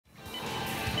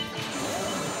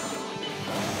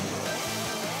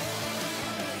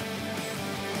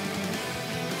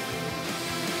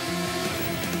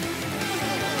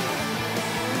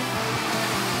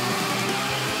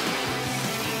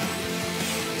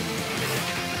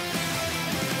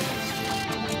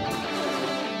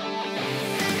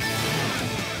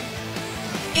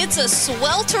It's a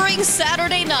sweltering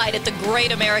Saturday night at the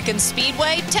Great American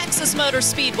Speedway, Texas Motor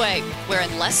Speedway, where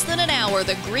in less than an hour,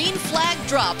 the green flag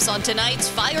drops on tonight's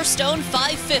Firestone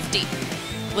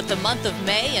 550. With the month of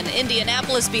May and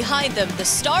Indianapolis behind them, the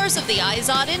stars of the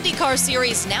INDYCAR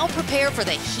Series now prepare for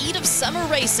the heat of summer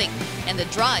racing and the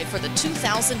drive for the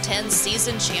 2010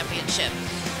 season championship.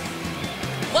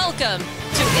 Welcome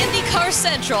to INDYCAR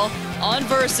Central on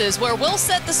Versus, where we'll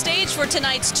set the stage for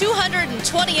tonight's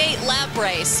 228-lap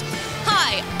race.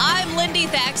 Hi, I'm Lindy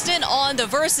Thaxton on the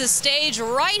Versus stage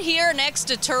right here next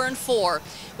to Turn 4.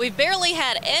 We've barely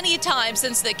had any time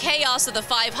since the chaos of the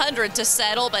 500 to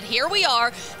settle, but here we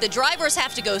are. The drivers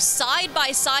have to go side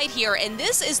by side here, and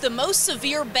this is the most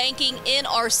severe banking in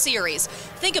our series.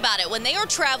 Think about it. When they are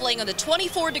traveling on the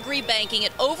 24-degree banking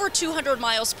at over 200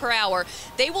 miles per hour,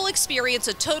 they will experience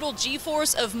a total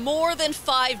G-force of more than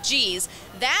 5 Gs.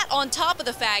 That on top of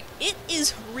the fact it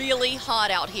is really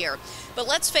hot out here. But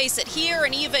let's face it, here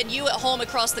and even you at home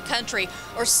across the country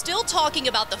are still talking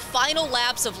about the final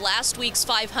laps of last week's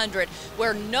 500,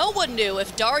 where no one knew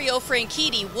if Dario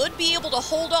Franchitti would be able to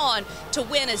hold on to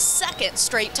win his second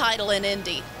straight title in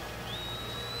Indy.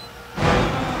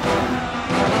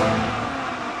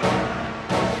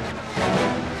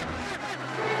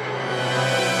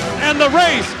 And the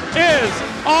race is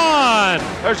on.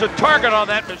 There's a target on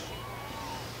that machine.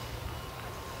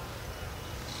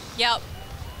 Yep.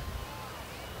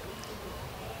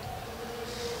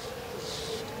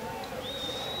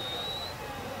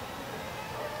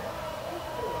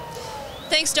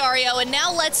 Thanks, Dario. And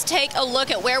now let's take a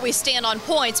look at where we stand on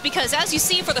points, because as you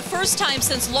see, for the first time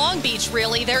since Long Beach,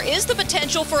 really, there is the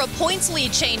potential for a points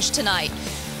lead change tonight.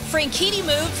 Franchitti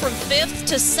moved from 5th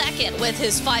to 2nd with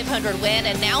his 500 win,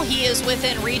 and now he is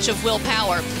within reach of Will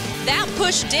Power. That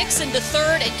pushed Dixon to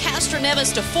 3rd and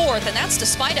Castroneves to 4th, and that's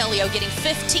despite Elio getting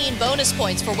 15 bonus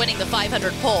points for winning the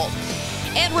 500 pole.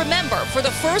 And remember, for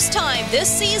the first time this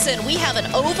season, we have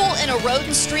an oval and a road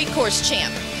and street course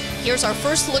champ. Here's our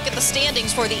first look at the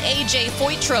standings for the A.J.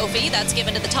 Foyt Trophy. That's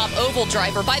given to the top oval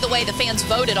driver. By the way, the fans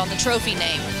voted on the trophy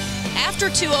name. After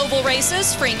 2 oval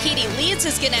races, Franchitti leads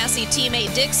his Ganassi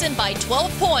teammate Dixon by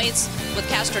 12 points, with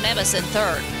Castroneves in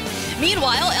 3rd.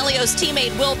 Meanwhile, Elio's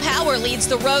teammate Will Power leads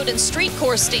the road and street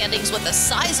course standings with a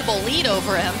sizable lead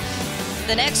over him.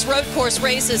 The next road course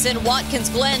race is in Watkins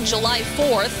Glen, July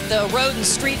 4th. The road and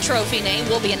street trophy name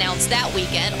will be announced that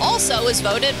weekend, also as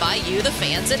voted by you, the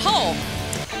fans at home.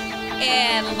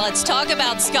 And let's talk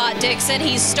about Scott Dixon.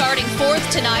 He's starting 4th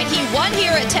tonight. He won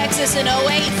here at Texas in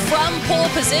 08 from pole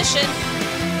position.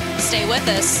 Stay with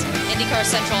us. INDYCAR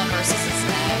Central on Versus is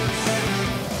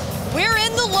next. We're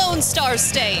in the Lone Star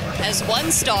State, as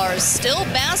One Stars still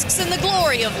basks in the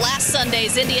glory of last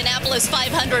Sunday's Indianapolis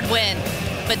 500 win.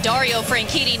 But Dario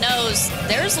Franchitti knows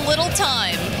there's little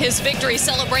time. His victory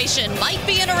celebration might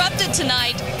be interrupted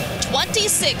tonight.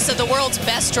 26 of the world's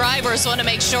best drivers want to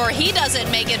make sure he doesn't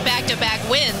make it back-to-back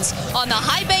wins on the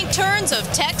high bank turns of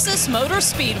Texas Motor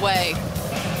Speedway.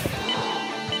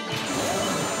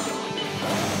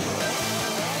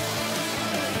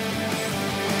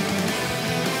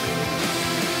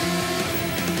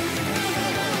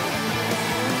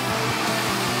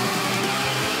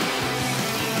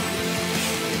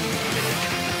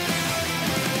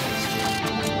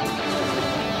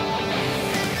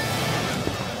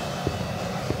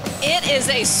 It is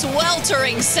a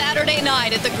sweltering Saturday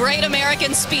night at the Great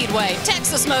American Speedway,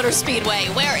 Texas Motor Speedway,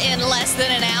 where in less than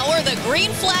an hour, the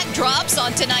green flag drops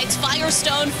on tonight's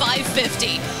Firestone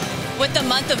 550. With the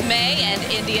month of May and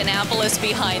Indianapolis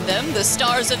behind them, the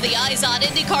stars of the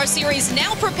INDYCAR Series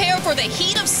now prepare for the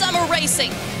heat of summer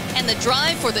racing and the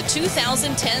drive for the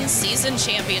 2010 season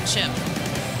championship.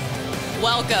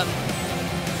 Welcome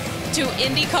to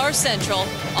INDYCAR Central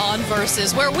on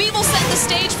Versus, where we will set the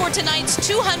stage for tonight's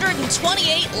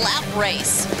 228-lap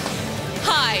race.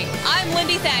 Hi, I'm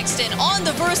Lindy Thaxton on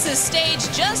the Versus stage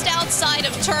just outside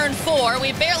of Turn 4.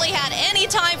 We barely had any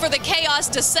time for the chaos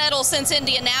to settle since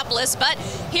Indianapolis, but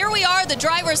here we are. The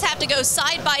drivers have to go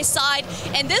side by side,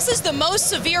 and this is the most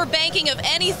severe banking of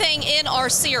anything in our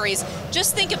series.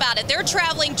 Just think about it. They're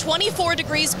traveling 24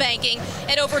 degrees banking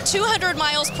at over 200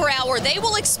 miles per hour. They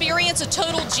will experience a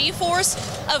total G-force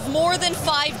of more than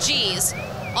 5 Gs.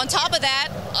 On top of that,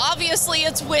 obviously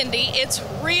it's windy. It's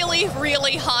really,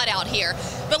 really hot out here.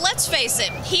 But let's face it,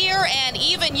 here and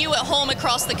even you at home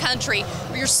across the country,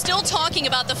 you're still talking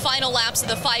about the final laps of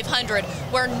the 500,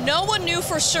 where no one knew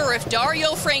for sure if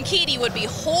Dario Franchitti would be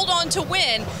hold on to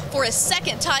win for his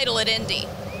second title at Indy.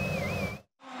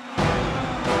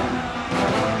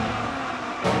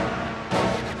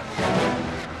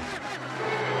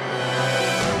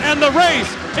 And the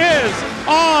race is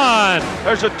on.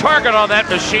 There's a target on that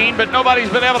machine, but nobody's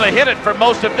been able to hit it for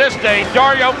most of this day.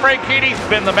 Dario Franchitti's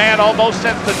been the man almost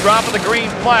since the drop of the green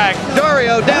flag.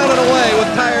 Dario down and away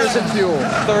with tires and fuel.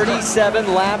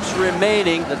 37 laps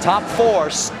remaining. The top 4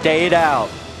 stayed out.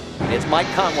 It's Mike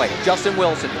Conway, Justin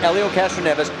Wilson, Helio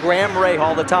Castroneves, Graham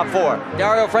Rahal, the top 4.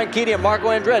 Dario Franchitti and Marco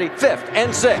Andretti, 5th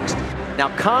and 6th.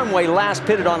 Now Conway last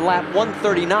pitted on lap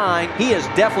 139. He is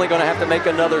definitely going to have to make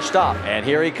another stop. And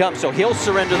here he comes. So he'll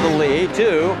surrender the lead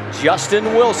to Justin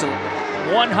Wilson.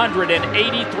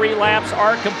 183 laps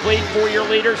are complete for your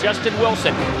leader, Justin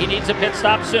Wilson. He needs a pit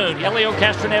stop soon. Helio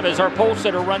Castroneves, our pole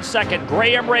sitter, runs 2nd.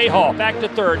 Graham Rahal back to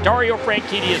 3rd. Dario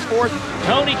Franchitti is 4th.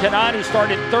 Tony Kanaan, who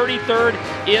started 33rd,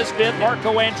 is 5th.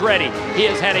 Marco Andretti, he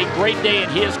has had a great day,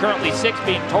 and he is currently 6th,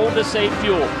 being told to save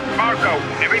fuel. Marco,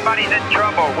 everybody's in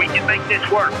trouble. We can make this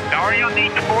work. Dario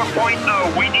needs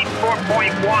 4.0. We need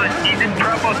 4.1. He's in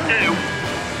trouble too.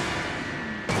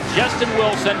 Justin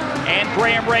Wilson and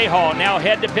Graham Rahal now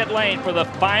head to pit lane for the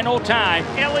final time.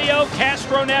 Helio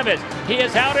Castroneves, he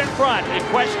is out in front. The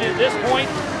question at this point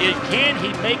is, can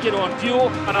he make it on fuel?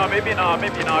 No, maybe not,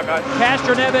 guys.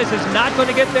 Castroneves is not going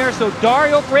to get there, so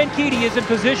Dario Franchitti is in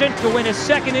position to win his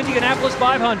 2nd Indianapolis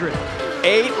 500.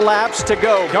 8 laps to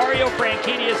go. Dario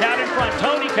Franchitti is out in front.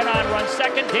 Tony Kanaan runs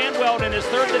 2nd. Dan Weldon is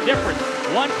 3rd. The difference,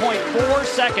 1.4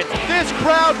 seconds. This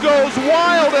crowd goes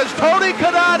wild as Tony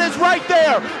Kanaan is right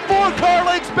there. 4 car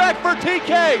lengths back for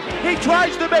TK. He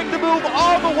tries to make the move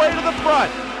all the way to the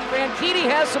front. Franchitti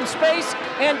has some space,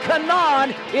 and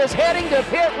Kanaan is heading to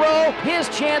pit row. His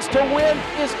chance to win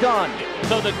is done.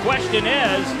 So the question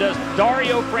is, does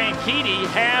Dario Franchitti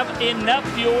have enough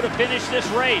fuel to finish this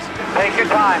race? Take your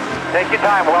time. Take your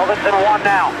time. Weldon's in 1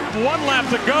 now. 1 lap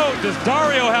to go. Does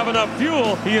Dario have enough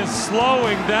fuel? He is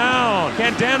slowing down.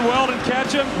 Can Dan Weldon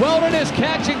catch him? Weldon is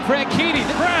catching Franchitti.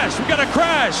 Crash! We've got a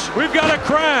crash! We've got a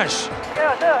crash!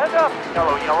 Yeah, heads up.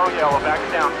 Yellow, back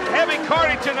down. Heavy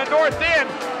carnage in the north end.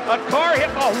 A car hit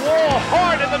a wall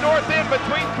hard in the north end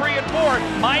between 3 and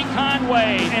 4. Mike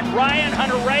Conway and Ryan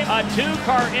Hunter-Reay, a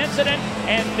 2-car incident,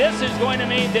 and this is going to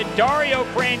mean that Dario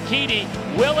Franchitti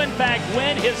will in fact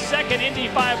win his 2nd Indy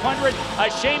 500. A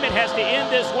shame it has to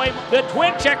end this way. The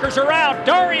twin checkers are out.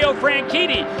 Dario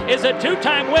Franchitti is a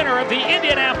 2-time winner of the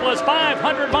Indianapolis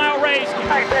 500-mile race.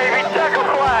 Hey, baby, checker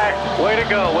flag. Way to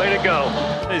go, way to go.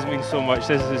 This means so much.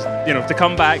 This is, to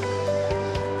come back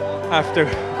after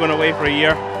going away for a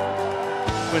year,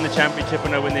 win the championship,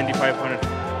 and now win the Indy 500.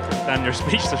 Dan, you're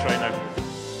speechless right now.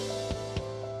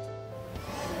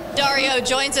 Dario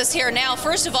joins us here now.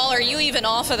 First of all, are you even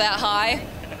off of that high?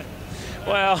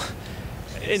 Well,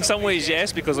 in some ways,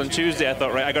 yes, because on Tuesday I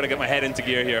thought, right, I got to get my head into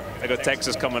gear here. I got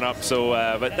Texas coming up, so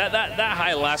but that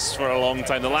high lasts for a long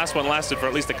time. The last one lasted for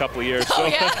at least a couple of years. So,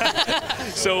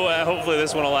 so hopefully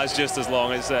this one will last just as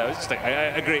long. It's just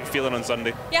a great feeling on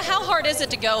Sunday. Yeah, how hard is it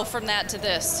to go from that to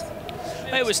this?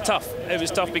 It was tough. It was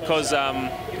tough because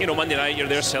Monday night you're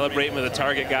there celebrating with the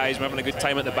Target guys, we're having a good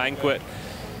time at the banquet.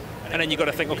 And then you got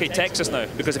to think, okay, Texas now,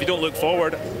 because if you don't look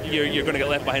forward, you're going to get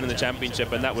left behind in the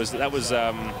championship, and that was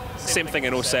same thing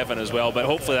in 07 as well. But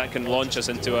hopefully that can launch us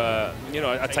into a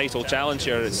title challenge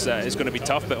here. It's going to be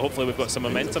tough, but hopefully we've got some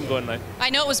momentum going now. I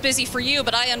know it was busy for you,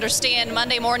 but I understand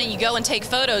Monday morning you go and take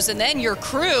photos, and then your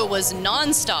crew was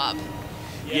nonstop.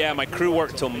 Yeah, my crew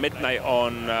worked till midnight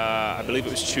on, I believe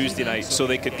it was Tuesday night, so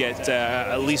they could get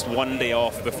at least 1 day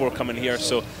off before coming here.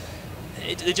 So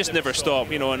they just never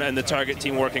stop, and the Target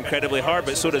team work incredibly hard,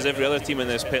 but so does every other team in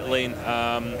this pit lane.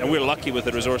 And we're lucky with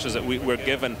the resources that we're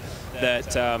given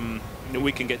that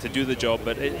we can get to do the job.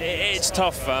 But it's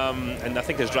tough, and I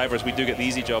think as drivers we do get the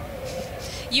easy job.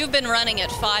 You've been running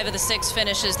at 5 of the 6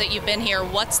 finishes that you've been here.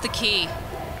 What's the key?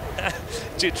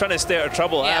 Trying to stay out of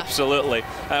trouble, yeah. Absolutely.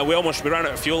 We ran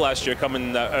out of fuel last year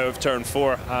coming out of turn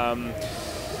 4.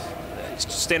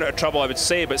 Staying out of trouble, I would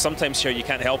say, but sometimes here you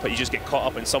can't help it. You just get caught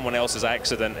up in someone else's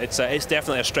accident. It's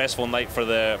definitely a stressful night for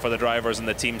the drivers and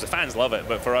the teams. The fans love it,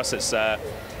 but for us,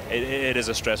 it is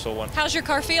a stressful one. How's your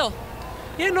car feel?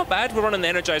 Yeah, not bad. We're running the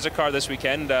Energizer car this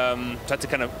weekend. Had to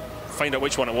kind of find out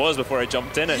which one it was before I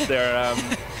jumped in it there.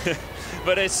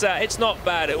 But it's not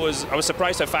bad. I was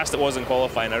surprised how fast it was in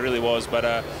qualifying. I really was.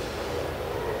 But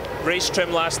race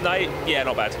trim last night, yeah,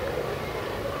 not bad.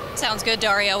 Sounds good,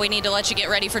 Dario. We need to let you get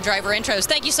ready for driver intros.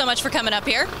 Thank you so much for coming up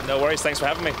here. No worries. Thanks for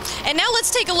having me. And now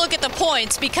let's take a look at the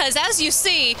points, because as you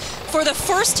see, for the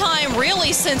first time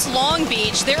really since Long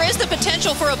Beach, there is the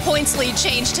potential for a points lead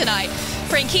change tonight.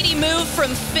 Franchitti moved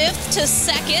from 5th to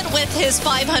 2nd with his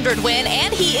 500 win,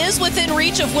 and he is within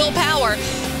reach of Will Power.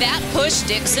 That pushed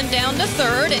Dixon down to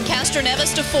 3rd and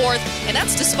Castroneves to 4th, and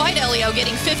that's despite Helio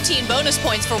getting 15 bonus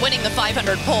points for winning the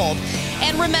 500 pole.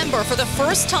 And remember, for the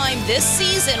first time this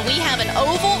season, we have an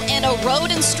oval and a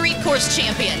road and street course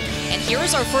champion. And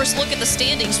here's our first look at the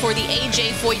standings for the A.J.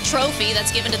 Foyt Trophy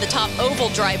that's given to the top oval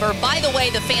driver. By the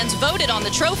way, the fans voted on the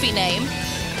trophy name.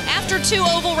 After 2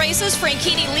 oval races,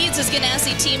 Franchitti leads his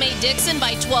Ganassi teammate Dixon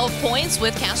by 12 points,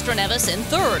 with Castroneves in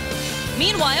third.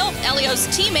 Meanwhile, Elio's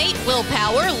teammate Will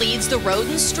Power leads the road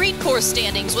and street course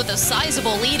standings with a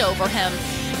sizable lead over him.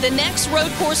 The next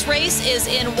road course race is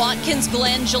in Watkins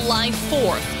Glen, July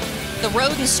 4th. The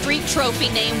road and street trophy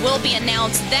name will be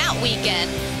announced that weekend,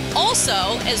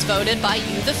 also as voted by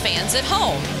you, the fans at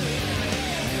home.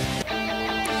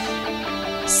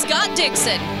 Scott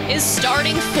Dixon is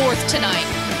starting 4th tonight.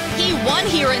 He won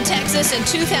here in Texas in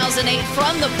 2008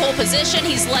 from the pole position.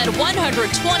 He's led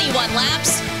 121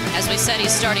 laps. As we said,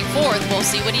 he's starting 4th. We'll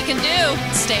see what he can do.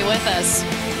 Stay with us.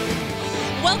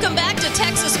 Welcome back to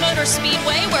Texas Motor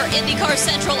Speedway, where INDYCAR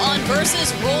Central on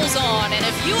Versus rolls on. And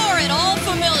if you are at all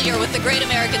familiar with the Great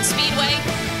American Speedway,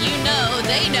 you know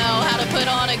they know how to put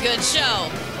on a good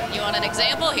show. You want an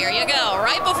example? Here you go.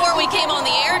 Right before we came on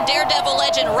the air, Daredevil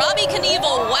legend Robbie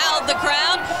Knievel wowed the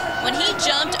crowd when he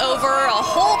jumped over a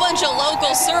whole bunch of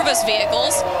local service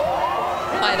vehicles.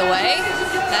 By the way,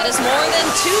 that is more than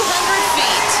 200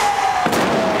 feet.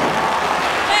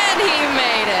 And he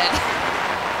made it.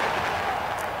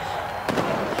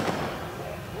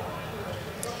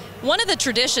 One of the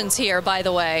traditions here, by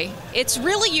the way, it's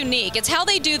really unique. It's how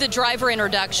they do the driver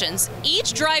introductions.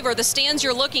 Each driver, the stands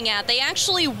you're looking at, they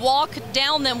actually walk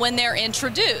down them when they're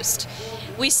introduced.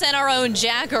 We sent our own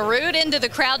Jack Arute into the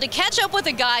crowd to catch up with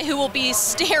a guy who will be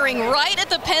staring right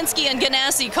at the Penske and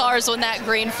Ganassi cars when that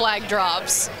green flag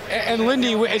drops. And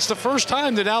Lindy, it's the first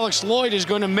time that Alex Lloyd is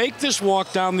going to make this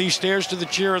walk down these stairs to the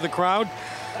cheer of the crowd.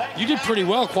 You did pretty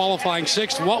well qualifying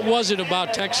 6th. What was it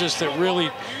about Texas that really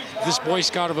this Boy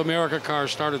Scout of America car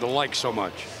started to like so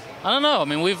much? I don't know. I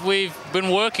mean, we've been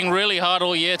working really hard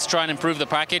all year to try and improve the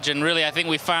package, and really I think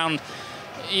we found,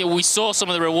 we saw some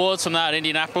of the rewards from that at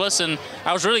Indianapolis, and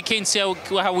I was really keen to see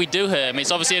how we do here. I mean,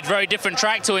 it's obviously a very different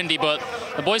track to Indy, but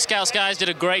the Boy Scouts guys did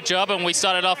a great job, and we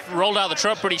started off, rolled out the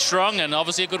truck pretty strong, and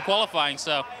obviously a good qualifying.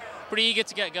 So pretty eager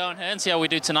to get going here and see how we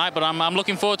do tonight, but I'm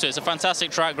looking forward to it. It's a fantastic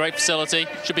track, great facility,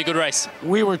 should be a good race.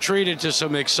 We were treated to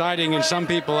some exciting, and some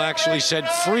people actually said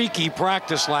freaky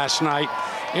practice last night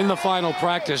in the final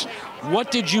practice.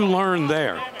 What did you learn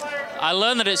there? I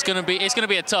learned that it's going to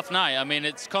be a tough night. I mean,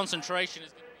 its concentration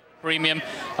is premium.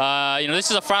 You know,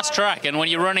 this is a fast track, and when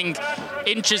you're running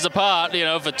inches apart, you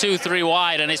know, for 2-3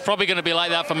 wide, and it's probably going to be like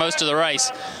that for most of the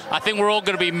race. I think we're all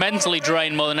going to be mentally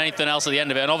drained more than anything else at the end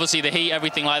of it, and obviously the heat,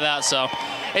 everything like that. So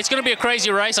it's going to be a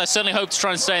crazy race. I certainly hope to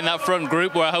try and stay in that front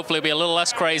group where hopefully it'll be a little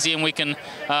less crazy, and we can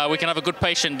have a good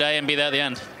patient day and be there at the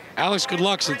end. Alex, good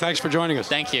luck, and thanks for joining us.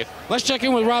 Thank you. Let's check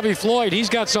in with Robbie Floyd. He's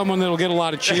got someone that'll get a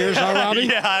lot of cheers, huh, Robbie?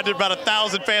 Yeah, I did about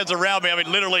 1,000 fans around me. I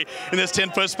mean, literally in this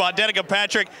 10-foot spot. Danica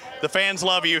Patrick, the fans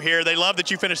love you here. They love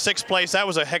that you finished 6th place. That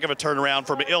was a heck of a turnaround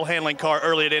from an ill-handling car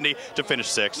early at Indy to finish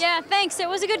 6th. Yeah, thanks. It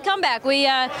was a good comeback. We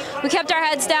kept our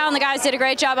heads down. The guys did a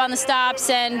great job on the stops,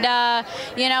 and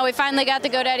you know, we finally got the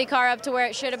GoDaddy car up to where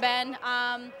it should have been.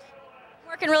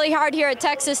 Working really hard here at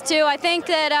Texas too. I think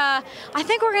that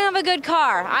we're gonna have a good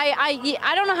car.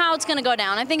 I don't know how it's gonna go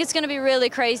down. I think it's gonna be really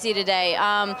crazy today.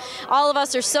 All of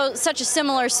us are such a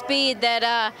similar speed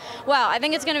that well, I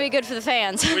think it's gonna be good for the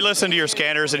fans. We listen to your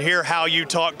scanners and hear how you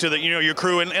talk to your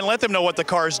crew and let them know what the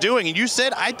car is doing. And you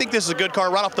said, I think this is a good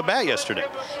car right off the bat yesterday.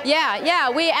 Yeah.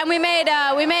 We made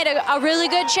a really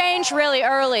good change really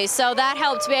early, so that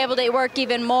helped be able to work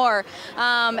even more.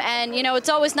 And you know, it's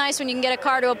always nice when you can get a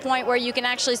car to a point where you can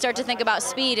actually start to think about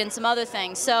speed and some other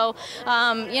things. So,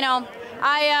 you know,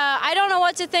 I don't know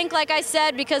what to think, like I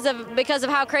said, because of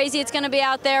how crazy it's going to be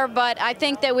out there, but I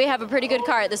think that we have a pretty good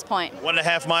car at this point.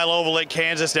 1.5 mile oval at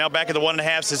Kansas, now back at the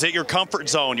 1.5s. Is it your comfort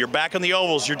zone? You're back on the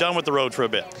ovals. You're done with the road for a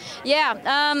bit. Yeah.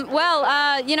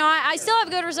 Well, you know, I still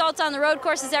have good results on the road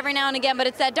courses every now and again, but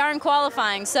it's that darn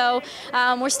qualifying. So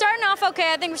we're starting off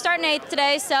okay. I think we're starting 8th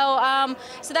today, so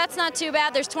so that's not too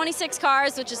bad. There's 26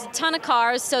 cars, which is a ton of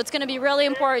cars, so it's going to be really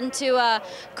important to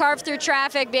carve through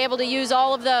traffic, be able to use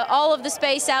all of the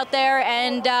space out there,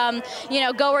 and you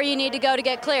know, go where you need to go to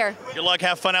get clear. Good luck,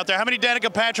 have fun out there. How many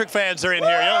Danica Patrick fans are in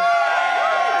here?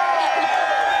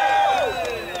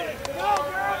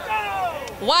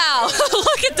 Wow,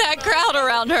 look at that crowd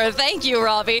around her. Thank you,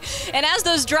 Robbie. And as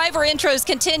those driver intros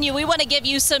continue, we want to give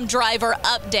you some driver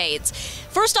updates.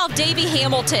 First off, Davey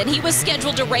Hamilton. He was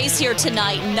scheduled to race here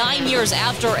tonight 9 years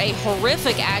after a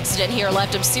horrific accident here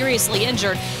left him seriously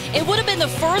injured. It would have been the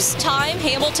first time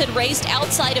Hamilton raced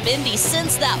outside of Indy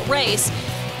since that race.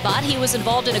 But he was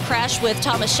involved in a crash with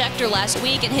Thomas Scheckter last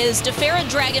week, and his DeFerrin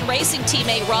Dragon Racing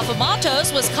teammate Rafa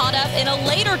Matos was caught up in a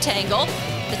later tangle.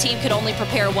 The team could only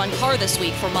prepare one car this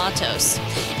week for Matos.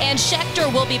 And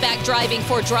Scheckter will be back driving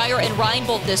for Dreyer and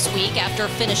Reinbold this week after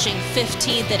finishing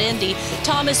 15th at Indy.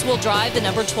 Thomas will drive the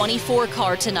number 24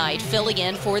 car tonight, filling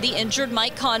in for the injured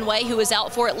Mike Conway, who is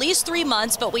out for at least 3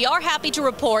 months, but we are happy to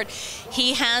report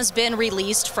he has been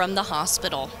released from the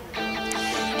hospital.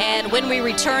 And when we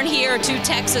return here to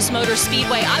Texas Motor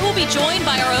Speedway, I will be joined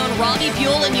by our own Robbie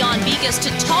Buell and Jan Bigas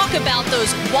to talk about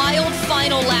those wild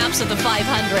final laps of the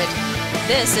 500.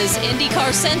 This is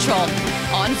INDYCAR Central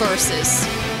on Versus.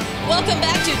 Welcome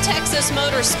back to Texas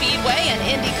Motor Speedway and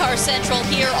INDYCAR Central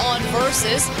here on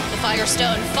Versus. The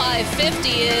Firestone 550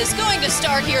 is going to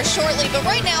start here shortly, but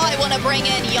right now I want to bring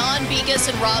in Jan Bigas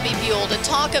and Robbie Buell to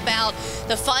talk about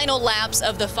the final laps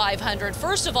of the 500.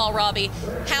 First of all, Robbie,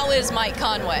 how is Mike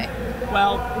Conway?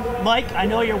 Well, Mike, I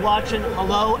know you're watching.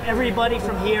 Hello. Everybody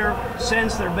from here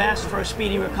sends their best for a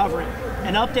speedy recovery.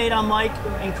 An update on Mike,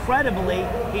 incredibly,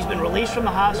 he's been released from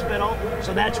the hospital,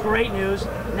 so that's great news.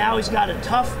 Now he's got a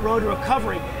tough road to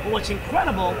recovery. But what's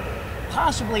incredible,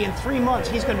 possibly in 3 months,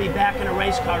 he's going to be back in a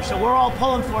race car. So we're all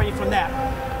pulling for you from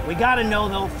that. We got to know,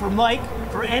 though, for Mike,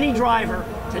 for any driver,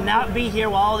 to not be here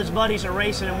while all his buddies are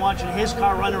racing and watching his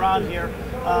car run around here,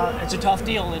 it's a tough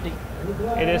deal, Lindy.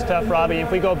 It is tough, Robbie.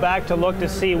 If we go back to look to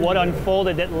see what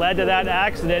unfolded that led to that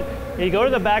accident, you go to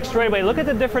the back straightaway, look at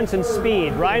the difference in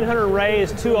speed. Ryan Hunter-Reay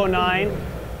is 209,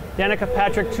 Danica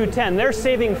Patrick 210. They're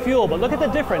saving fuel, but look at the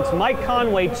difference. Mike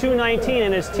Conway 219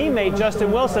 and his teammate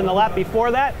Justin Wilson the lap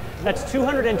before that, that's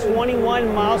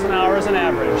 221 miles an hour as an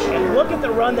average. And look at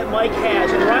the run that Mike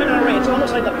has. And Ryan Hunter-Reay, it's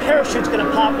almost like the parachute's going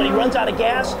to pop when he runs out of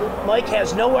gas. Mike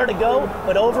has nowhere to go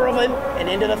but over him and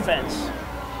into the fence.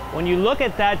 When you look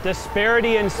at that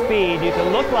disparity in speed, you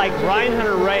can look like Ryan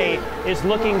Hunter-Reay is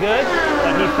looking good,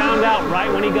 but he found out right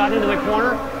when he got into the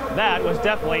corner, that was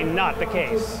definitely not the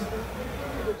case.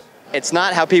 It's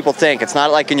not how people think. It's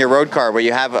not like in your road car where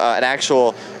you have an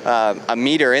actual a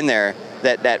meter in there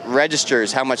that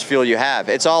registers how much fuel you have.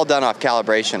 It's all done off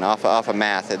calibration, off of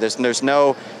math. There's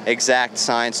no exact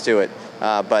science to it,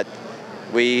 but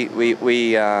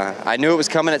I knew it was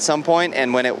coming at some point,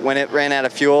 and when it ran out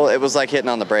of fuel, it was like hitting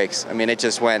on the brakes. I mean, it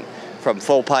just went from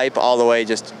full pipe all the way,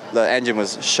 just the engine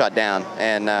was shut down.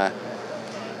 And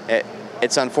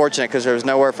it's unfortunate because there was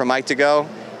nowhere for Mike to go,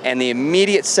 and the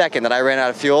immediate second that I ran out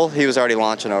of fuel, he was already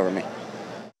launching over me.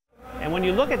 And when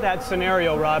you look at that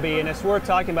scenario, Robbie, and it's worth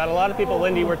talking about, a lot of people,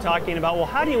 Lindy, were talking about, well,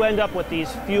 how do you end up with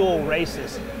these fuel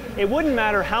races? It wouldn't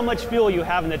matter how much fuel you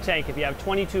have in the tank. If you have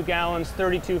 22 gallons,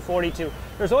 32, 42,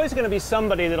 there's always going to be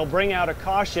somebody that'll bring out a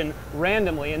caution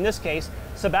randomly. In this case,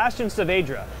 Sebastian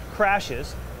Saavedra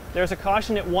crashes. There's a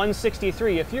caution at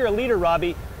 163. If you're a leader,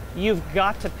 Robbie, you've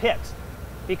got to pit.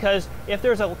 Because if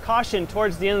there's a caution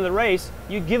towards the end of the race,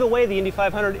 you give away the Indy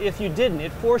 500 if you didn't.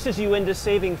 It forces you into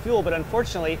saving fuel, but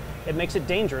unfortunately, it makes it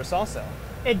dangerous also.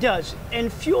 It does.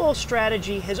 And fuel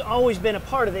strategy has always been a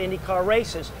part of the IndyCar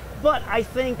races. But I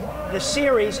think the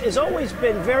series has always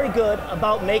been very good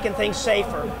about making things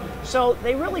safer. So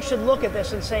they really should look at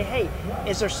this and say, hey,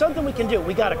 is there something we can do?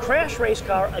 We got a crash race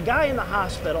car, a guy in the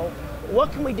hospital.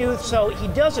 What can we do so he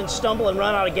doesn't stumble and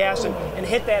run out of gas and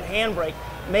hit that handbrake?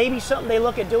 Maybe something they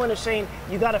look at doing is saying,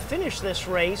 you got to finish this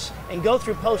race and go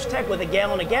through post-tech with a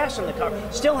gallon of gas in the car.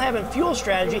 Still having fuel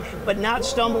strategy, but not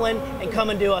stumbling and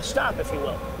coming to a stop, if you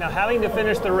will. Now, having to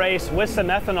finish the race with some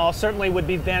ethanol certainly would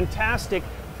be fantastic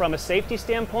from a safety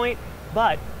standpoint,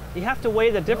 but you have to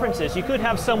weigh the differences. You could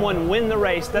have someone win the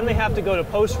race, then they have to go to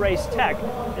post-race tech,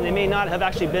 and they may not have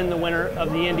actually been the winner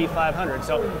of the Indy 500.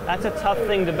 So that's a tough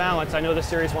thing to balance. I know the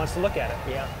series wants to look at it.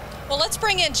 Yeah. Well, let's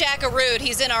bring in Jack Arud.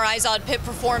 He's in our IZOD Pit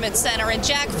Performance Center. And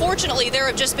Jack, fortunately, there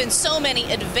have just been so many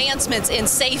advancements in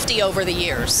safety over the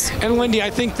years. And Lindy, I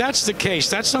think that's the case.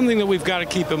 That's something that we've got to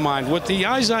keep in mind. What the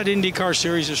IZOD IndyCar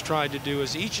Series has tried to do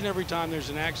is each and every time there's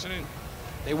an accident,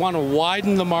 they want to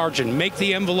widen the margin, make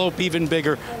the envelope even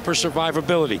bigger for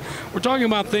survivability. We're talking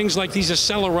about things like these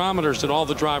accelerometers that all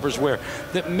the drivers wear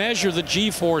that measure the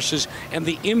G-forces and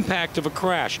the impact of a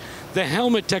crash. The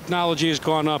helmet technology has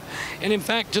gone up. And in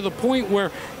fact, to the point where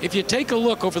if you take a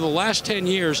look over the last 10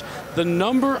 years, the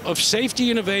number of safety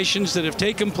innovations that have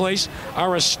taken place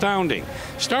are astounding.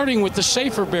 Starting with the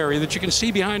Safer Barrier that you can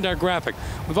see behind our graphic.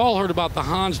 We've all heard about the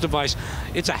Hans device.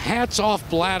 It's a hats-off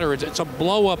bladder. It's a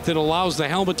blow-up that allows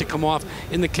the helmet to come off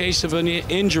in the case of an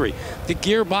injury. The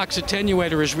gearbox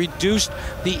attenuator has reduced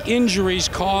the injuries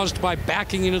caused by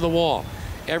backing into the wall.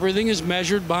 Everything is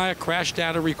measured by a crash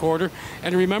data recorder.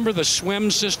 And remember the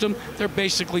SWIM system, they're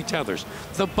basically tethers.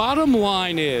 The bottom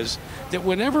line is that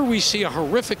whenever we see a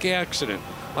horrific accident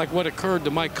like what occurred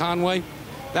to Mike Conway,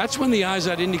 that's when the eyes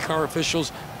at IndyCar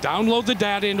officials download the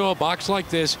data into a box like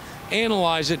this,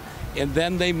 analyze it, and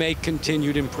then they make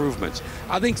continued improvements.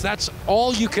 I think that's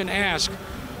all you can ask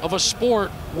of a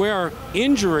sport where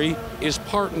injury is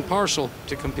part and parcel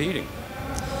to competing.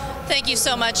 Thank you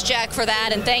so much, Jack, for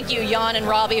that, and thank you, Jan and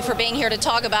Robbie, for being here to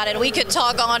talk about it. We could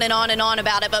talk on and on and on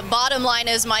about it, but bottom line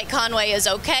is Mike Conway is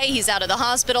okay. He's out of the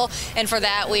hospital, and for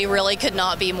that, we really could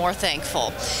not be more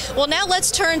thankful. Well, now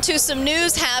let's turn to some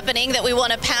news happening that we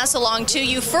want to pass along to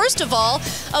you. First of all,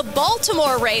 a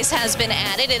Baltimore race has been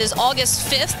added. It is August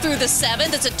 5th through the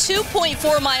 7th. It's a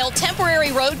 2.4-mile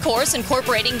temporary road course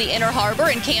incorporating the Inner Harbor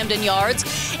and Camden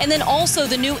Yards, and then also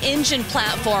the new engine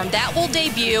platform. That will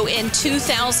debut in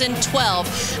 2012.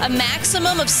 A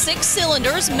maximum of 6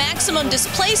 cylinders, maximum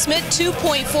displacement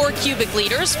 2.4 cubic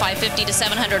liters, 550 to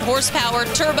 700 horsepower,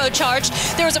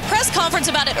 turbocharged. There was a press conference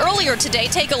about it earlier today.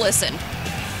 Take a listen.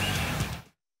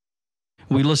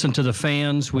 We listen to the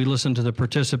fans, we listen to the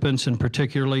participants, and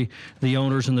particularly the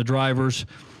owners and the drivers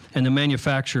and the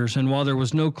manufacturers. And while there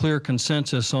was no clear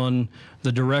consensus on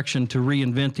the direction to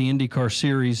reinvent the IndyCar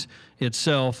series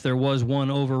itself, there was one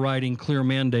overriding clear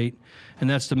mandate, and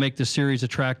that's to make the series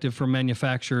attractive for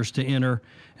manufacturers to enter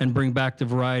and bring back the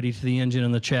variety to the engine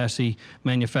and the chassis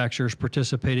manufacturers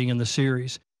participating in the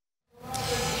series.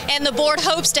 And the board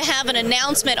hopes to have an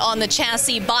announcement on the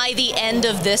chassis by the end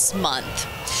of this month.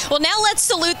 Well, now let's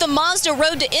salute the Mazda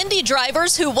Road to Indy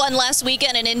drivers who won last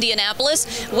weekend in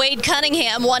Indianapolis. Wade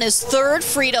Cunningham won his 3rd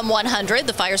Freedom 100,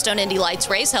 the Firestone Indy Lights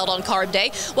race held on Carb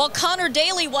Day, while Connor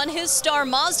Daly won his Star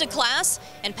Mazda class,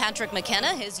 and Patrick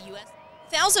McKenna his US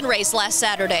 1000 race last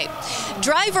Saturday.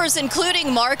 Drivers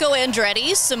including Marco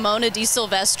Andretti, Simona Di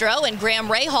Silvestro, and Graham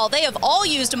Rahal, they have all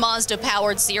used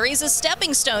Mazda-powered series as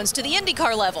stepping stones to the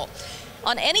IndyCar level.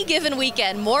 On any given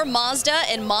weekend, more Mazda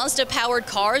and Mazda-powered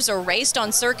cars are raced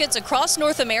on circuits across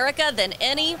North America than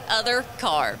any other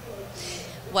car.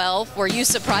 Well, were you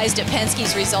surprised at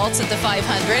Penske's results at the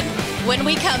 500? When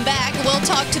we come back, we'll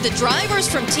talk to the drivers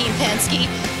from Team Penske,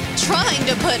 trying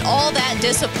to put all that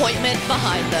disappointment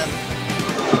behind them.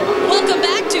 Welcome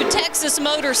back to Texas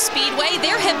Motor Speedway.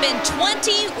 There have been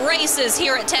 20 races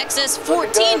here at Texas,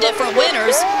 14 different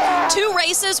winners. 2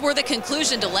 races were the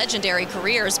conclusion to legendary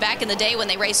careers back in the day when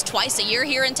they raced twice a year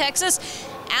here in Texas.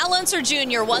 Al Unser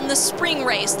Jr. won the spring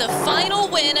race, the final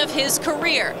win of his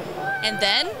career. And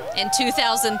then, in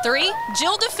 2003,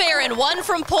 Gil de Ferran won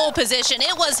from pole position.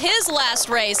 It was his last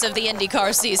race of the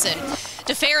IndyCar season.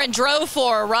 De Ferran drove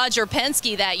for Roger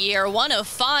Penske that year, one of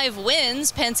 5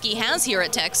 wins Penske has here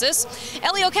at Texas.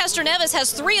 Helio Castroneves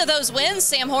has 3 of those wins,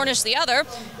 Sam Hornish the other.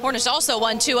 Hornish also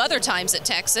won 2 other times at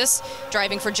Texas,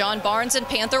 driving for John Barnes and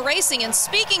Panther Racing. And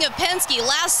speaking of Penske,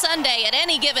 last Sunday at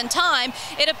any given time,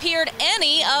 it appeared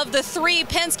any of the 3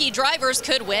 Penske drivers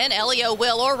could win, Helio,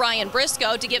 Will, or Ryan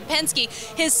Briscoe, to give Penske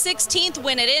his 16th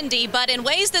win at Indy, but in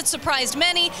ways that surprised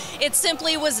many, it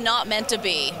simply was not meant to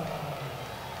be.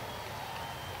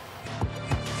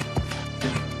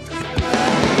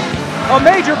 A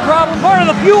major problem. Part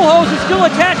of the fuel hose is still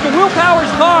attached to Will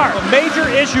Power's car. A major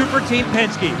issue for Team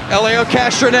Penske. Helio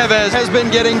Castroneves has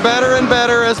been getting better and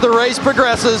better as the race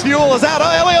progresses. Fuel is out. Oh,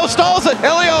 Helio stalls it.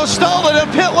 Helio stalled it in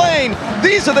pit lane.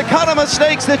 These are the kind of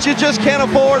mistakes that you just can't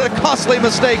afford. A costly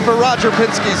mistake for Roger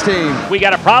Penske's team. We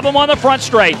got a problem on the front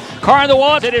straight. Car in the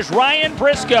wall. It is Ryan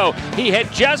Briscoe. He had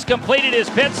just completed his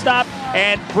pit stop,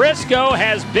 and Briscoe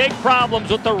has big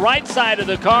problems with the right side of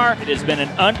the car. It has been an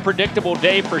unpredictable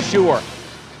day for sure.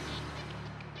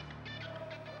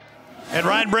 And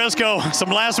Ryan Briscoe, some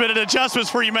last-minute adjustments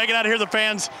for you making out here. The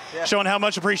fans showing how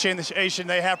much appreciation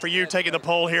they have for you taking the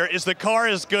pole here. Is the car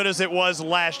as good as it was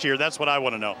last year? That's what I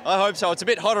want to know. I hope so. It's a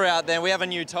bit hotter out there. We have a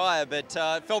new tyre, but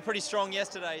it felt pretty strong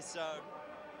yesterday, so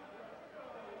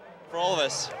for all of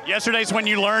us. Yesterday's when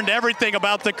you learned everything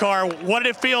about the car. What did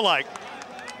it feel like?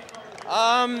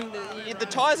 The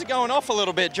tyres are going off a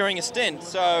little bit during a stint,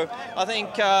 so I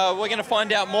think we're going to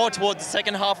find out more towards the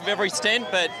second half of every stint,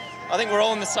 but I think we're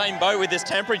all in the same boat with this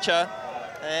temperature,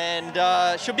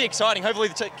 and should be exciting. Hopefully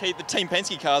keep the Team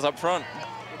Penske cars up front.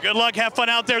 Good luck, have fun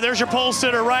out there. There's your pole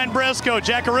sitter, Ryan Briscoe.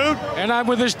 Jack Arute. And I'm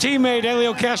with his teammate,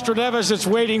 Helio Castroneves, that's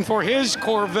waiting for his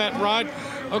Corvette ride.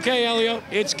 Okay, Helio,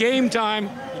 it's game time.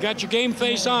 You got your game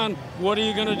face on. What are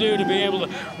you going to do to be able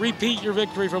to repeat your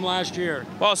victory from last year?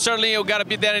 Well, certainly we got to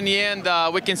be there in the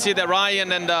end. We can see that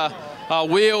Ryan and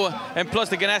Will, and plus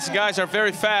the Ganassi guys are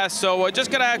very fast, so we're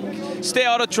just gonna stay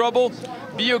out of trouble,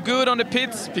 be good on the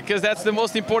pits, because that's the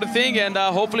most important thing, and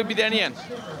hopefully be there in the end.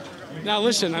 Now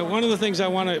listen, one of the things I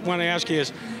want to ask you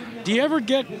is, Do you ever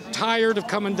get tired of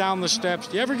coming down the steps?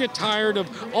 Do you ever get tired of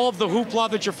all of the hoopla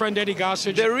that your friend Eddie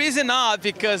Gossage? The reason not,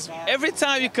 because every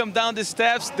time you come down the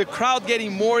steps, the crowd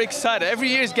getting more excited. Every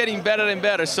year is getting better and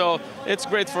better, so it's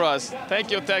great for us.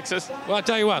 Thank you, Texas. Well, I'll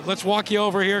tell you what, let's walk you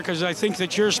over here because I think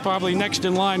that yours probably next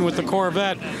in line with the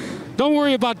Corvette. Don't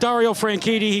worry about Dario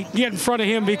Franchitti. Get in front of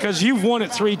him because you've won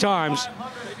it 3 times.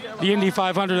 The Indy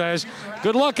 500, that is.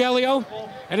 Good luck, Elio.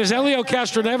 And as Elio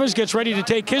Castroneves gets ready to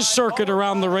take his circuit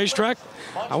around the racetrack,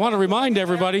 I want to remind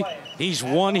everybody, he's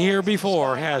won here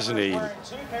before, hasn't he?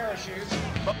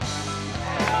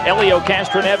 Elio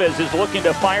Castroneves is looking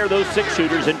to fire those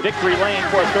 6-shooters in victory lane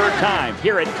for a 3rd time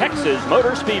here at Texas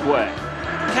Motor Speedway.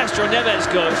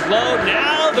 Castroneves goes low.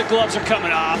 Now the gloves are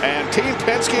coming off. And Team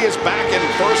Penske is back in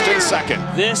 1st and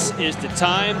 2nd. This is the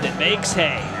time that makes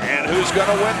hay. And who's going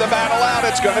to win the battle out?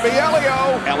 It's going to be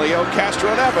Elio. Elio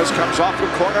Castroneves comes off from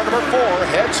corner number 4,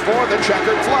 heads for the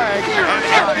checkered flag. And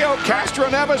Elio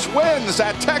Castroneves wins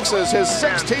at Texas, his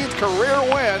 16th career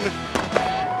win.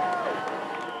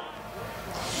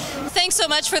 Thanks so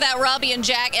much for that, Robbie and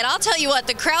Jack. And I'll tell you what,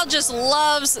 the crowd just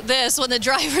loves this when the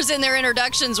drivers in their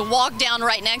introductions walk down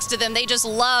right next to them. They just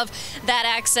love that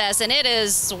access. And it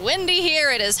is windy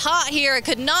here. It is hot here. It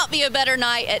could not be a better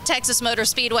night at Texas Motor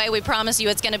Speedway. We promise you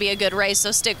it's going to be a good race,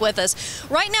 so stick with us.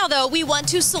 Right now, though, we want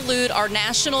to salute our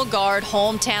National Guard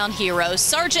hometown heroes.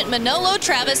 Sergeant Manolo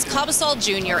Travis Cabasal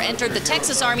Jr. entered the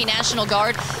Texas Army National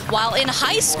Guard while in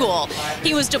high school.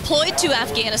 He was deployed to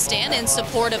Afghanistan in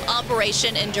support of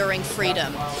Operation Enduring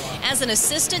Freedom. As an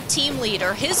assistant team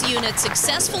leader, his unit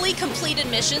successfully completed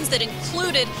missions that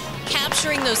included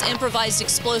capturing those improvised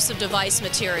explosive device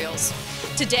materials.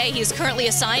 Today, he is currently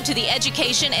assigned to the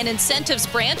Education and Incentives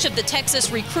branch of the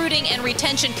Texas Recruiting and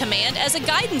Retention Command as a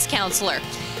guidance counselor.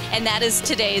 And that is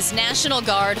today's National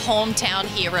Guard hometown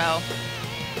hero.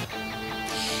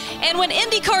 And when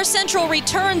INDYCAR Central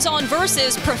returns on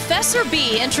Versus, Professor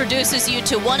B introduces you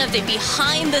to one of the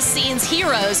behind-the-scenes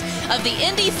heroes of the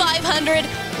Indy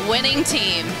 500 winning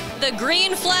team. The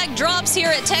green flag drops here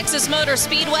at Texas Motor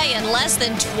Speedway in less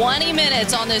than 20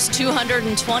 minutes on this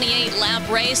 228-lap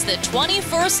race, the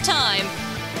 21st time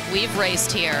we've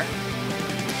raced here.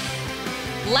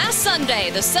 Last Sunday,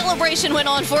 the celebration went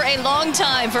on for a long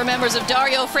time for members of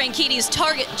Dario Franchitti's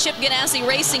Target Chip Ganassi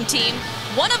racing team.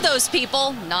 One of those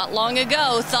people, not long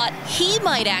ago, thought he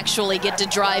might actually get to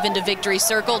drive into Victory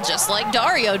Circle just like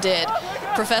Dario did.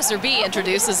 Professor B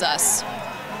introduces us.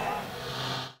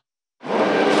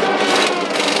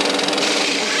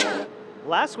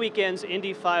 Last weekend's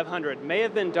Indy 500 may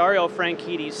have been Dario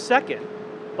Franchitti's 2nd,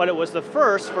 but it was the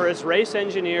first for his race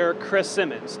engineer, Chris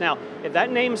Simmons. Now, if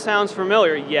that name sounds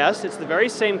familiar, yes, it's the very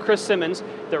same Chris Simmons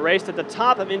that raced at the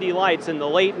top of Indy Lights in the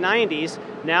late 90s,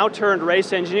 now turned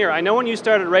race engineer. I know when you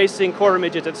started racing quarter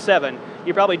midgets at 7,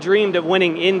 you probably dreamed of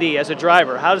winning Indy as a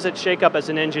driver. How does it shake up as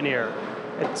an engineer?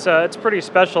 It's pretty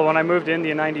special. When I moved to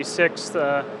Indy in '96,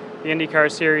 the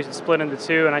IndyCar series had split into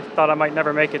 2, and I thought I might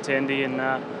never make it to Indy, and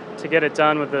to get it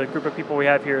done with the group of people we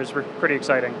have here is pretty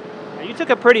exciting. You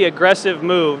took a pretty aggressive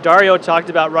move. Dario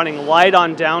talked about running light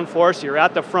on downforce. You're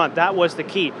at the front. That was the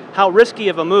key. How risky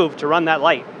of a move to run that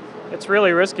light? It's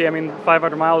really risky. I mean,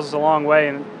 500 miles is a long way,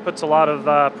 and it puts a lot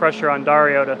of pressure on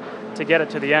Dario to get it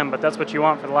to the end, but that's what you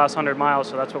want for the last 100 miles,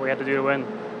 so that's what we had to do to win.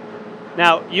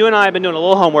 Now, you and I have been doing a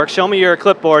little homework. Show me your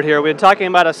clipboard here. We've been talking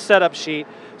about a setup sheet.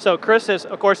 So Chris says,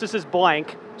 of course, this is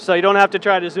blank, so you don't have to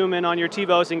try to zoom in on your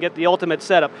TiVos and get the ultimate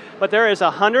setup. But there is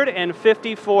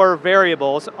 154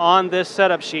 variables on this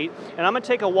setup sheet, and I'm going to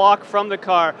take a walk from the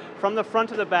car, from the front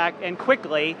to the back, and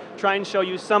quickly try and show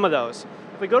you some of those.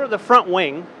 If we go to the front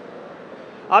wing,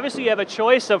 obviously you have a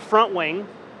choice of front wing,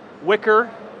 wicker,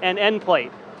 and end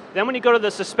plate. Then when you go to the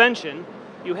suspension,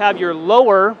 you have your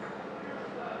lower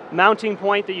mounting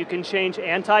point that you can change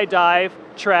anti-dive,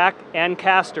 track, and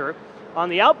caster. On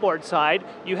the outboard side,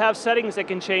 you have settings that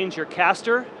can change your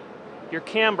caster, your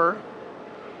camber.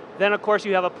 Then, of course,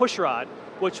 you have a push rod,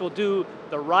 which will do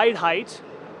the ride height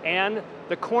and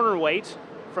the corner weight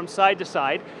from side to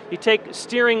side. You take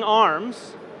steering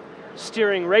arms,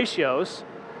 steering ratios,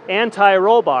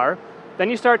 anti-roll bar. Then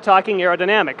you start talking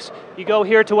aerodynamics. You go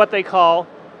here to what they call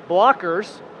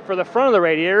blockers for the front of the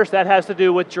radiators. That has to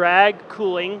do with drag,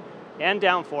 cooling, and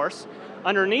downforce.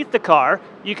 Underneath the car,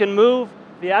 you can move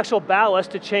the actual ballast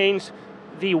to change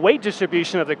the weight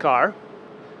distribution of the car,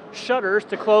 shutters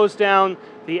to close down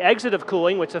the exit of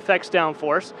cooling, which affects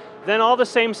downforce, then all the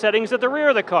same settings at the rear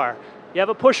of the car. You have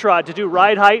a push rod to do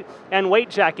ride height and weight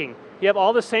jacking. You have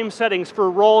all the same settings for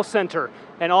roll center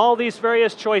and all these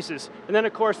various choices. And then,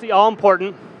 of course, the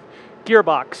all-important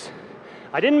gearbox.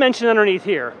 I didn't mention underneath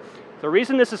here, the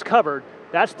reason this is covered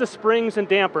That's the springs and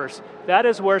dampers. That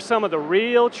is where some of the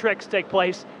real tricks take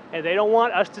place, and they don't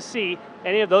want us to see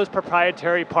any of those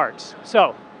proprietary parts.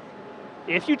 So,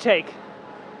 if you take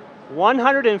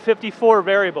 154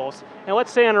 variables, and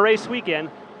let's say on a race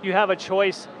weekend, you have a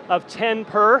choice of 10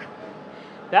 per,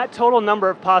 that total number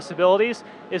of possibilities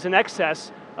is in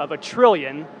excess of 1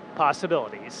 trillion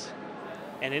possibilities.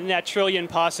 And in that trillion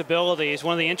possibilities,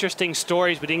 one of the interesting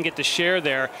stories we didn't get to share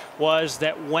there was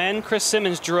that when Chris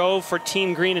Simmons drove for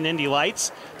Team Green in Indy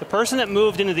Lights, the person that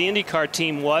moved into the IndyCar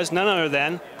team was none other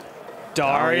than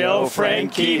Dario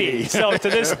Franchitti. So to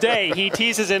this day, he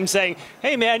teases him saying,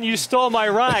 hey man, you stole my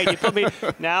ride. You put me.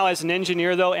 Now as an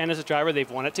engineer though, and as a driver, they've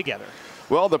won it together.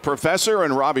 Well, the professor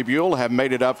and Robbie Buell have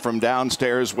made it up from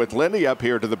downstairs with Lindy up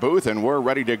here to the booth, and we're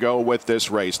ready to go with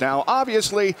this race. Now,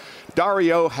 obviously,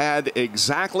 Dario had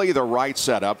exactly the right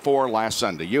setup for last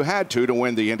Sunday. You had to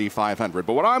win the Indy 500.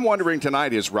 But what I'm wondering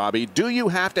tonight is, Robbie, do you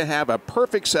have to have a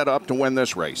perfect setup to win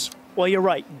this race? Well, you're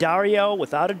right. Dario,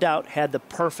 without a doubt, had the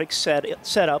perfect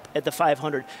setup at the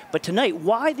 500. But tonight,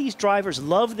 why these drivers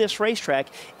love this racetrack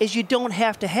is you don't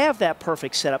have to have that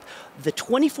perfect setup. The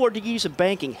 24 degrees of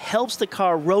banking helps the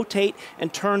car rotate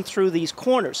and turn through these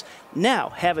corners. Now,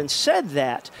 having said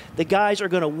that, the guys are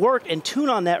going to work and tune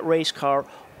on that race car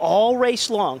all race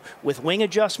long with wing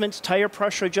adjustments, tire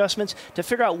pressure adjustments to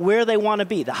figure out where they want to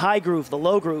be, the high groove, the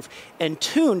low groove, and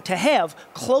tune to have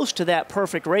close to that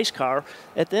perfect race car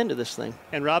at the end of this thing.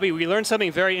 And Robbie, we learned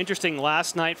something very interesting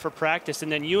last night for practice,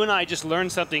 and then you and I just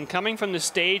learned something coming from the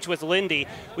stage with Lindy.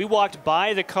 We walked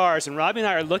by the cars, and Robbie and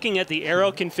I are looking at the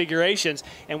aero configurations,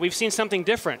 and we've seen something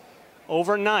different.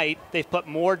 Overnight, they've put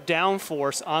more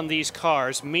downforce on these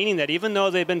cars, meaning that even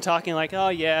though they've been talking like, oh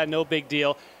yeah, no big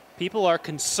deal, people are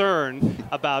concerned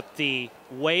about the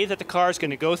way that the car is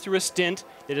going to go through a stint,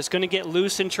 that it's going to get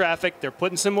loose in traffic. They're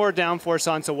putting some more downforce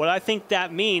on. So what I think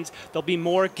that means, there'll be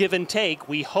more give and take.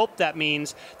 We hope that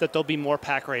means that there'll be more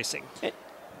pack racing.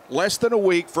 Less than a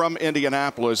week from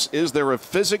Indianapolis, is there a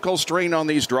physical strain on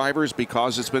these drivers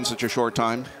because it's been such a short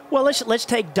time? Well, let's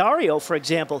take Dario, for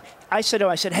example. I said,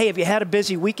 hey, have you had a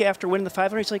busy week after winning the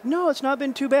 500? He's like, no, it's not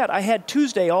been too bad. I had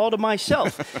Tuesday all to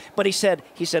myself. But he said,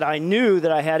 I knew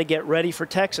that I had to get ready for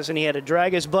Texas, and he had to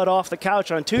drag his butt off the couch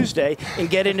on Tuesday and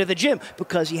get into the gym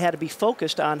because he had to be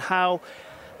focused on how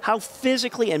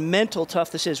physically and mental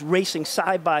tough this is, racing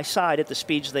side by side at the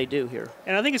speeds they do here.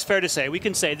 And I think it's fair to say, we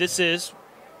can say this is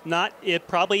not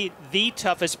probably the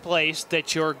toughest place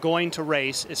that you're going to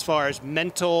race as far as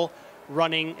mental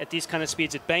running at these kind of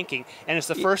speeds at banking. And it's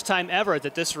the first time ever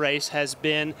that this race has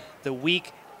been the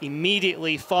week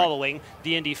immediately following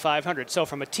the Indy 500. So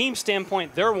from a team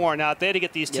standpoint, they're worn out. They had to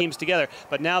get these teams together.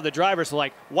 But now the drivers are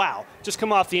like, wow, just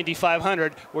come off the Indy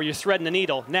 500 where you're threading the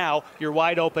needle. Now you're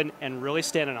wide open and really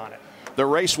standing on it. The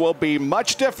race will be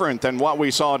much different than what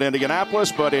we saw at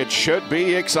Indianapolis, but it should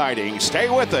be exciting. Stay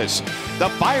with us. The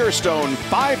Firestone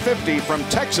 550 from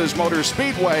Texas Motor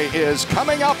Speedway is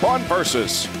coming up on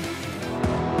Versus.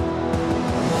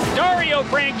 Dario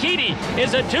Franchitti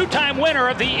is a two-time winner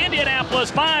of the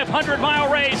Indianapolis 500-mile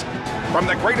race. From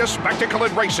the greatest spectacle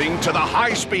in racing to the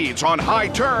high speeds on high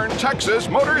turn, Texas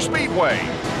Motor Speedway.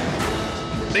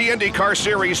 The INDYCAR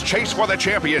Series chase for the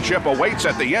championship awaits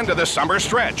at the end of the summer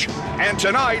stretch. And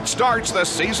tonight starts the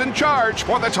season charge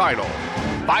for the title.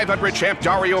 500 champ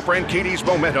Dario Franchitti's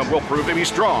momentum will prove to be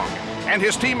strong. And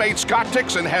his teammate Scott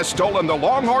Dixon has stolen the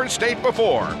Longhorn State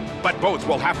before. But both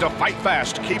will have to fight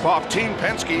fast to keep off Team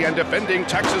Penske and defending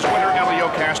Texas winner Helio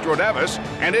Castroneves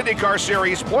and INDYCAR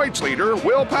Series points leader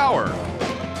Will Power.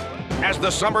 As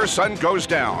the summer sun goes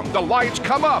down, the lights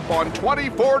come up on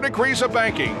 24 degrees of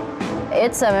banking.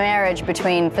 It's a marriage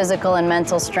between physical and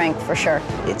mental strength, for sure.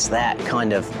 It's that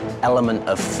kind of element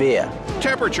of fear.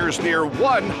 Temperatures near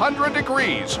 100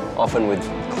 degrees. Often with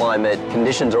climate,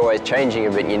 conditions are always changing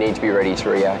a bit, and you need to be ready to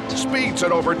react. Speeds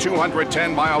at over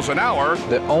 210 miles an hour.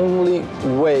 The only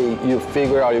way you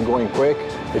figure out you're going quick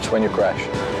is when you crash.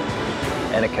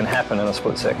 And it can happen in a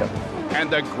split second. And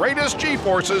the greatest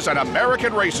G-forces in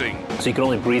American racing. So you can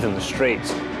only breathe in the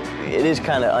straights. It is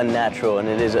kind of unnatural, and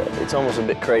it's almost a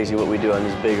bit crazy what we do on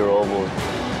these bigger ovals.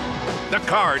 The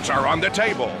cards are on the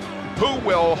table. Who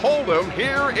will hold them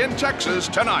here in Texas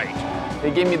tonight?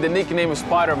 They gave me the nickname of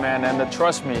Spider-Man, and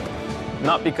trust me,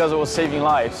 not because I was saving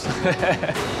lives.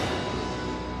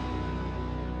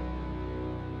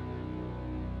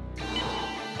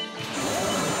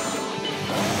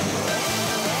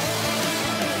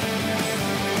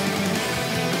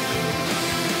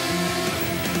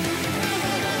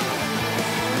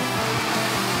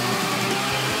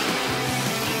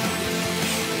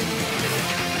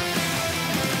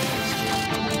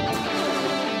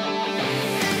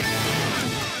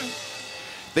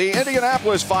 The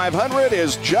Indianapolis 500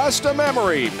 is just a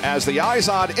memory as the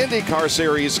IZOD INDYCAR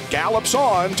Series gallops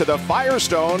on to the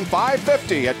Firestone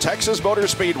 550 at Texas Motor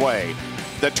Speedway.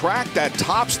 The track that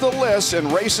tops the list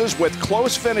in races with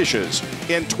close finishes.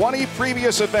 In 20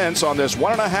 previous events on this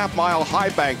 1.5-mile high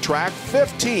bank track,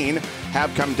 15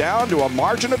 have come down to a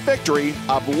margin of victory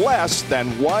of less than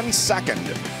 1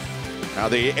 second. Now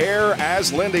the air,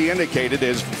 as Lindy indicated,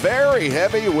 is very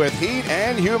heavy with heat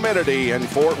and humidity in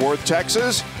Fort Worth,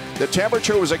 Texas. The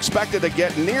temperature was expected to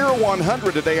get near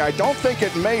 100 today. I don't think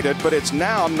it made it, but it's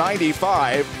now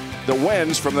 95. The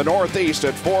winds from the northeast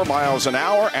at 4 miles an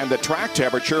hour and the track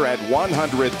temperature at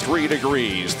 103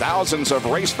 degrees. Thousands of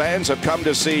race fans have come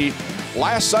to see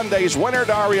last Sunday's winner,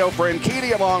 Dario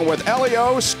Franchitti, along with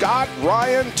Elio, Scott,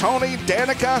 Ryan, Tony,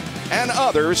 Danica, and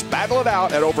others battle it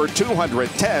out at over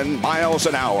 210 miles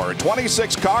an hour.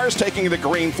 26 cars taking the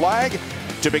green flag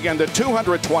to begin the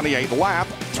 228 lap,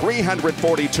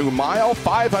 342-mile,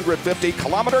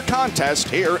 550-kilometer contest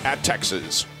here at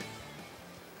Texas.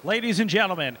 Ladies and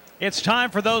gentlemen, it's time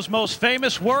for those most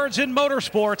famous words in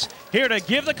motorsports. Here to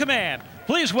give the command,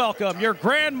 please welcome your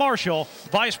Grand Marshal,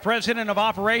 Vice President of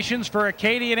Operations for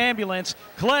Acadian Ambulance,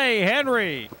 Clay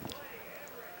Henry.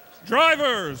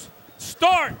 Drivers,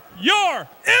 start your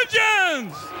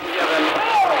engines!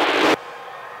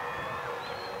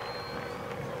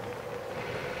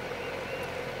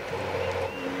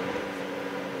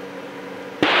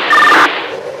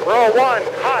 Row 1,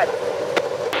 hot. 2,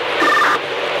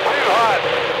 hot.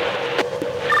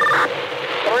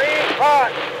 3,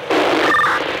 hot.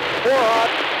 4, hot.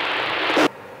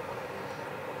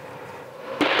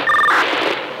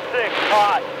 6,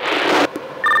 hot.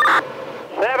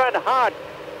 7, hot.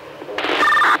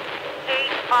 8,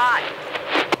 hot.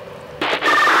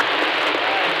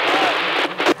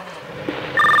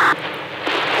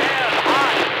 10,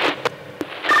 hot.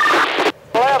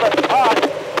 11, hot.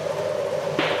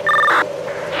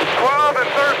 12 and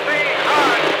 13,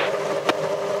 hot.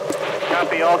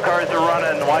 Copy, all cars are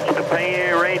running. Watch the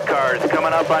parade cars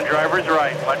coming up on driver's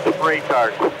right. Watch the parade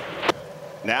cars.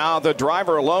 Now the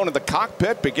driver alone in the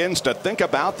cockpit begins to think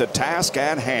about the task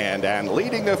at hand, and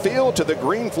leading the field to the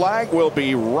green flag will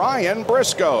be Ryan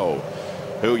Briscoe,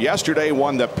 who yesterday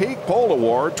won the Peak Pole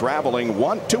Award, traveling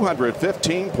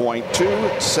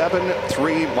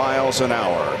 215.273 miles an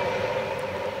hour.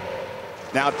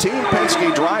 Now, Team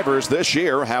Penske drivers this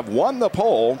year have won the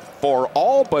pole for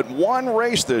all but one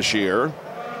race this year.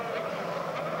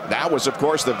 That was, of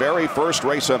course, the very first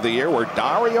race of the year where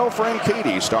Dario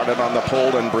Franchitti started on the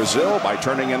pole in Brazil by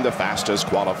turning in the fastest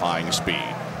qualifying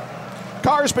speed.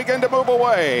 Cars begin to move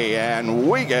away, and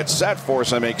we get set for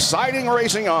some exciting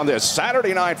racing on this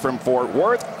Saturday night from Fort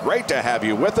Worth. Great to have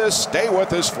you with us. Stay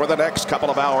with us for the next couple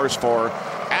of hours for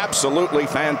absolutely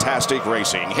fantastic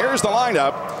racing. Here's the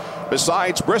lineup.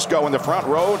 Besides Briscoe in the front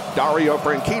row, Dario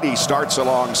Franchitti starts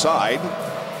alongside.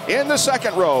 In the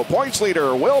second row, points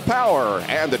leader Will Power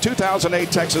and the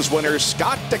 2008 Texas winner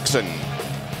Scott Dixon.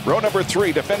 Row number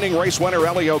 3, defending race winner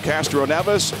Elio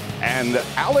Castro-Neves and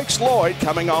Alex Lloyd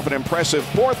coming off an impressive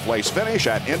 4th place finish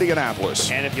at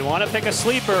Indianapolis. And if you want to pick a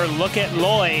sleeper, look at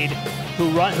Lloyd,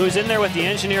 who's in there with the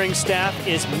engineering staff,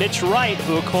 is Mitch Wright,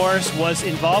 who of course was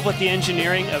involved with the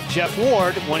engineering of Jeff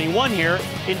Ward when he won here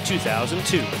in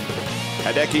 2002.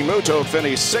 Hideki Muto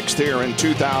finished 6th here in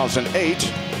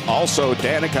 2008. Also,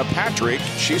 Danica Patrick,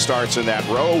 she starts in that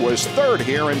row, was 3rd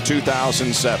here in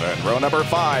 2007. Row number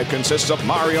 5 consists of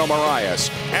Mario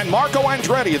Marias and Marco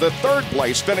Andretti, the 3rd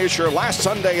place finisher last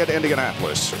Sunday at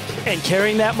Indianapolis. And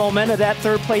carrying that momentum, that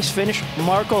 3rd place finish,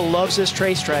 Marco loves this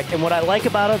racetrack. And what I like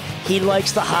about him, he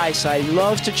likes the high side. He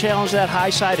loves to challenge that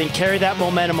high side and carry that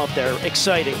momentum up there.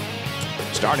 Exciting.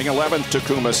 Starting 11th,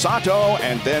 Takuma Sato,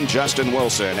 and then Justin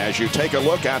Wilson. As you take a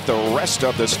look at the rest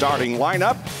of the starting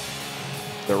lineup,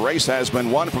 the race has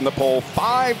been won from the pole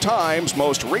 5 times,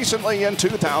 most recently in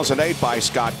 2008 by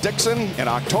Scott Dixon. In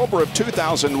October of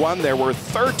 2001, there were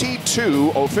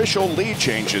 32 official lead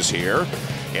changes here.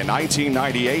 In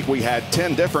 1998, we had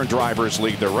 10 different drivers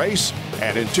lead the race.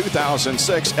 And in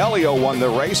 2006, Elio won the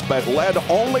race, but led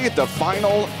only the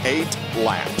final 8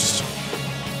 laps.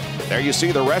 There you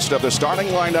see the rest of the starting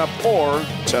lineup for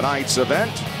tonight's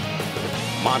event.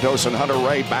 Montos and Hunter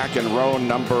Ray back in row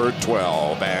number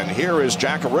 12. And here is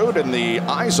Jack Arute in the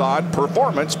IZOD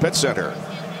Performance Pit Center.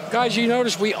 Guys, you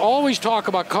notice we always talk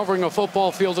about covering a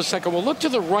football field a second. Well, look to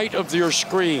the right of your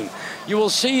screen. You will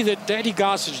see that Danny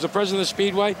Gossage, the president of the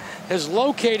Speedway, has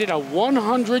located a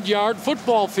 100-yard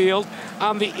football field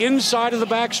on the inside of the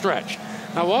backstretch.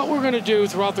 Now, what we're going to do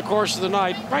throughout the course of the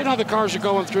night, right now the cars are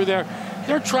going through there.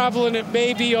 They're traveling at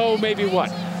maybe what,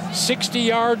 60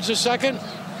 yards a second?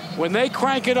 when they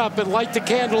crank it up and light the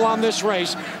candle on this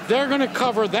race, they're going to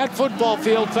cover that football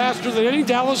field faster than any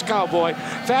Dallas Cowboy,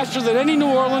 faster than any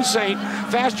New Orleans Saint,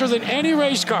 faster than any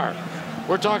race car.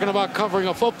 We're talking about covering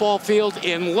a football field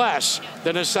in less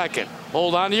than a second.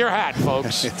 Hold on to your hat,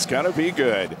 folks. It's going to be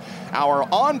good. Our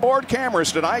onboard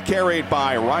cameras tonight carried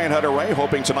by Ryan Hunter-Reay,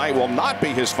 hoping tonight will not be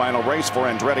his final race for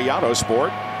Andretti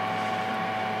Autosport.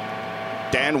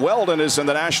 Dan Weldon is in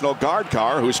the National Guard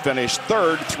car, who's finished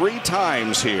third 3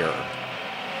 times here.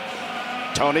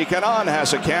 Tony Kanaan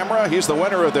has a camera. He's the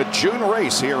winner of the June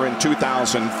race here in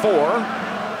 2004.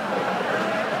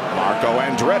 Marco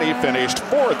Andretti finished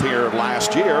 4th here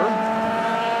last year.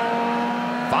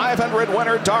 500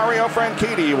 winner Dario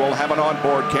Franchitti will have an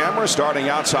onboard camera starting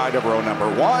outside of row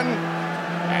number 1.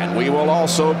 And we will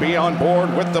also be on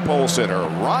board with the pole sitter,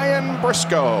 Ryan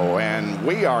Briscoe. And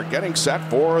we are getting set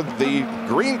for the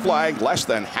green flag less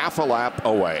than half a lap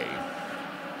away.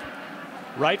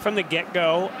 Right from the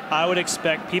get-go, I would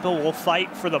expect people will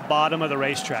fight for the bottom of the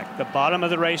racetrack. The bottom of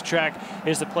the racetrack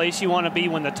is the place you want to be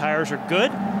when the tires are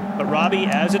good. But Robbie,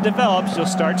 as it develops, you'll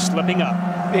start slipping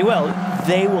up. They will.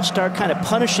 They will start kind of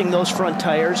punishing those front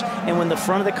tires. And when the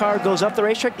front of the car goes up the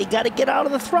racetrack, they got to get out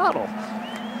of the throttle.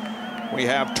 We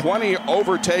have 20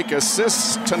 overtake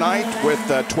assists tonight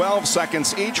with 12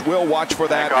 seconds each. We'll watch for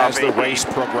that as the race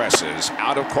progresses.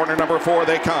 Out of corner number 4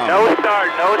 they come. No start,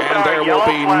 no start. And there will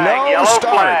be no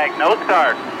start. No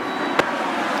start.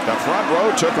 The front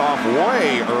row took off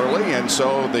way early, and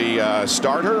so the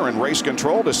starter and race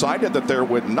control decided that there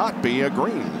would not be a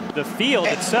green. The field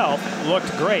itself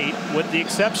looked great, with the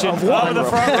exception of the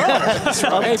front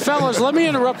row. Hey, fellas, let me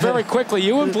interrupt very quickly.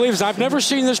 You wouldn't believe this. I've never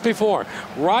seen this before.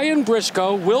 Ryan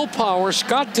Briscoe, Will Power,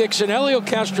 Scott Dixon, Helio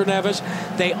Castroneves,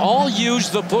 they all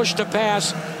used the push to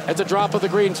pass at the drop of the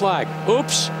green flag.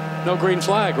 Oops, no green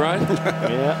flag, right?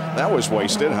 Yeah. That was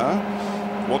wasted, huh?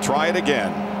 We'll try it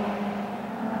again.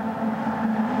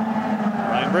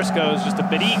 Ryan Briscoe is just a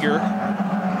bit eager.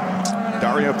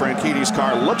 Dario Franchitti's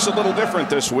car looks a little different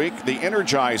this week. The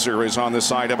Energizer is on the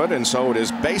side of it, and so it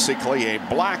is basically a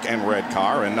black and red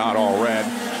car and not all red.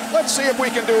 Let's see if we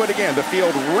can do it again. The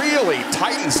field really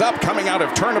tightens up coming out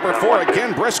of turn number 4.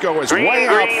 Again, Briscoe is way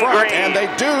out front, and they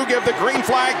do give the green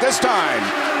flag this time.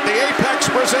 The Apex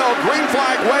Brazil green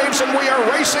flag waves, and we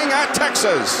are racing at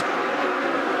Texas.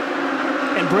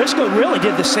 And Briscoe really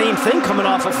did the same thing coming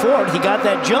off of Ford. He got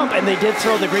that jump, and they did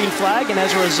throw the green flag, and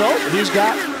as a result, he's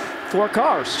got 4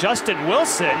 cars. Justin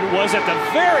Wilson was at the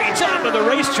very top of the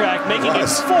racetrack, making it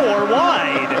 4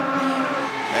 wide.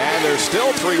 And there's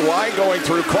still 3 wide going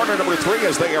through corner number 3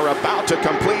 as they are about to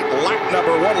complete lap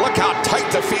number 1. Look how tight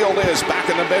the field is back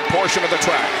in the mid portion of the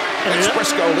track. And it's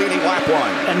Briscoe leading lap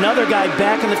 1. Another guy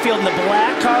back in the field in the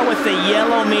black car with the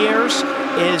yellow mirrors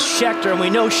is Scheckter, and we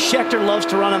know Scheckter loves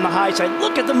to run on the high side.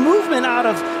 Look at the movement out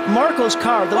of Marco's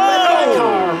car, the red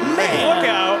car. Man, look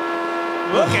out.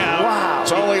 Look out. Wow.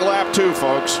 It's only lap 2,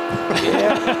 folks.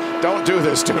 Yeah. Don't do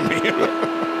this to me.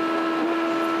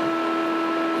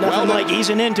 Nothing like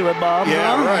easing into it, Bob.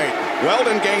 Yeah, right.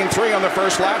 Weldon gained 3 on the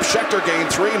first lap. Scheckter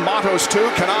gained 3. Matos 2.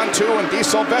 Kanaan 2. And Di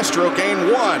Silvestro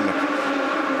gained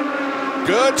 1.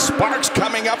 Good sparks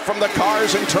coming up from the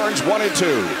cars in turns 1 and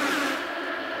 2.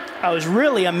 I was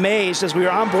really amazed as we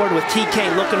were on board with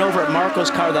TK looking over at Marco's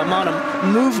car, the amount of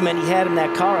movement he had in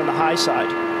that car on the high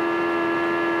side.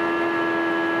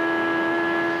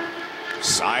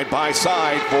 Side by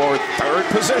side for 3rd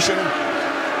position.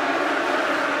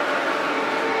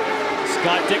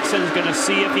 Scott Dixon's going to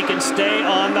see if he can stay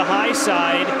on the high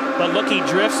side, but look, he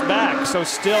drifts back. So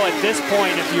still at this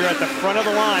point, if you're at the front of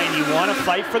the line, you want to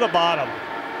fight for the bottom.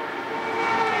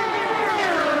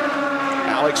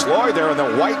 Alex Lloyd there in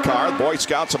the white car. Boy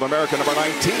Scouts of America number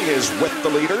 19 is with the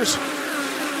leaders.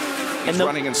 He's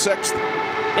running in 6th.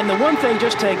 And the one thing,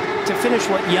 just to finish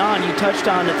what Jan, you touched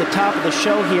on at the top of the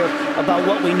show here about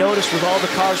what we noticed with all the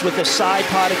cars with the side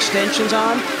pod extensions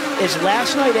on, is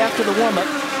last night after the warm-up,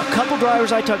 a couple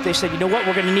drivers I talked, they said, you know what,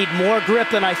 we're going to need more grip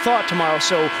than I thought tomorrow.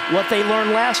 So what they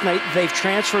learned last night, they've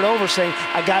transferred over, saying,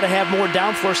 I got to have more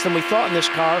downforce than we thought in this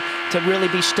car to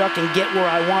really be stuck and get where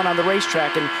I want on the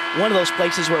racetrack. And one of those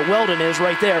places where Weldon is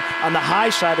right there on the high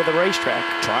side of the racetrack.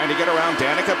 Trying to get around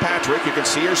Danica Patrick. You can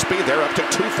see her speed there up to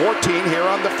 214 here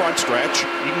on the front stretch.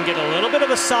 You can get a little bit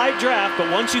of a side draft, but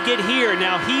once you get here,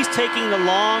 now he's taking the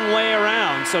long way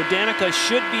around. So Danica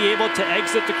should be able to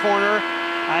exit the corner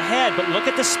ahead, but look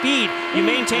at the speed. You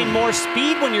maintain more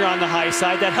speed when you're on the high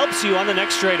side. That helps you on the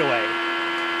next straightaway.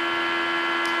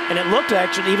 And it looked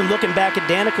actually, even looking back at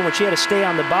Danica when she had to stay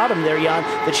on the bottom there, Jan,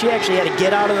 that she actually had to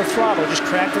get out of the throttle, just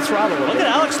crack the throttle a little bit. Look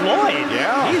at Alex Lloyd.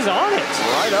 Yeah. He's on it.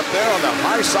 Right up there on the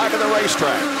high side of the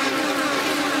racetrack.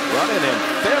 running in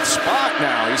 5th spot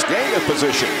now. He's gained a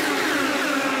position.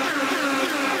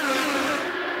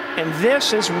 And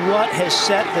this is what has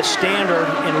set the standard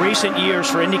in recent years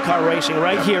for IndyCar racing.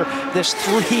 Right here, this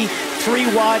three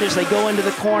wide as they go into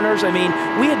the corners. I mean,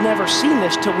 we had never seen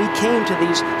this till we came to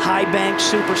these high-bank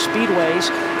super speedways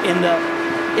in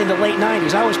the late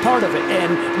 90s. I was part of it.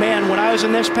 And, man, when I was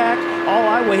in this pack, all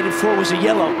I waited for was a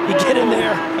yellow. You get in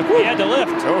there. He had to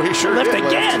lift. Oh, he sure lift did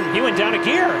again. He went down a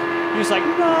gear. He was like,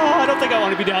 no, I don't think I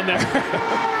want to be down there.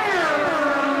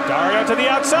 Dario to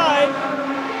the outside.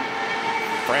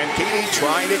 Franchitti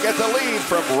trying to get the lead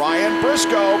from Ryan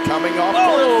Briscoe coming off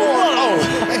corner 4. Oh,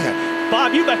 man.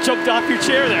 Bob, you got choked off your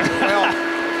chair there. Well,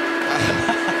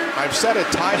 I've said it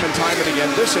time and time and again.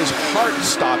 This is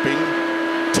heart-stopping.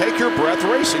 Take your breath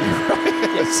racing. It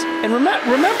really is. And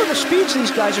remember the speeds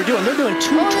these guys are doing. They're doing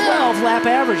 212 lap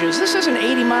averages. This isn't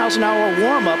 80 miles an hour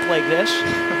warm-up like this.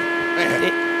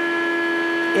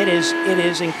 It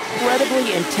is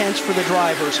incredibly intense for the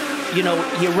drivers. You know,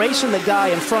 you're racing the guy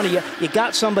in front of you. You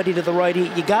got somebody to the right,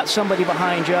 you got somebody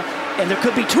behind you, and there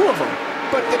could be 2 of them.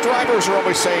 But the drivers are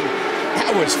always saying,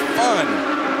 that was fun.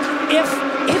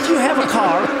 If you have a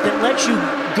car that lets you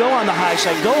go on the high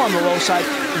side, go on the low side,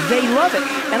 they love it.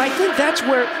 And I think that's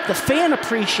where the fan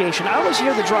appreciation, I always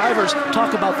hear the drivers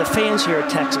talk about the fans here at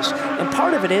Texas. And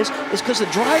part of it is because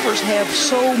the drivers have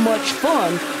so much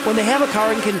fun when they have a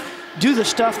car and can do the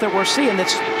stuff that we're seeing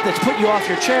that's put you off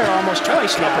your chair almost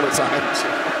twice now. A couple of times.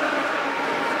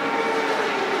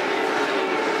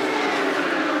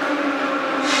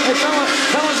 Hey,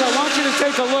 fellas, I want you to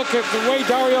take a look at the way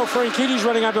Dario Franchitti's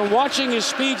running. I've been watching his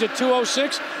speeds at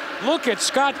 206. Look at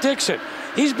Scott Dixon.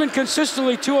 He's been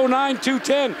consistently 209,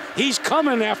 210. He's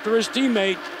coming after his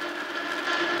teammate.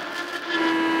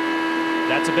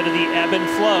 That's a bit of the ebb and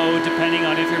flow, depending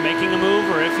on if you're making a move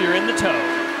or if you're in the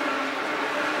tow.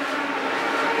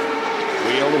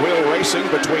 Wheel-to-wheel racing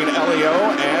between Elio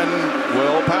and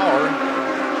Will Power.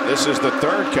 This is the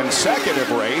 3rd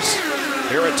consecutive race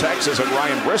here at Texas, and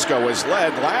Ryan Briscoe has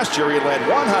led. Last year he led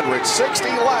 160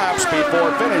 laps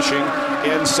before finishing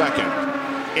in 2nd.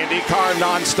 IndyCar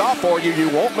nonstop for you. You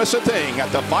won't miss a thing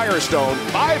at the Firestone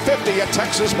 550 at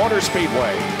Texas Motor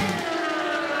Speedway.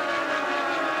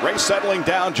 Race settling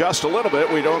down just a little bit.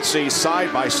 We don't see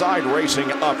side-by-side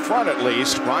racing up front, at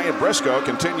least. Ryan Briscoe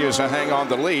continues to hang on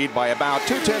the lead by about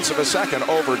 0.2 of a second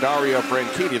over Dario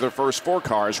Franchitti. The first 4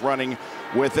 cars running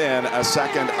within a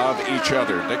second of each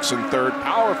other. Dixon 3rd,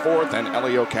 Power 4th, and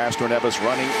Elio Castroneves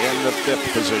running in the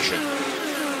 5th position.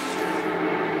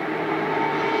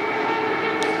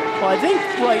 Well, I think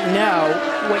right now,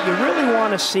 what you really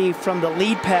want to see from the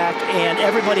lead pack and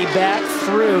everybody back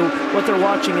through what they're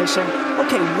watching is saying,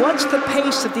 okay, what's the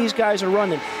pace that these guys are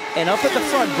running? And up at the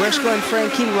front, Briscoe and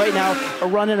Franchitti right now are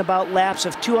running about laps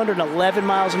of 211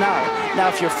 miles an hour. Now,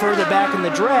 if you're further back in the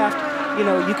draft, you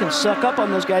know, you can suck up on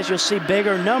those guys. You'll see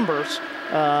bigger numbers.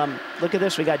 Look at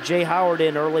this. We got Jay Howard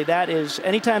in early. That is,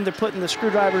 anytime they're putting the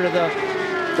screwdriver to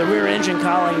the rear engine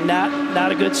cowling,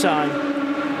 not a good sign.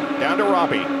 Down to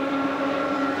Robbie.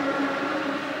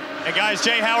 And guys,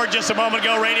 Jay Howard just a moment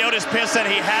ago radioed his pit that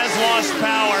he has lost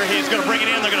power. He's going to bring it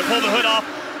in. They're going to pull the hood off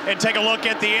and take a look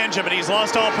at the engine. But he's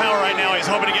lost all power right now. He's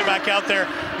hoping to get back out there,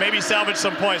 maybe salvage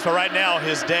some points. But right now,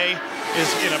 his day is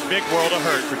in a big world of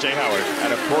hurt for Jay Howard. And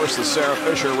of course, the Sarah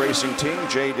Fisher racing team.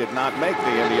 Jay did not make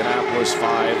the Indianapolis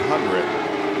 500.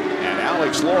 And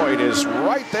Alex Lloyd is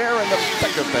right there in the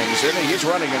thick of things. And he's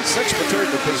running in 6th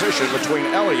position between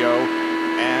Elio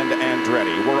and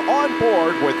Andretti. We're on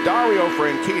board with Dario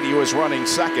Franchitti, who is running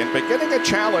 2nd, but getting a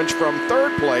challenge from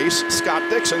 3rd place, Scott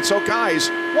Dixon. So guys,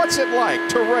 what's it like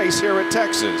to race here at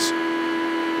Texas?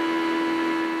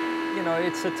 You know,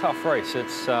 it's a tough race.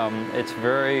 It's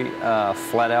very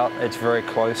flat out. It's very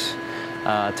close.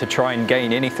 To try and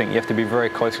gain anything, you have to be very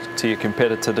close to your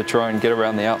competitor to try and get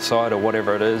around the outside or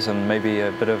whatever it is, and maybe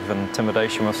a bit of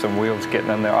intimidation with some wheels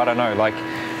getting in there. I don't know, like,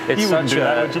 it's such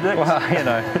a... Would you, well, you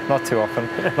know, not too often.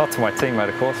 Not to my teammate,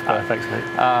 of course. But, thanks, mate.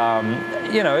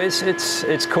 you know,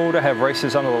 it's cool to have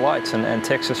races under the lights, and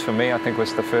Texas, for me, I think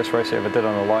was the first race I ever did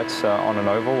under the lights on an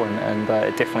oval, and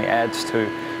it definitely adds to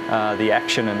the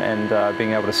action and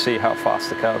being able to see how fast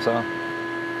the cars are.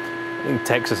 I think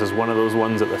Texas is one of those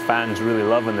ones that the fans really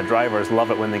love, and the drivers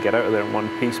love it when they get out of there in one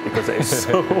piece, because it is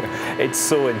it's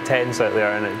so intense out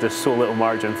there, and there's so little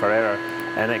margin for error,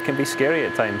 and it can be scary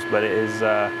at times, but it is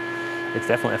it's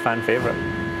definitely a fan favorite.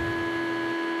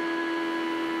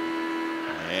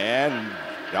 And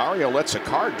Dario lets a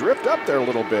car drift up there a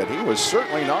little bit. He was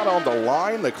certainly not on the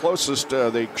line, the closest,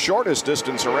 the shortest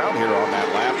distance around here on that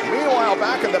lap. Meanwhile,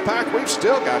 back in the pack, we've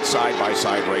still got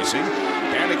side-by-side racing.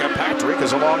 Danica Patrick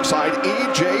is alongside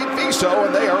E.J. Viso,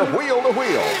 and they are wheel to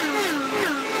wheel.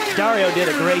 Dario did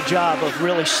a great job of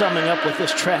really summing up what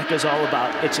this track is all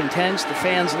about. It's intense, the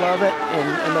fans love it,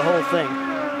 and the whole thing.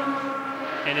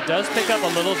 And it does pick up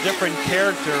a little different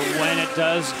character when it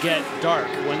does get dark.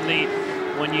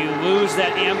 When you lose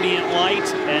that ambient light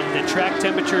and the track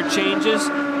temperature changes,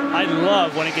 I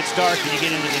love when it gets dark and you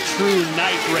get into the true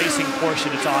night racing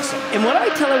portion. It's awesome. And what I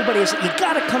tell everybody is that you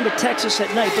got to come to Texas at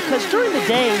night, because during the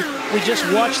day, we just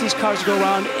watch these cars go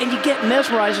around and you get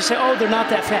mesmerized and say, oh, they're not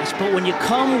that fast. But when you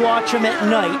come watch them at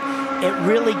night, it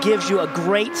really gives you a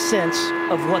great sense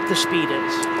of what the speed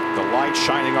is. The light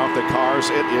shining off the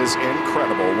cars, it is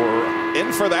incredible. We're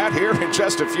in for that here in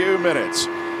just a few minutes.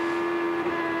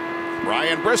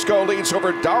 Ryan Briscoe leads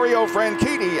over Dario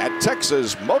Franchitti at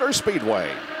Texas Motor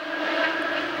Speedway.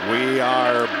 We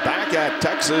are back at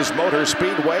Texas Motor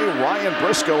Speedway. Ryan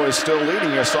Briscoe is still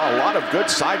leading. You saw a lot of good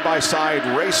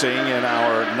side-by-side racing in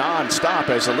our non-stop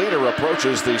as the leader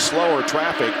approaches the slower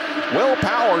traffic. Will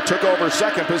Power took over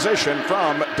second position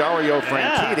from Dario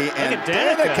Franchitti, and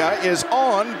Danica is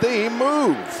on the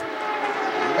move.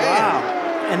 Man. Wow.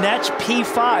 And that's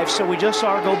P5, so we just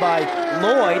saw her go by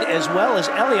Lloyd as well as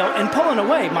Elio, and pulling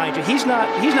away, mind you. He's not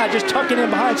just tucking in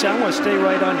behind saying, I'm going to stay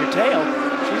right on your tail.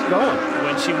 She's going.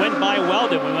 When she went by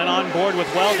Weldon, we went on board with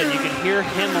Weldon, you can hear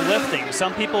him lifting.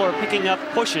 Some people are picking up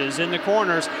pushes in the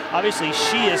corners. Obviously,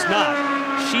 she is not.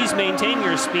 She's maintaining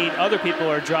her speed. Other people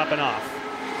are dropping off.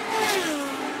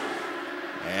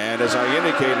 And as I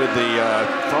indicated,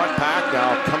 the front pack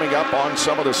now coming up on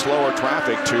some of the slower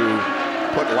traffic to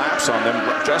put laps on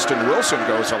them. Justin Wilson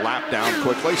goes a lap down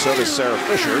quickly, so does Sarah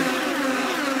Fisher.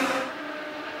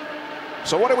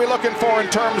 So what are we looking for in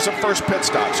terms of first pit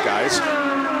stops, guys?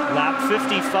 Lap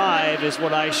 55 is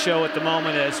what I show at the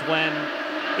moment as when,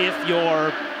 if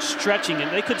you're stretching,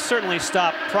 and they could certainly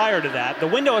stop prior to that. The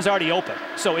window is already open,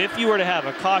 so if you were to have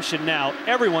a caution now,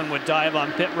 everyone would dive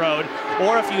on pit road,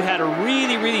 or if you had a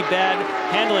really, really bad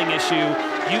handling issue,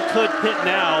 you could pit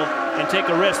now and take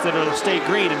a risk that it'll stay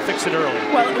green and fix it early.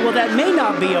 Well, that may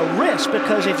not be a risk,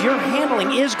 because if your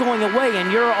handling is going away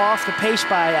and you're off the pace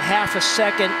by a half a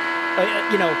second,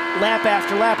 lap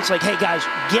after lap, it's like, hey guys,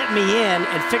 get me in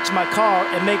and fix my car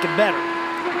and make it better.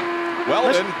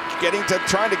 Weldon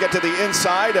trying to get to the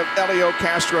inside of Elio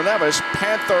Castroneves.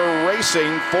 Panther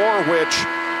Racing, for which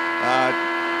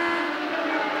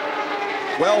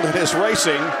Weldon is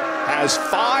racing, has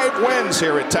 5 wins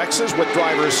here at Texas with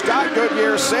drivers Scott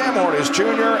Goodyear, Sam Hornish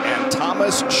Jr., and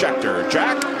Thomas Schechter.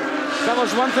 Jack?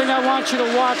 Fellas, one thing I want you to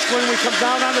watch when we come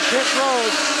down on the pit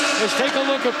road is take a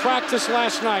look at practice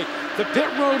last night. The pit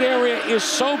road area is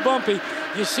so bumpy.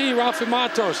 You see Ralphie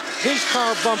Matos, his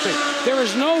car bumping. There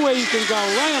is no way you can go.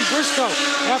 Ryan Briscoe,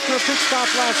 after a pit stop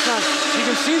last night, you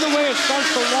can see the way it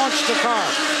starts to launch the car.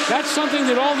 That's something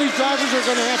that all these drivers are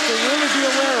going to have to really be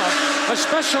aware of,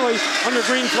 especially under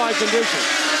green flag conditions.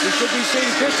 We should be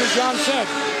seeing pits, as John said,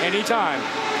 anytime.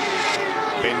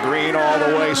 Been green all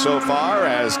the way so far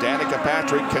as Danica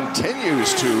Patrick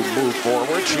continues to move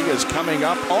forward. She is coming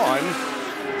up on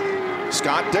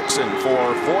Scott Dixon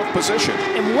for 4th position.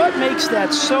 And what makes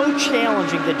that so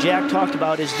challenging that Jack talked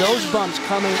about is those bumps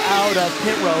coming out of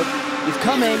pit road. You've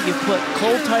come in, you've put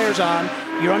cold tires on,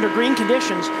 you're under green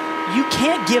conditions. You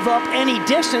can't give up any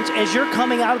distance as you're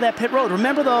coming out of that pit road.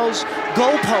 Remember those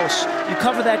goalposts. You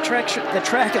cover that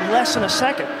track in less than a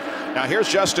second. Now here's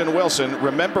Justin Wilson.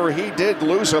 Remember, he did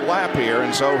lose a lap here,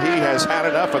 and so he has had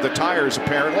enough of the tires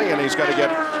apparently, and he's going to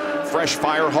get fresh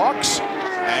Firehawks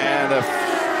and a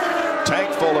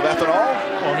tank full of ethanol.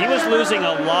 Well, he was losing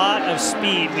a lot of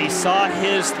speed. We saw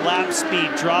his lap speed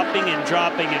dropping and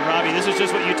dropping, and Robbie, this is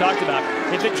just what you talked about.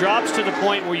 If it drops to the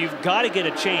point where you've got to get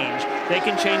a change, they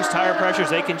can change tire pressures,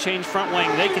 they can change front wing,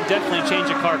 they can definitely change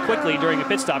a car quickly during a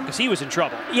pit stop, because he was in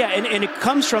trouble. Yeah, and it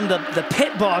comes from the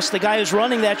pit boss, the guy who's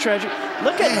running that treasure.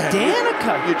 Look at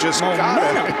Danica. You just got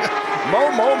it.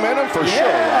 Momentum for sure,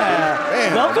 Robbie.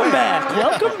 Man, welcome back,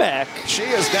 welcome back. She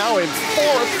is now in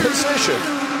 4th position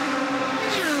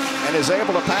and is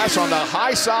able to pass on the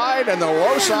high side and the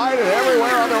low side and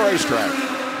everywhere on the racetrack.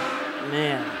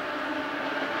 Man.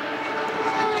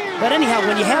 But anyhow,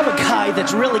 when you have a guy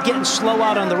that's really getting slow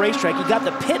out on the racetrack, you got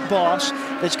the pit boss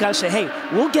that's got to say, hey,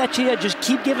 we'll get to you, just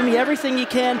keep giving me everything you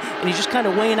can, and he's just kind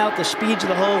of weighing out the speeds of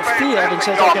the whole field and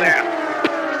says, okay.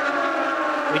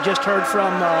 We just heard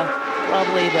from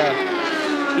probably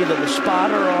either the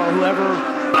spotter or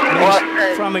whoever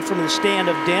from the stand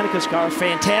of Danica's car.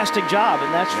 Fantastic job,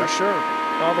 and that's for sure.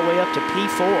 All the way up to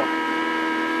P4.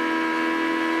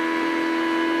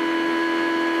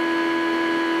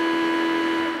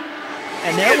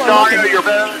 And now Dario, you're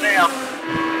better than them.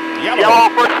 Yellow.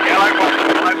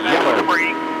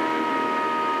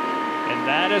 And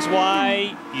that is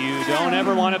why you don't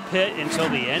ever want to pit until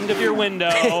the end of your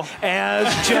window.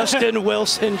 As Justin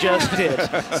Wilson just did.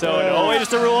 So always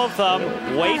the rule of thumb,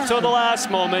 wait till the last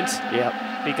moment. Yep.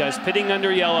 Because pitting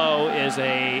under yellow is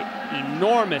a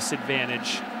enormous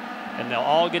advantage. And they'll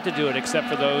all get to do it except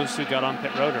for those who got on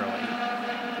pit road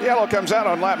early. Yellow comes out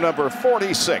on lap number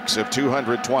 46 of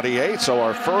 228. So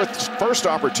our first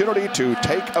opportunity to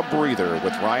take a breather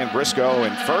with Ryan Briscoe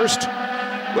in first.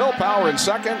 Will Power in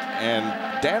second, and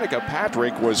Danica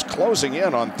Patrick was closing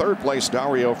in on third place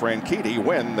Dario Franchitti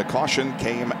when the caution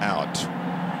came out.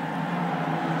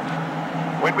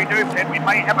 When we do pit, we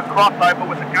may have a crossover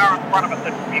with the car in front of us,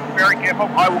 so be very careful.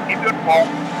 I will keep you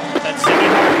informed. That's Ziggy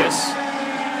Marcus.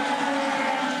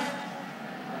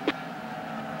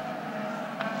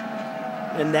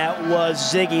 And that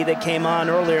was Ziggy that came on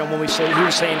earlier, and when we say he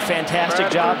was saying fantastic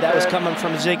job, that was coming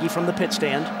from Ziggy from the pit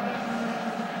stand.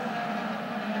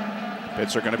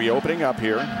 Pits are going to be opening up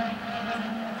here.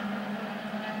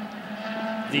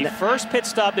 The first pit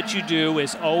stop that you do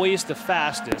is always the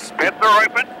fastest. Pits are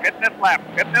open. Hit this lap.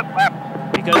 Hit this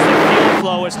lap. Because the fuel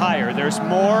flow is higher. There's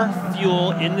more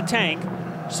fuel in the tank.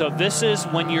 So this is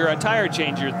when you're a tire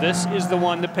changer, this is the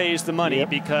one that pays the money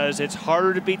because it's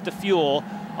harder to beat the fuel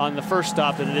on the first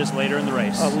stop than it is later in the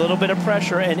race. A little bit of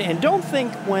pressure, and don't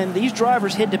think when these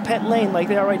drivers hit the pit lane like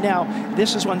they are right now,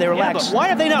 this is when they relax. But why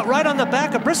are they not right on the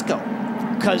back of Briscoe?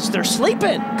 Because they're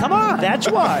sleeping. Come on. That's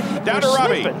why. Down to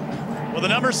Robbie. Well, the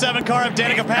number 7 car of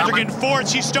Danica Patrick in fourth.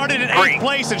 She started in 8th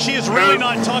place, and she is really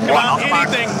not talking about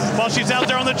anything while she's out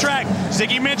there on the track.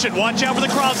 Ziggy mentioned, watch out for the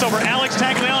crossover. Alex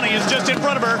Tagliani is just in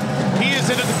front of her. He is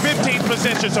in the 15th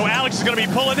position, so Alex is going to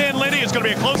be pulling in. Lindy, it's going to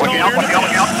be a close call here.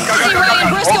 See Ryan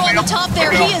Briscoe on the top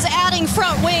there. He is adding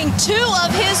front wing. 2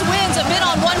 of his wins have been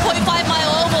on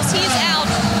 1.5-mile ovals. He's out.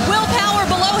 Will Power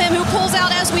below him, who pulls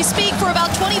out as we speak for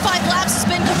about 25 laps, has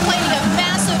been complaining of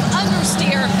massive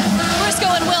understeer.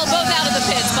 Briscoe and Will both out of the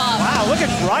pits, Bob. Wow, look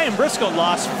at Ryan Briscoe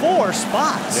lost 4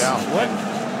 spots. Yeah. What?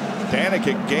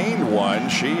 Danica gained 1.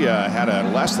 She had a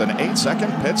less than 8-second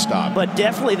pit stop. But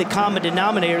definitely the common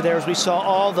denominator there is we saw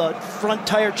all the front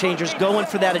tire changers going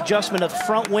for that adjustment of the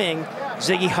front wing.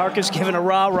 Ziggy Harkus giving a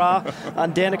rah-rah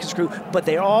on Danica's crew. But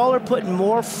they all are putting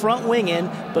more front wing in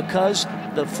because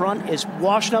the front is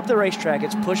washing up the racetrack.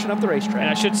 It's pushing up the racetrack. And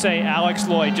I should say Alex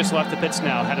Lloyd just left the pits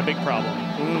now. Had a big problem.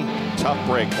 Tough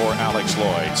break for Alex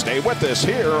Lloyd. Stay with us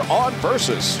here on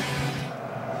Versus.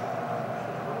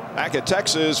 Back at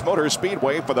Texas Motor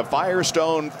Speedway for the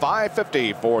Firestone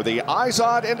 550 for the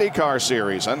IZOD INDYCAR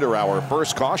Series. Under our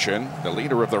first caution, the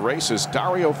leader of the race is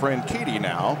Dario Franchitti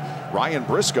now. Ryan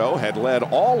Briscoe had led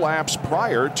all laps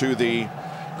prior to the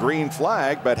green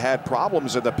flag, but had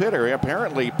problems in the pit area.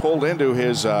 Apparently pulled into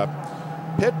his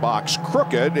pit box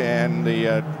crooked, and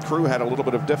the crew had a little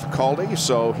bit of difficulty,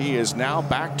 so he is now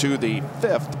back to the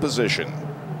 5th position.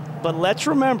 But let's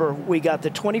remember, we got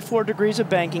the 24 degrees of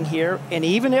banking here, and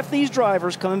even if these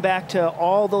drivers, coming back to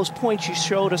all those points you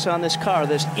showed us on this car,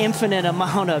 this infinite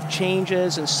amount of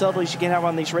changes and subtleties you can have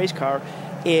on these race car,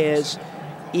 is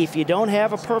if you don't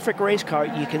have a perfect race car,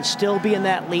 you can still be in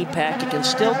that lead pack. You can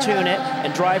still tune it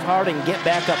and drive hard and get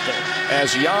back up there.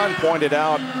 As Jan pointed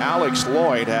out, Alex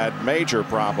Lloyd had major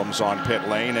problems on pit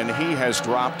lane, and he has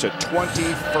dropped to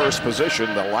 21st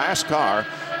position, the last car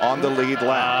on the lead lap.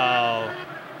 Wow.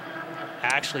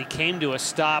 Actually came to a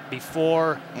stop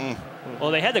before.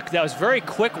 Well, they had that was very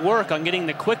quick work on getting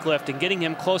the quick lift and getting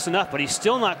him close enough, but he's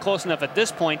still not close enough at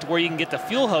this point to where you can get the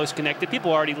fuel hose connected.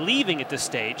 People are already leaving at this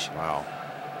stage. Wow.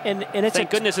 And it's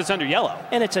thank goodness it's under yellow.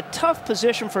 And it's a tough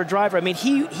position for a driver. I mean,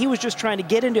 he was just trying to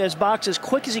get into his box as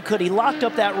quick as he could. He locked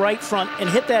up that right front and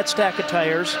hit that stack of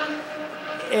tires.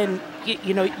 And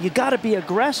you know, you got to be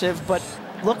aggressive, but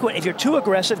look, if you're too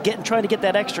aggressive, trying to get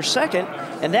that extra second,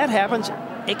 and that happens,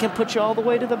 it can put you all the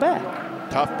way to the back.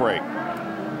 Tough break.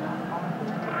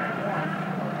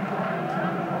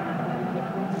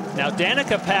 Now,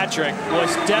 Danica Patrick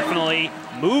was definitely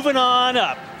moving on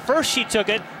up. First, she took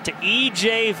it to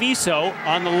E.J. Viso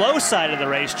on the low side of the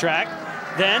racetrack.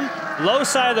 Then, low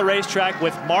side of the racetrack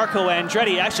with Marco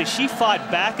Andretti. Actually, she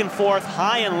fought back and forth,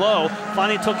 high and low.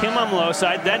 Finally took him on the low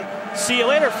side. Then, see you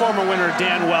later, former winner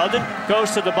Dan Weldon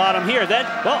goes to the bottom here. Then,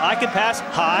 well, I can pass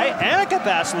high and I can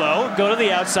pass low. Go to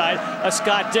the outside of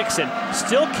Scott Dixon.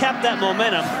 Still kept that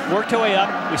momentum, worked her way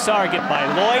up. We saw her get by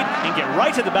Lloyd and get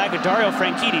right to the back of Dario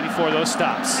Franchitti before those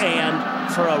stops.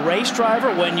 And for a race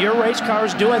driver, when your race car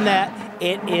is doing that,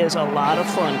 it is a lot of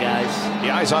fun, guys. The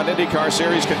IZOD INDYCAR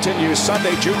Series continues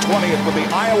Sunday, June 20th with the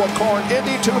Iowa Corn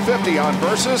Indy 250 on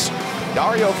Versus.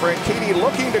 Dario Franchitti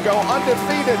looking to go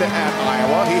undefeated at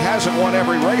Iowa. He hasn't won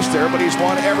every race there, but he's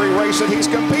won every race that he's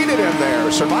competed in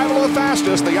there. Survival of the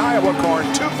Fastest, the Iowa Corn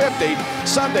 250,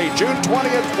 Sunday, June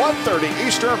 20th, 1:30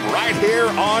 Eastern, right here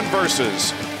on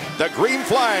Versus. The green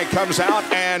flag comes out,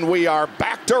 and we are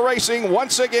back to racing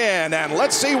once again. And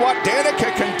let's see what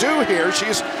Danica can do here.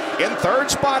 She's in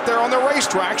third spot there on the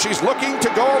racetrack. She's looking to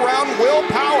go around Will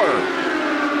Power.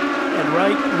 And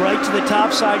right to the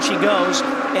top side she goes.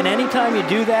 And anytime you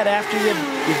do that after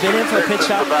you've been in for a pit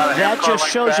stop, that just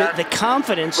shows you the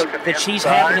confidence that she's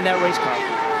having in that race car.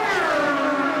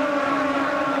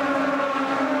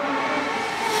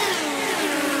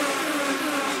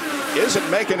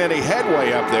 Isn't making any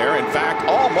headway up there. In fact,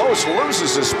 almost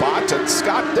loses his spot to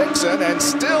Scott Dixon and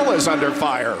still is under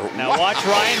fire. Now watch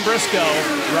Ryan Briscoe.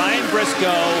 Ryan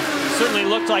Briscoe certainly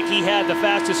looked like he had the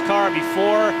fastest car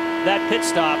before that pit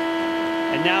stop.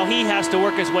 And now he has to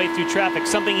work his way through traffic,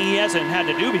 something he hasn't had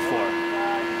to do before.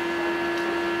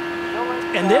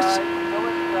 And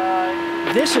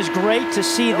this is great to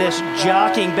see this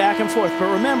jockeying back and forth. But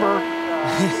remember,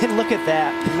 look at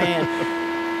that, man,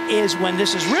 is when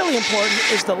this is really important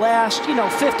is the last, 50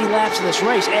 laps of this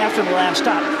race after the last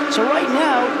stop. So right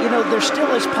now, there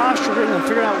still is posturing and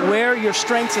figuring out where your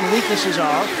strengths and weaknesses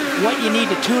are, what you need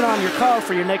to tune on your car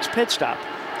for your next pit stop.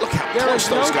 Look how there is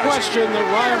no question that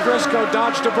Ryan Briscoe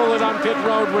dodged a bullet on pit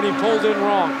road when he pulled in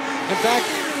wrong. In fact,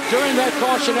 during that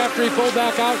caution after he pulled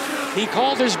back out, he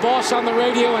called his boss on the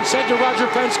radio and said to Roger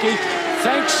Penske,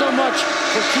 "Thanks so much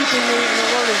for keeping me and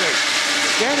alerting me."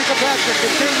 Danica Patrick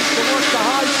continues to work the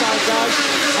high side, guys.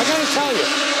 I gotta tell you,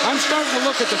 I'm starting to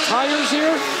look at the tires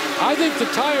here. I think the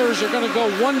tires are gonna go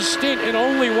one stint and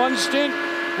only one stint.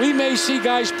 We may see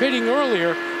guys pitting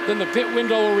earlier than the pit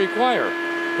window will require.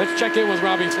 Let's check in with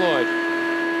Robbie Floyd.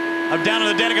 I'm down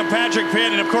in the Danica Patrick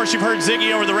pit, and of course you've heard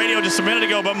Ziggy over the radio just a minute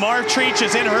ago, but Marv Treach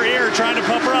is in her ear trying to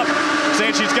pump her up,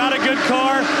 saying she's got a good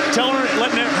car,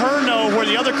 letting her know where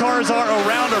the other cars are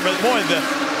around her. But boy,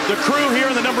 the crew here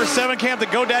in the number 7 camp, the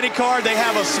GoDaddy car, they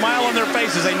have a smile on their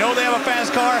faces. They know they have a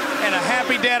fast car and a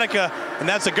happy Danica, and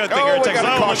that's a good thing here in Texas.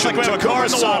 Oh, looks like we have a car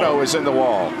in the wall. Sato is in the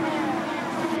wall.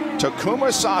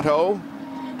 Takuma Sato,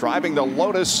 driving the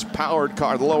Lotus-powered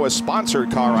car, the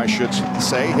Lotus-sponsored car, I should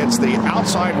say, hits the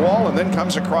outside wall and then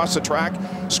comes across the track,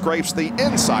 scrapes the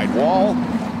inside wall,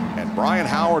 and Brian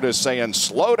Howard is saying,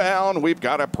 "Slow down, we've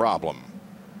got a problem."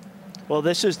 Well,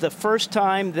 this is the first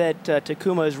time that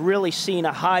Takuma has really seen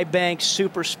a high-bank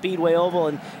super speedway oval,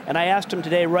 and I asked him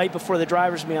today right before the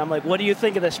driver's meeting, I'm like, "What do you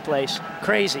think of this place?"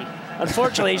 Crazy.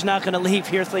 Unfortunately, he's not going to leave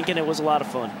here thinking it was a lot of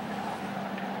fun.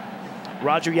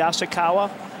 Roger Yasukawa,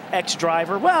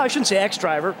 ex-driver, well, I shouldn't say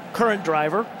ex-driver, current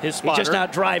driver. His spotter. He's just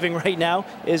not driving right now,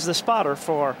 is the spotter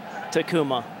for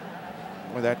Takuma.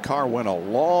 Well, that car went a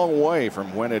long way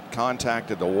from when it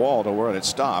contacted the wall to where it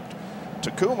stopped.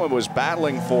 Takuma was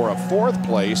battling for a 4th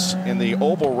place in the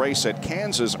oval race at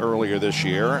Kansas earlier this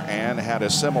year and had a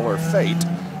similar fate.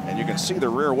 And you can see the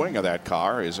rear wing of that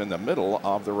car is in the middle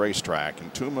of the racetrack.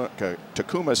 And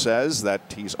Takuma says that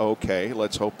he's okay.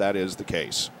 Let's hope that is the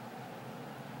case.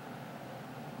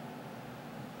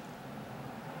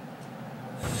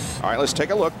 All right, let's take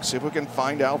a look, see if we can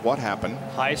find out what happened.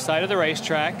 High side of the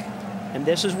racetrack. And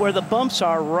this is where the bumps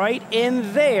are, right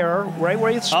in there, right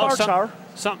where the sparks are.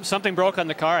 Something broke on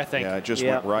the car, I think. Yeah, it just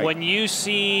went right. When you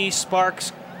see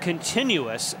sparks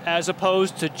continuous as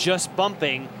opposed to just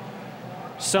bumping,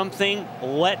 something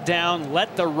let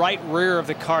the right rear of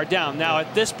the car down. Now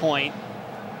at this point,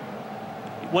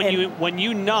 when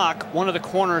you knock one of the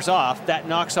corners off, that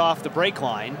knocks off the brake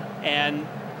line, and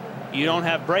you don't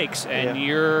have brakes, and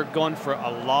you're going for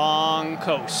a long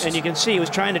coast. And you can see he was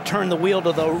trying to turn the wheel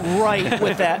to the right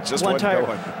with that one tire.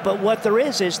 Going. But what there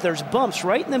is there's bumps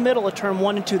right in the middle of turn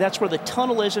 1 and 2. That's where the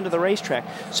tunnel is into the racetrack.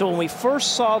 So when we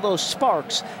first saw those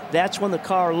sparks, that's when the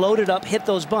car loaded up, hit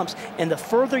those bumps. And the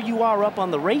further you are up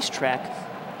on the racetrack,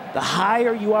 the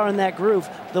higher you are in that groove,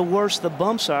 the worse the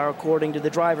bumps are, according to the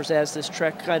drivers, as this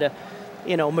track kind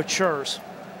of, matures.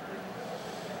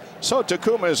 So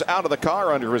Takuma is out of the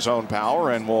car under his own power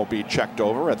and will be checked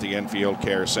over at the Infield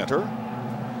Care Center.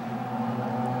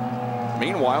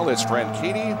 Meanwhile, it's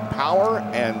Franchitti, Power,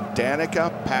 and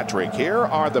Danica Patrick. Here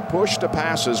are the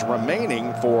push-to-passes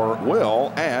remaining for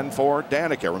Will and for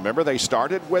Danica. Remember, they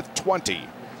started with 20.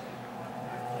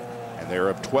 And they're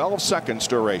of 12 seconds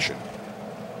duration.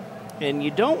 And you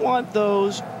don't want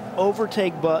those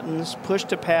overtake buttons, push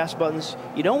to pass buttons.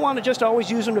 You don't want to just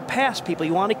always use them to pass people.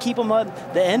 You want to keep them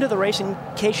at the end of the race in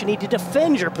case you need to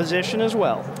defend your position as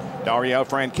well. Dario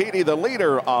Franchitti, the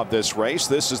leader of this race.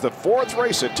 This is the 4th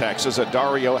race at Texas that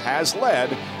Dario has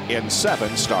led in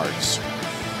 7 starts.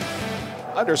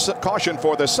 under caution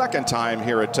for the second time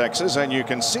here at Texas, and you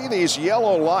can see these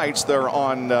yellow lights. They're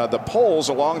on the poles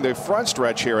along the front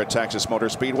stretch here at Texas Motor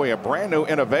Speedway, a brand new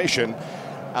innovation.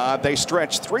 They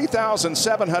stretch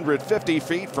 3,750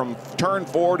 feet from turn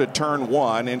 4 to turn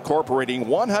 1, incorporating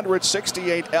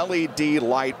 168 LED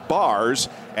light bars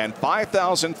and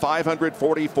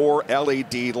 5,544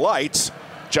 LED lights,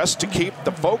 just to keep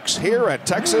the folks here at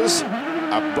Texas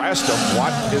abreast of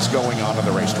what is going on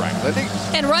the racetrack. Lindy?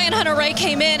 And Ryan Hunter-Reay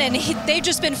came in, and they've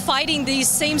just been fighting these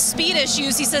same speed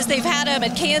issues. He says they've had them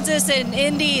at Kansas and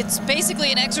Indy. It's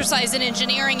basically an exercise in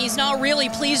engineering. He's not really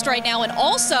pleased right now. And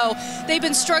also, they've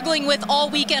been struggling with all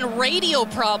weekend radio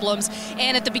problems.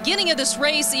 And at the beginning of this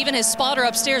race, even his spotter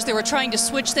upstairs, they were trying to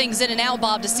switch things in and out,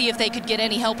 Bob, to see if they could get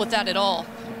any help with that at all.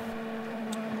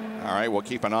 All right, we'll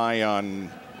keep an eye on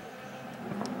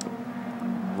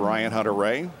Ryan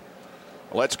Hunter-Reay.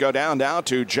 Let's go down now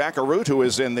to Jack Arute, who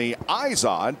is in the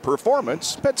IZOD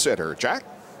Performance Pit Sitter. Jack?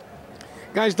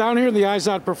 Guys, down here in the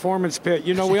IZOD Performance Pit,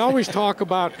 you know, we always talk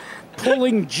about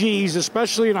pulling G's,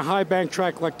 especially in a high bank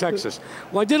track like Texas.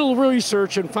 Well, I did a little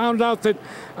research and found out that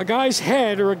a guy's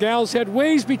head or a gal's head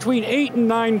weighs between 8 and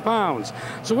 9 pounds.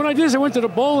 So what I did is I went to the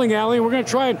bowling alley, and we're going to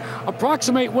try and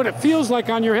approximate what it feels like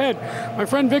on your head. My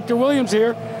friend Victor Williams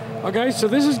here. Okay, so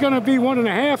this is going to be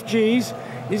 1.5 G's.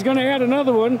 He's going to add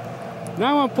another one.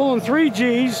 Now I'm pulling 3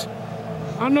 G's.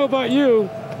 I don't know about you,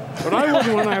 but I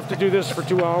wouldn't want to have to do this for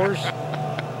 2 hours.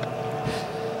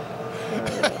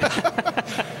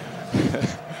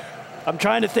 I'm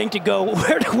trying to think to go,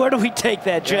 where do we take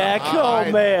that, Jack? Yeah,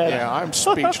 man. Yeah, I'm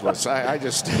speechless. I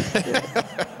just...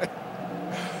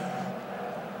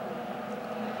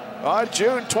 On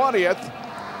June 20th,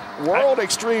 World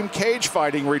Extreme Cage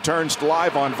Fighting returns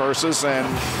live on Versus, and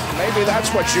maybe that's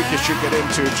what you should get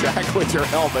into, Jack, with your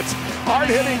helmets.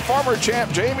 Hard-hitting former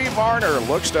champ Jamie Varner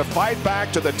looks to fight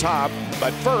back to the top,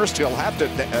 but first he'll have to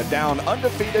down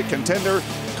undefeated contender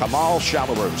Kamal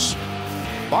Shalarus.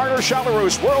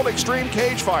 Varner-Shalarus World Extreme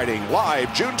Cage Fighting,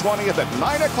 live June 20th at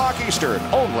 9 o'clock Eastern,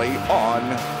 only on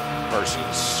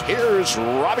Versus. Here's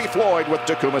Robbie Floyd with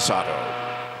Takuma Sato.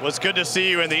 Well, it's good to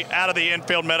see you out of the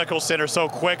infield medical center so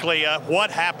quickly. What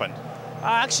happened?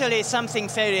 Actually, something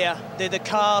failure. The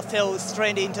car fell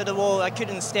straight into the wall. I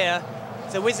couldn't steer.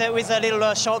 So with a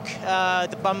little shock,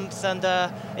 the bumps, and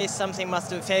something must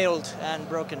have failed and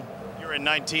broken. You were in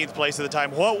 19th place at the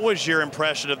time. What was your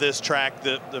impression of this track,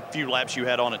 the few laps you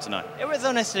had on it tonight? It was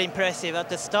honestly impressive. At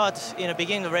the start,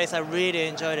 beginning of the race, I really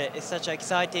enjoyed it. It's such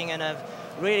exciting and a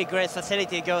really great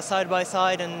facility to go side by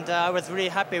side, and I was really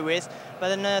happy with. But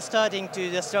then starting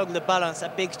to struggle the balance a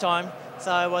big time,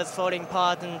 so I was falling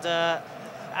apart, and I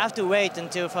have to wait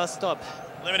until first stop.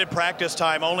 Limited practice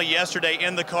time only yesterday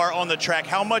in the car on the track.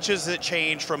 How much has it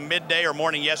changed from midday or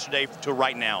morning yesterday to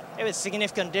right now? It was a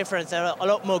significant difference. A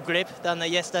lot more grip than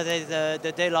yesterday,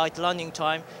 the daylight landing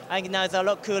time. I think now it's a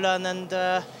lot cooler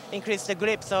and increased the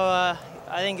grip, so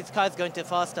I think the car's going to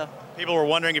faster. People were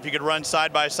wondering if you could run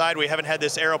side by side. We haven't had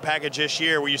this aero package this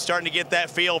year. Were you starting to get that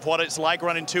feel of what it's like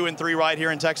running 2 and 3 right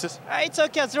here in Texas? It's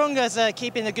okay as long as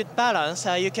keeping a good balance.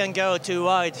 You can go 2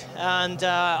 wide, and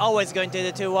always going to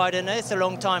the 2 wide, and it's a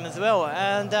long time as well.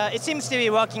 And it seems to be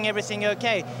working everything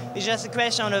okay. It's just a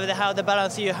question of how the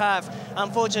balance you have.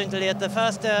 Unfortunately, at the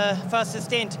first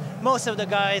stint, most of the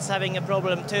guys having a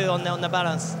problem too on the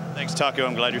balance. Thanks, Taku.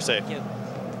 I'm glad you're safe. Thank you.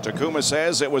 Takuma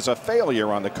says it was a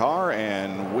failure on the car,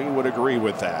 and we would agree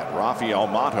with that. Rafael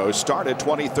Matos started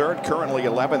 23rd, currently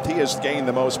 11th. He has gained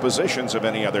the most positions of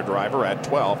any other driver at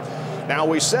 12th. Now,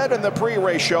 we said in the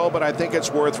pre-race show, but I think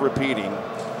it's worth repeating,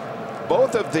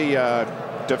 both of the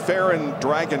DeFerrin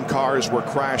Dragon cars were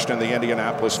crashed in the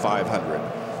Indianapolis 500.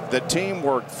 The team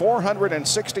worked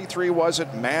 463, was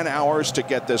it, man-hours to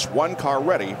get this one car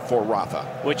ready for Rafa.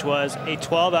 Which was a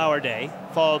 12-hour day,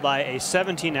 followed by a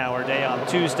 17-hour day on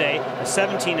Tuesday, a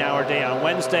 17-hour day on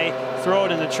Wednesday, throw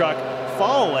it in the truck,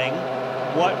 following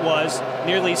what was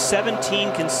nearly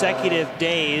 17 consecutive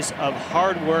days of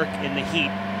hard work in the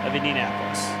heat of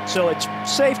Indianapolis. So it's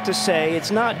safe to say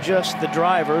it's not just the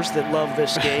drivers that love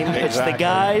this game. Exactly. It's the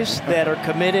guys that are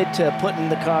committed to putting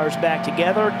the cars back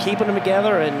together, keeping them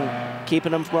together, and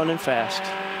keeping them running fast.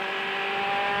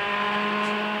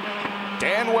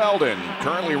 Dan Weldon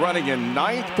currently running in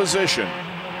 9th position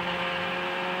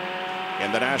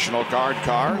in the National Guard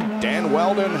car. Dan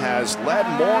Weldon has led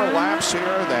more laps here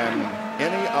than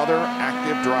any other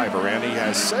active driver, and he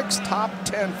has 6 top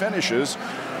 10 finishes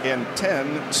in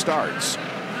 10 starts.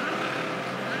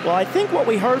 Well, I think what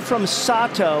we heard from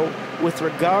Sato with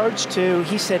regards to,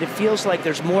 he said it feels like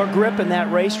there's more grip in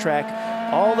that racetrack.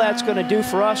 all that's going to do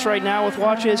for us right now with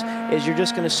watches is you're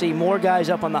just going to see more guys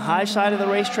up on the high side of the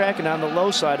racetrack and on the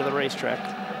low side of the racetrack.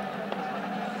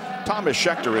 Thomas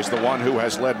Scheckter is the one who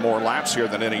has led more laps here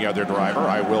than any other driver.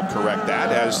 I will correct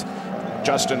that, as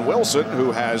Justin Wilson,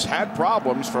 who has had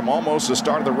problems from almost the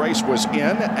start of the race, was in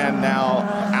and now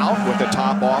out with the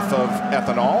top off of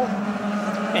ethanol.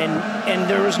 And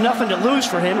there was nothing to lose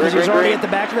for him because he's already at the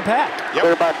back of the pack.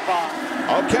 Yep.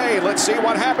 Okay, let's see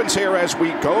what happens here as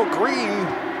we go green.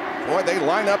 Boy, they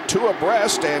line up two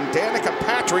abreast, and Danica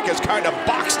Patrick is kind of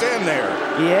boxed in there.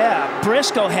 Yeah,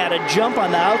 Briscoe had a jump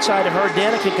on the outside of her.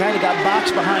 Danica kind of got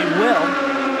boxed behind Will.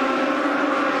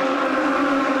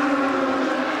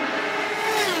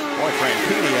 Boy,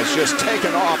 Franchitti has just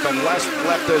taken off and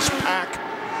left this pack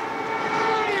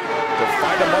to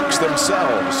fight amongst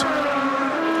themselves.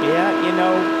 Yeah, you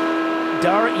know,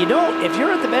 if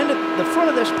you're at the end of the front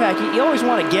of this pack, you always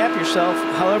want to gap yourself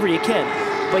however you can.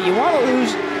 But you want to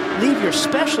leave your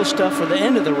special stuff for the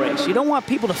end of the race. You don't want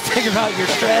people to figure out your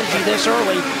strategy this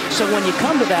early, so when you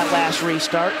come to that last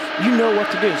restart, you know what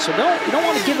to do. So you don't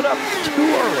want to give it up too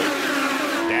early.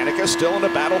 Danica still in the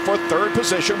battle for third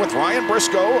position with Ryan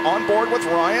Briscoe on board with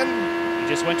Ryan. He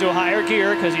just went to a higher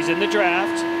gear because he's in the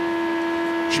draft.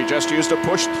 She just used a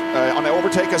push on the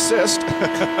overtake assist.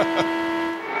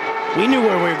 We knew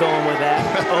where we were going with that.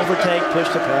 Overtake,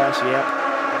 push to pass, yep.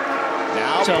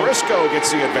 Now Briscoe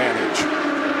gets the advantage.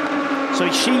 So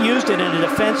she used it in a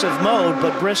defensive mode,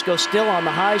 but Briscoe still on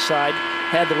the high side,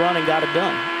 had the run and got it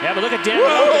done. Yeah, but look at Dan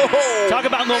Weldon. Talk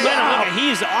about momentum. Wow. Look at,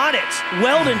 he's on it.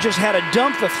 Weldon just had to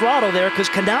dump the throttle there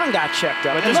because Kanaan got checked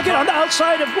up. And look at on the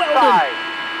outside of Weldon.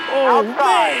 Oh,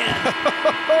 man.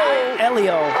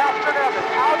 Elio.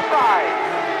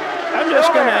 I'm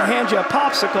just going to hand you a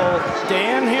popsicle,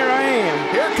 Dan. Here I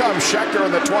am. Here comes Scheckter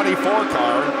in the 24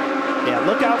 car. Yeah,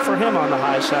 look out for him on the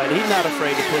high side. He's not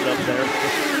afraid to put it up there.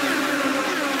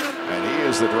 And he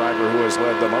is the driver who has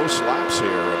led the most laps here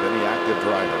of any active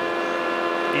driver.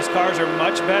 These cars are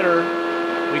much better.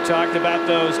 We talked about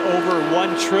those over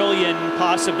 1 trillion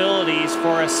possibilities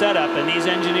for a setup, and these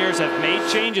engineers have made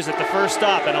changes at the first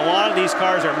stop, and a lot of these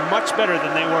cars are much better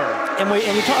than they were. And we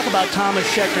talk about Thomas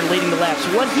Scheckter leading the laps.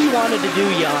 What he wanted to do,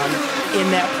 Jan, in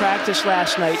that practice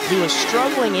last night, he was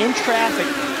struggling in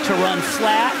traffic to run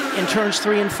flat in turns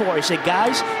 3 and 4. He said,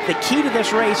 guys, the key to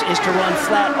this race is to run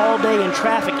flat all day in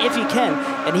traffic if you can.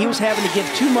 And he was having to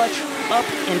give too much up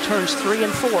in turns 3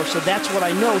 and 4, so that's what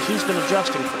I know he's been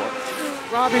adjusting for.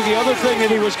 Robbie, the other thing that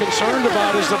he was concerned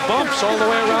about is the bumps all the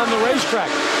way around the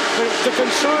racetrack. The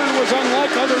concern was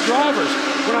unlike other drivers.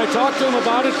 When I talked to him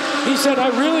about it, he said, I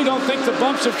really don't think the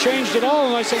bumps have changed at all.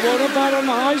 And I said, well, what about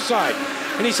on the high side?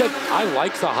 And he said, I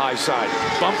like the high side.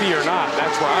 Bumpy or not,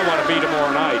 that's where I want to be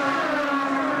tomorrow night.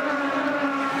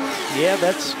 Yeah,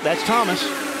 that's Thomas.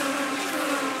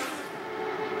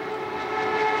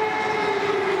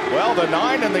 Well, the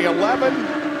 9 and the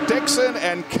 11, Dixon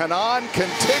and Kanaan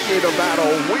continue to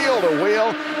battle wheel to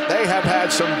wheel. They have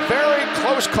had some very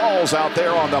close calls out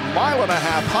there on the 1.5 mile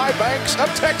high banks of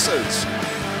Texas.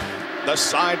 The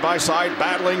side-by-side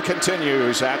battling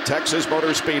continues at Texas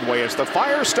Motor Speedway. It's the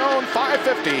Firestone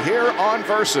 550 here on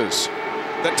Versus.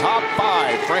 The top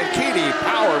 5, Franchitti,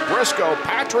 Power, Briscoe,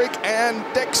 Patrick, and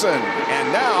Dixon.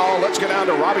 And now let's get down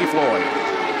to Robbie Floyd.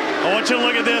 I want you to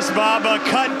look at this, Bob. A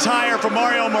cut tire for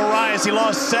Mario Moraes. He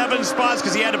lost 7 spots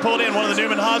because he had to pull it in. One of the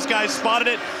Newman Haas guys spotted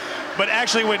it. But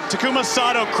actually, when Takuma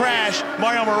Sato crashed,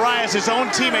 Mario Moraes, his own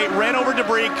teammate, ran over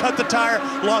debris, cut the tire,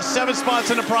 lost 7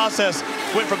 spots in the process.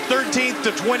 Went from 13th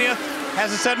to 20th.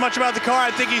 Hasn't said much about the car.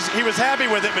 I think he was happy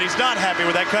with it, but he's not happy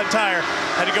with that cut tire.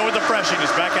 Had to go with the freshing.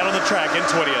 He's back out on the track in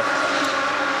 20th.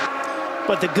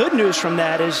 But the good news from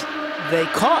that is they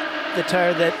caught the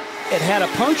tire that it had a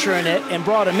puncture in it and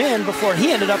brought him in before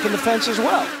he ended up in the fence as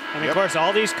well. And of course,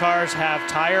 all these cars have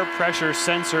tire pressure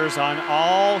sensors on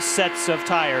all sets of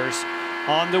tires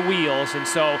on the wheels. And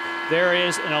so there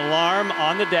is an alarm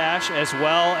on the dash as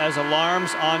well as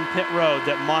alarms on pit road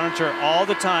that monitor all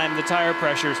the time the tire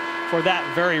pressures for that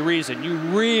very reason. You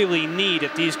really need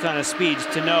at these kind of speeds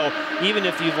to know, even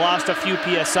if you've lost a few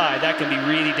PSI, that can be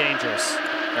really dangerous.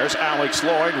 There's Alex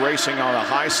Lloyd racing on the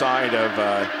high side of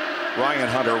Ryan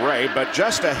Hunter-Reay, but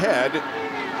just ahead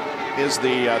is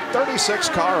the 36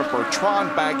 car of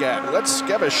Bertrand Baguette. Let's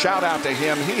give a shout out to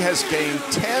him. He has gained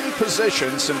 10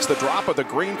 positions since the drop of the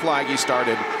green flag. He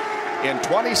started in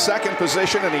 22nd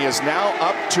position, and he is now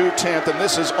up to 10th, and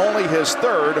this is only his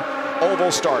 3rd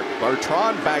oval start.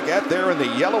 Bertrand Baguette there in the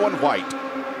yellow and white.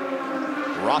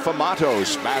 Rafa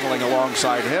Matos battling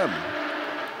alongside him.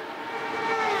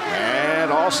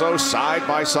 And also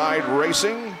side-by-side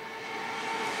racing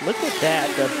Look at that.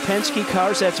 The Penske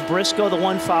cars, that's Briscoe, the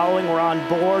one following. We're on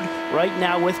board right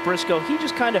now with Briscoe. He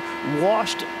just kind of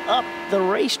washed up the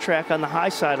racetrack on the high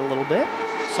side a little bit.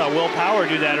 Saw Will Power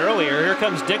do that earlier. Here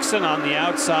comes Dixon on the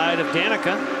outside of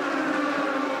Danica.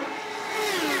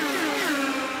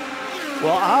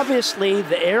 Well, obviously,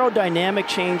 the aerodynamic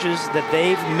changes that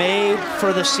they've made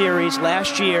for the series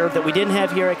last year that we didn't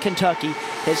have here at Kentucky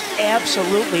has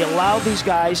absolutely allowed these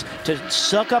guys to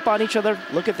suck up on each other.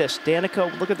 Look at this.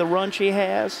 Danica, look at the run she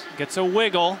has. Gets a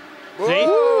wiggle. See?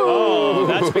 Oh,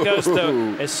 that's because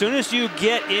as soon as you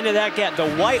get into that gap, the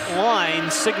white line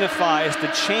signifies the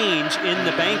change in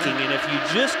the banking. And if you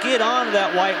just get onto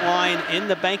that white line in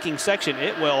the banking section,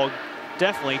 it will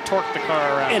definitely torque the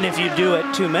car around. And if you do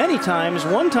it too many times,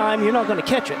 one time, you're not going to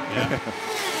catch it. Yeah.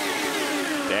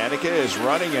 Danica is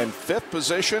running in 5th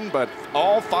position, but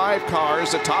all 5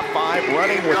 cars, the top 5,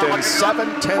 running within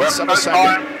 7/10 of a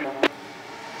second.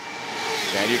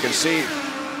 And you can see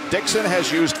Dixon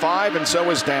has used 5, and so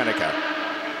has Danica.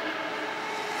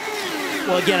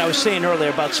 Well, again, I was saying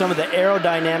earlier about some of the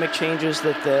aerodynamic changes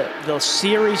that the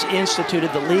series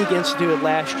instituted, the league instituted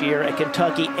last year at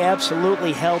Kentucky,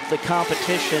 absolutely helped the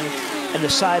competition and the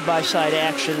side-by-side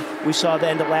action we saw at the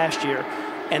end of last year.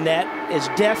 And that is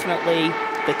definitely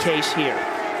the case here.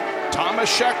 Thomas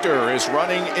Schechter is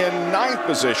running in 9th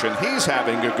position. He's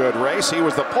having a good race. He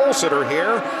was the pole sitter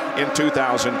here in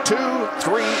 2002,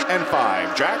 3, and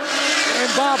 5. Jack?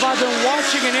 And Bob, I've been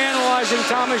watching and analyzing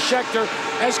Thomas Schechter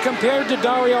as compared to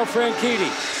Dario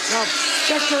Franchitti. Now,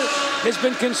 Schechter has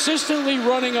been consistently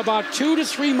running about 2 to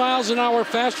 3 miles an hour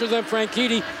faster than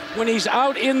Franchitti when he's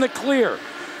out in the clear.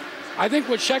 I think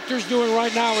what Schechter's doing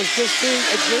right now is just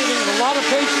exhibiting a lot of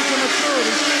patience and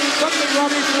maturity, something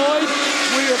Robbie Floyd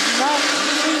we have not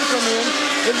seen from him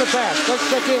in the past. Let's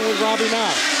check in with Robbie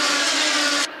now.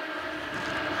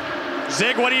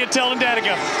 Zig, what are you telling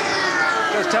Danica?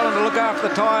 Just tell him to look after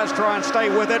the tires, try and stay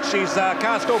with it. She's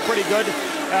car's still pretty good.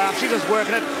 She's just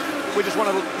working it. We just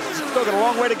want to, still got a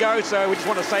long way to go, so we just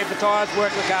want to save the tires,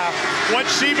 work the car.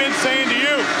 What's she been saying to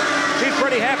you? She's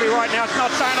pretty happy right now. She's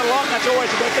not saying a lot. That's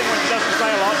always a good thing when she doesn't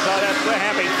say a lot, so we're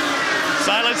happy.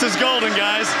 Silence is golden,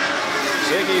 guys.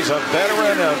 Ziggy's a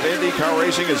veteran of IndyCar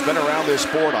racing, has been around this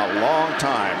sport a long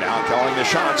time. Now calling the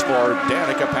shots for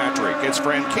Danica Patrick. It's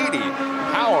Franchitti,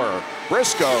 Power,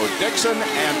 Briscoe, Dixon,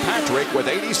 and Patrick with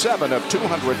 87 of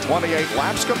 228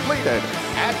 laps completed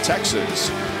at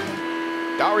Texas.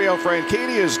 Dario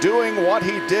Franchitti is doing what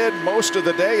he did most of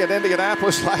the day at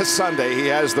Indianapolis last Sunday. He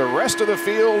has the rest of the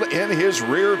field in his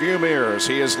rear view mirrors.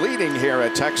 He is leading here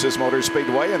at Texas Motor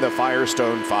Speedway in the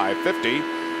Firestone 550.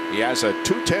 He has a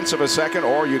 0.2 of a second,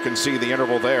 or you can see the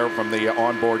interval there from the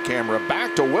onboard camera.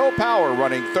 Back to Will Power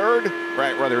running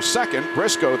second,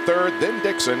 Briscoe third, then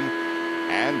Dixon,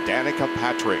 and Danica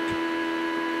Patrick.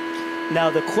 Now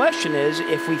the question is,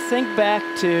 if we think back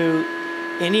to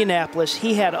Indianapolis,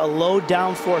 he had a low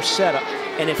downforce setup,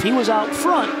 and if he was out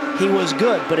front, he was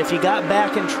good. But if he got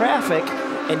back in traffic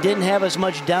and didn't have as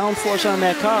much downforce on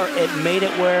that car, it made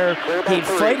it where he'd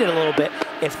fight it a little bit.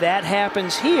 If that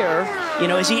happens here, you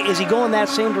know, is he going that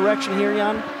same direction here,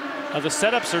 Jan? The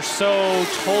setups are so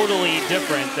totally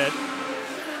different that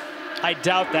I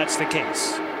doubt that's the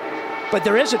case. But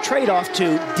there is a trade-off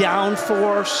to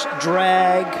downforce,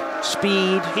 drag,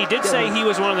 speed. He did say he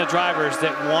was one of the drivers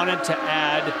that wanted to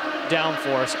add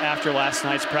downforce after last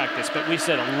night's practice, but we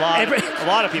said a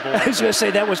lot of people. I was going to say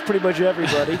that was pretty much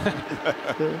everybody.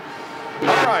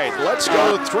 All right, let's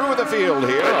go through the field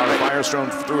here. On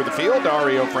Firestone through the field,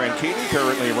 Dario Franchitti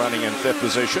currently running in 5th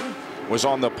position. Was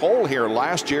on the pole here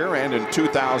last year and in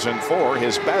 2004.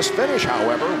 His best finish,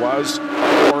 however, was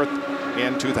 4th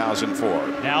in 2004.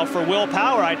 Now for Will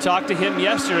Power, I talked to him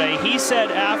yesterday. He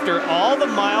said after all the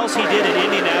miles he did at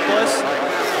Indianapolis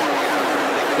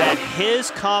that his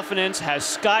confidence has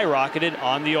skyrocketed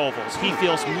on the ovals. He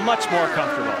feels much more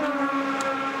comfortable.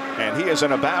 And he is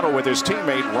in a battle with his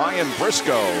teammate Ryan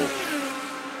Briscoe.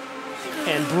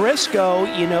 And Briscoe,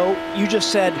 you know, you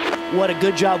just said what a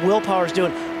good job Will Power's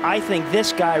doing. I think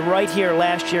this guy right here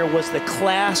last year was the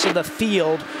class of the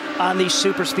field on these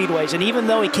super speedways. And even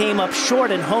though he came up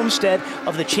short in Homestead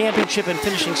of the championship and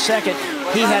finishing second,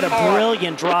 he had a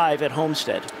brilliant drive at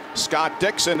Homestead. Scott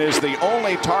Dixon is the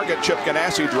only Target Chip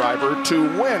Ganassi driver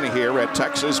to win here at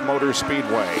Texas Motor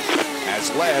Speedway.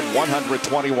 Has led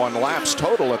 121 laps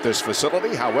total at this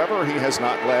facility. However, he has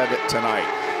not led tonight.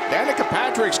 Danica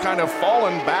Patrick's kind of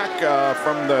fallen back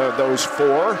from those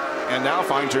 4 and now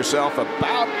finds herself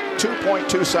about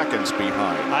 2.2 seconds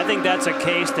behind. I think that's a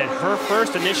case that her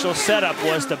first initial setup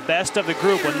was the best of the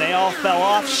group. When they all fell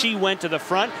off, she went to the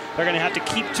front. They're going to have to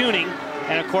keep tuning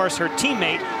And of course, her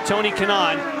teammate, Tony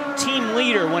Kanaan, team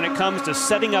leader when it comes to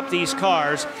setting up these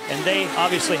cars, and they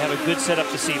obviously have a good setup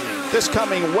this evening. This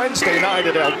coming Wednesday night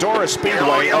at Eldora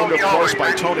Speedway, owned of course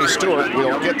by Tony Stewart.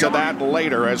 We'll get to that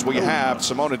later as we have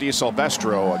Simona Di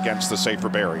Silvestro against the safer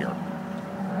barrier.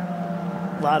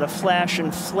 A lot of flash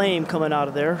and flame coming out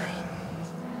of there.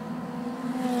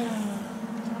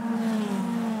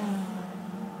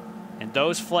 And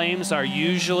those flames are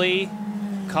usually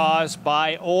caused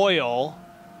by oil.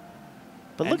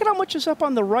 But look at how much is up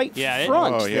on the right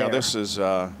front. Oh, yeah, there. this is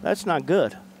that's not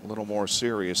good. A little more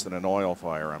serious than an oil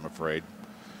fire, I'm afraid.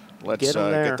 Let's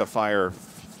get the fire.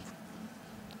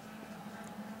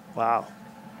 Wow.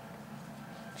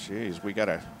 Jeez, we got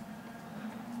to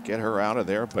get her out of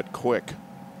there, but quick.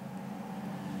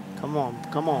 Come on,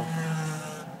 come on.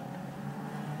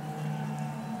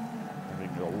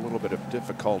 Having a little bit of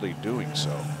difficulty doing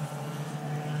so.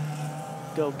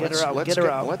 Go, get her out, get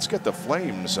her out. Let's get the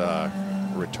flames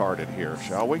retarded here,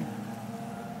 shall we?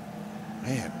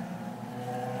 Man.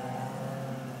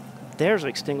 There's an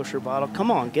extinguisher bottle. Come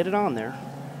on, get it on there.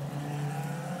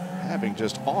 Having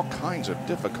just all kinds of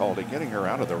difficulty getting her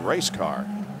out of the race car.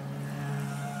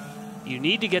 You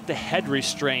need to get the head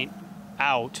restraint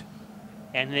out,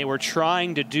 and they were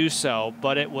trying to do so,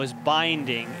 but it was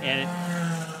binding, and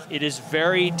it is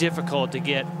very difficult to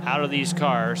get out of these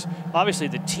cars. Obviously,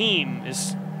 the team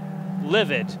is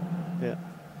livid. Yeah.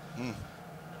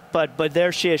 But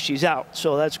there she is. She's out,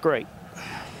 so that's great.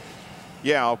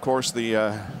 Yeah, of course,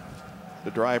 the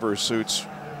driver's suits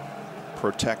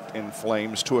protect in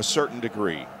flames to a certain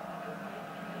degree.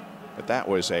 But that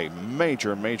was a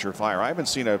major, major fire. I haven't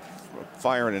seen a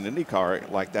fire in an Indy car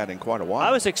like that in quite a while.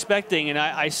 I was expecting, and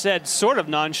I said sort of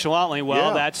nonchalantly,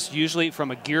 well, that's usually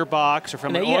from a gearbox or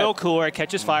from an oil cooler. It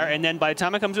catches fire, and then by the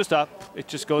time it comes to a stop, it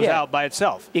just goes out by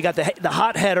itself. You got the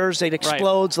hot headers. It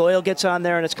explodes. The oil gets on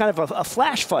there, and it's kind of a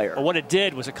flash fire. Well, what it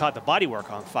did was it caught the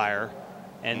bodywork on fire,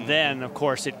 and then, of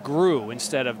course, it grew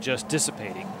instead of just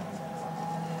dissipating.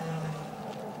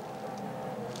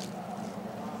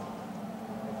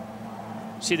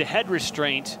 See, the head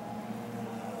restraint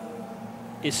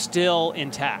is still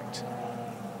intact.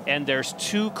 And there's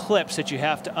two clips that you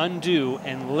have to undo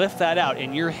and lift that out.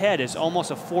 And your head is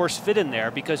almost a force fit in there,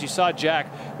 because you saw Jack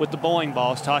with the bowling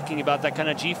balls talking about that kind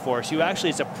of G-force. You actually,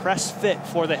 it's a press fit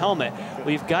for the helmet.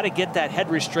 We've got to get that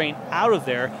head restraint out of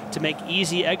there to make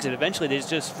easy exit. Eventually, they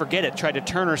just forget it, try to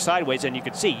turn her sideways, and you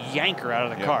could see yank her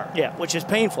out of the car. Yeah, which is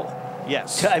painful.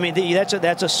 Yes. I mean,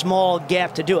 that's a small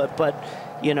gap to do it, but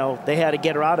you know, they had to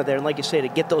get her out of there. And like you say, to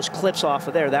get those clips off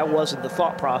of there, that wasn't the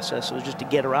thought process. It was just to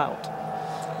get her out.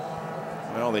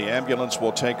 Well, the ambulance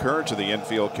will take her to the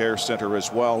infield care center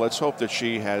as well. Let's hope that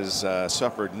she has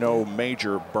suffered no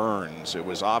major burns. It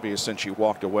was obvious since she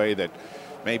walked away that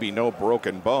maybe no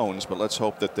broken bones, but let's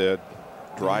hope that the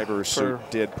driver's suit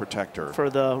did protect her. For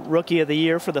the Rookie of the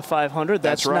Year for the 500,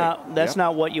 that's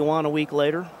not what you want a week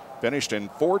later. Finished in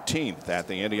 14th at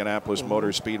the Indianapolis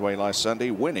Motor Speedway last Sunday,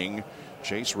 winning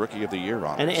Chase Rookie of the Year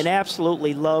honors. And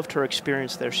absolutely loved her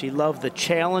experience there. She loved the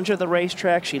challenge of the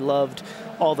racetrack. She loved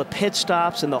all the pit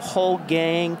stops and the whole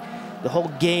game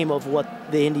of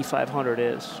what the Indy 500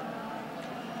 is.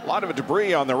 A lot of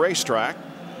debris on the racetrack,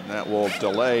 and that will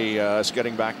delay us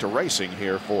getting back to racing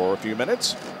here for a few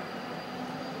minutes.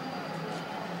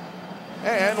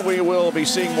 And we will be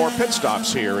seeing more pit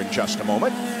stops here in just a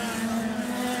moment,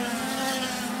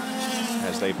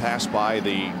 as they pass by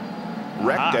the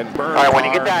wrecked and burned. All right, when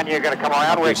you get down, you're going to come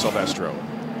around with Silvestro.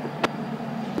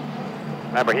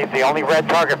 Remember, he's the only red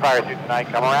target fire suit tonight.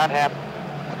 Come around him.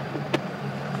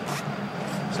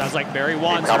 Sounds like Barry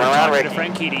Wan's talking to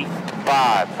Franchitti.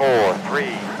 5, 4, 3, 2,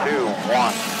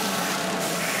 1.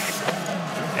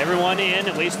 Everyone in,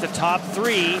 at least the top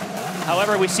three.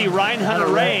 However, we see Ryan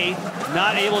Hunter-Reay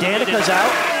not able to get it. Danica's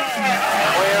out.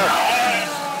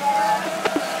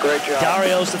 Great job.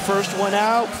 Dario's the first one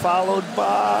out, followed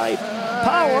by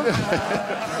Power.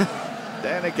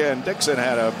 Danica and Dixon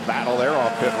had a battle there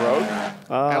off pit road.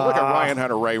 And look at Ryan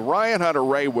Hunter-Reay. Ryan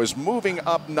Hunter-Reay was moving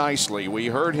up nicely. We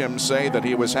heard him say that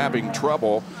he was having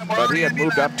trouble, but he had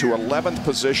moved up to 11th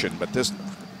position. But this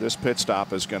pit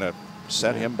stop is going to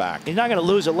set him back. He's not going to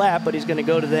lose a lap, but he's going to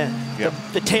go to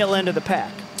the tail end of the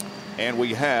pack. And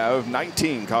we have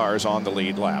 19 cars on the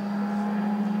lead lap.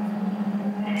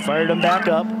 Fired them back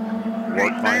up.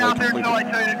 Work Stay out there until I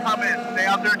tell you to come in. Stay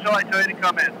out there until I tell you to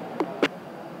come in.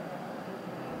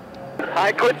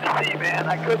 I couldn't see, man.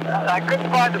 I couldn't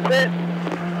find the pit.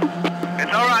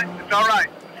 It's all right. It's all right.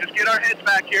 Just get our heads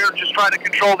back here and just try to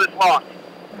control this loss.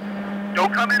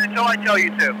 Don't come in until I tell you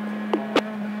to.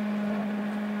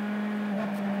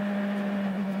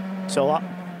 So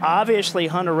Obviously,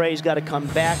 Hunter Ray's got to come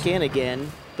back in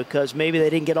again because maybe they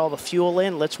didn't get all the fuel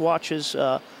in. Let's watch his...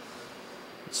 It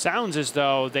sounds as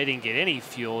though they didn't get any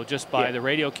fuel just by the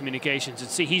radio communications. And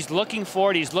see, he's looking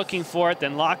for it,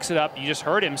 then locks it up. You just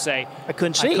heard him say, I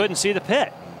couldn't see the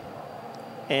pit.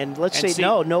 And let's say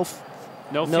no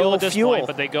fuel at this point,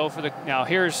 but they go for the... Now,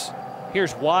 here's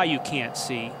why you can't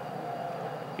see.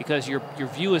 Because your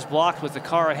view is blocked with the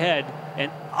car ahead,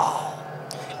 and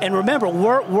And remember,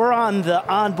 we're on the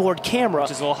onboard camera.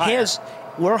 Which is a little higher.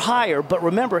 We're higher, but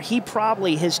remember,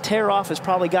 his tear off has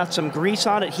probably got some grease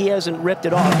on it. He hasn't ripped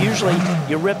it off. Usually,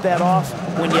 you rip that off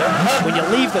when you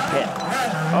leave the pit.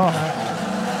 Oh.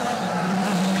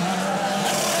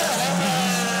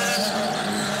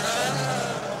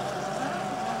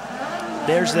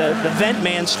 There's the vent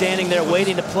man standing there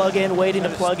waiting to plug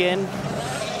in,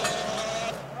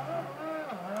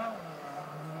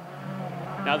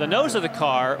 Now, the nose of the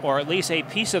car, or at least a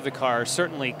piece of the car,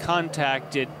 certainly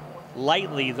contacted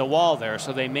lightly the wall there,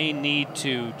 so they may need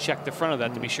to check the front of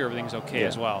that to be sure everything's okay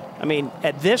as well. I mean,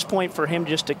 at this point, for him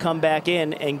just to come back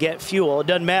in and get fuel, it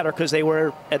doesn't matter because they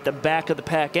were at the back of the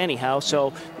pack anyhow,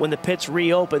 so when the pits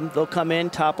reopen, they'll come in,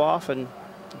 top off, and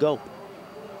go.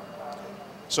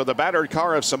 So the battered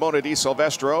car of Simona Di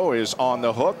Silvestro is on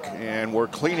the hook, and we're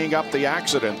cleaning up the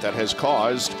accident that has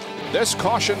caused this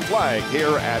caution flag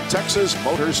here at Texas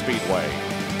Motor Speedway.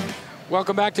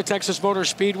 Welcome back to Texas Motor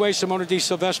Speedway. Simona Di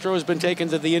Silvestro has been taken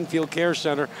to the Infield Care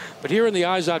Center. But here in the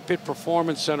IZOD Pit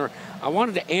Performance Center, I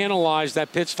wanted to analyze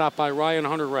that pit stop by Ryan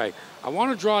Hunter-Reay. I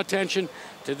want to draw attention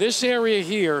to this area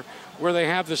here where they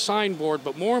have the signboard,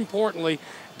 but more importantly,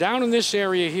 down in this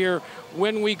area here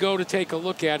when we go to take a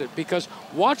look at it, because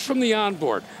watch from the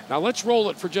onboard. Now let's roll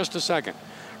it for just a second.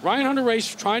 Ryan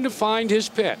Hunter-Reay's trying to find his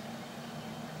pit.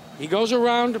 He goes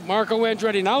around Marco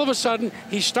Andretti, and all of a sudden,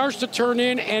 he starts to turn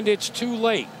in, and it's too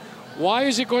late. Why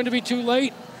is it going to be too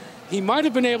late? He might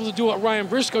have been able to do what Ryan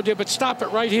Briscoe did, but stop it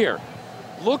right here.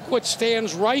 Look what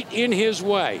stands right in his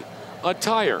way, a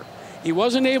tire. He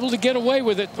wasn't able to get away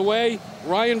with it the way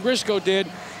Ryan Briscoe did.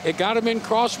 It got him in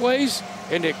crossways,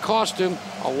 and it cost him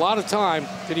a lot of time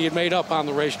that he had made up on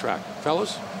the racetrack.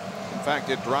 Fellas? In fact,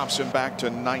 it drops him back to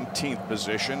 19th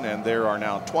position, and there are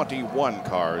now 21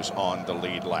 cars on the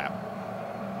lead lap.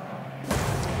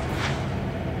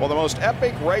 Well, the most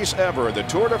epic race ever, the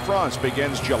Tour de France,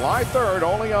 begins July 3rd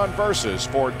only on Versus.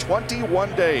 For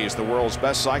 21 days, the world's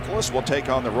best cyclists will take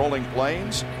on the rolling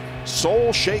plains,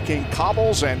 soul-shaking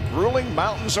cobbles, and grueling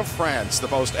mountains of France. The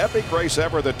most epic race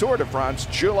ever, the Tour de France,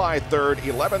 July 3rd,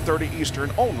 11:30 Eastern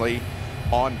only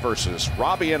on Versus.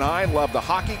 Robbie and I love the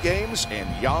hockey games, and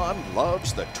Jan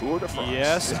loves the Tour de France.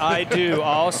 Yes, I do.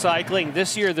 All cycling.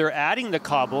 This year they're adding the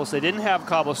cobbles. They didn't have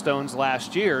cobblestones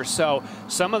last year, so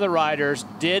some of the riders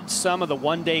did some of the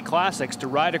one-day classics to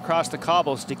ride across the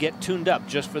cobbles to get tuned up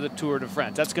just for the Tour de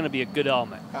France. That's going to be a good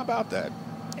element. How about that?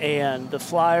 And the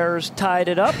Flyers tied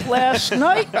it up last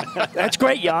night. That's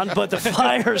great, Jan, but the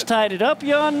Flyers tied it up,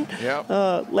 Jan,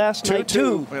 last night,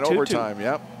 too. In overtime,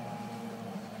 yep.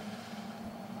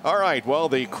 All right, well,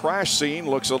 the crash scene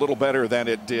looks a little better than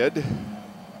it did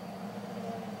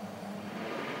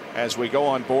as we go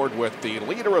on board with the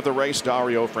leader of the race,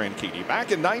 Dario Franchitti.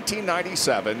 Back in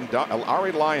 1997,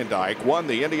 Arie Luyendyk won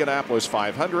the Indianapolis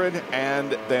 500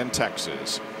 and then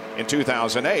Texas. In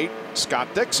 2008, Scott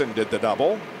Dixon did the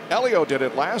double. Elio did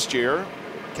it last year.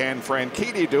 Can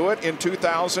Franchitti do it in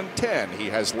 2010? He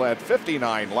has led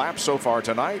 59 laps so far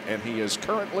tonight, and he is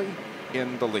currently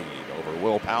in the lead over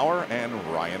Will Power and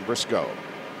Ryan Briscoe.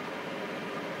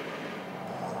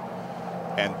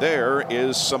 And there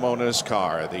is Simona's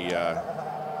car. The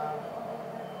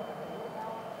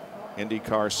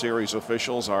IndyCar Series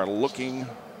officials are looking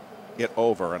it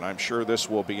over, and I'm sure this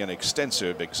will be an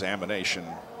extensive examination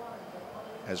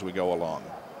as we go along.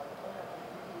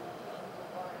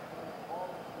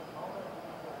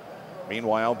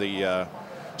 Meanwhile, the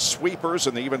sweepers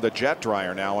and even the jet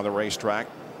dryer now on the racetrack,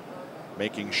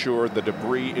 making sure the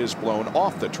debris is blown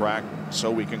off the track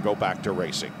so we can go back to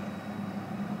racing.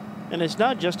 And it's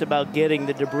not just about getting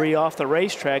the debris off the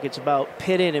racetrack, it's about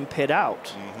pit in and pit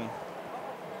out.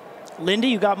 Lindy,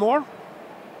 you got more?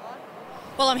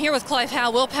 Well, I'm here with Clive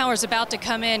Howe. Will Power's about to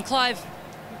come in. Clive,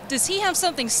 does he have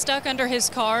something stuck under his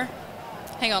car?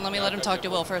 Hang on, let me let him talk to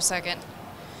Will for a second.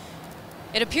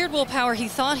 It appeared Will Power, he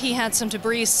thought he had some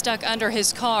debris stuck under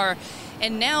his car,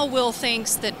 and now Will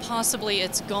thinks that possibly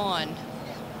it's gone.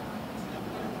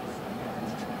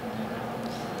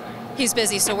 He's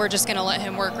busy, so we're just going to let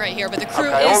him work right here. But the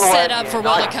crew is set up for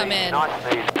Will to come in. Nice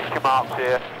and easy. Come up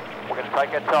here. We're going to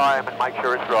take our time and make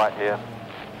sure it's right here.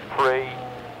 3,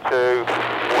 2, 1.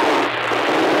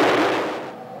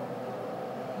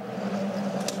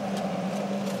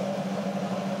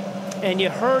 And you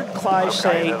heard Clive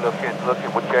say...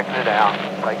 Looking, we're checking it out.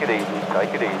 Take it easy.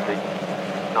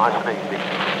 Nice and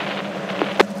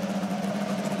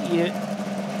easy.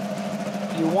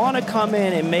 You want to come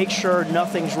in and make sure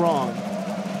nothing's wrong.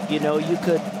 You know, it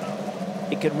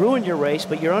could ruin your race,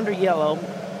 but you're under yellow,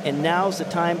 and now's the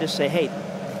time to say, hey,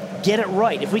 get it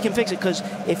right. If we can fix it, because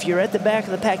if you're at the back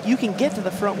of the pack, you can get to the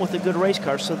front with a good race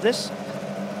car. So this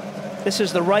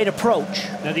is the right approach.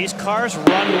 Now these cars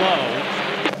run low,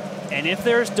 and if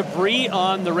there's debris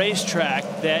on the racetrack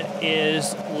that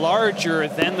is larger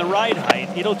than the ride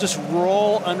height, it'll just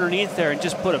roll underneath there and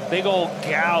just put a big old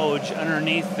gouge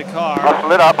underneath the car.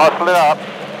 Muscle it up.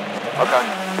 Okay.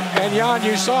 And Jan,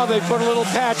 you saw they put a little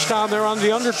patch down there on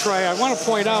the under tray. I want to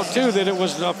point out, too, that it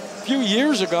was a few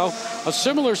years ago, a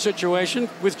similar situation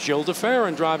with Jill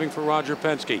DeFerrin driving for Roger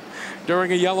Penske.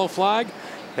 During a yellow flag,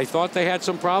 they thought they had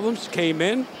some problems, came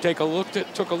in, took a look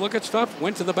at stuff,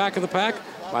 went to the back of the pack.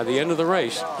 By the end of the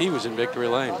race, he was in victory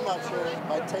lane. I'm not sure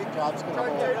my tape job's going to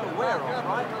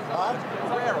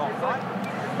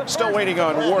hold. Still waiting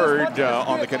on word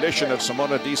on the condition of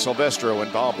Simona Di Silvestro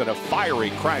involved in a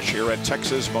fiery crash here at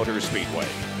Texas Motor Speedway.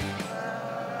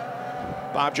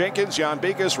 Bob Jenkins, Jan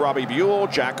Bigas, Robbie Buell,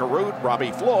 Jack Arute,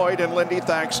 Robbie Floyd, and Lindy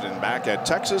Thaxton back at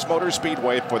Texas Motor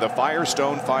Speedway for the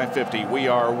Firestone 550. We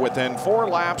are within 4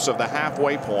 laps of the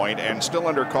halfway point and still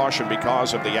under caution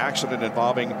because of the accident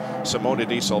involving Simona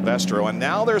Di Silvestro. And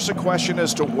now there's a question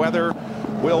as to whether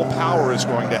Will Power is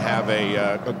going to have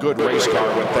a good race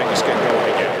car when things get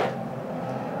going again.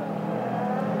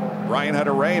 Ryan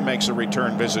Hunter-Reay makes a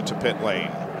return visit to pit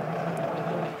lane.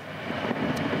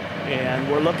 And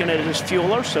we're looking at his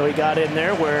fueler, so he got in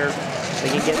there where they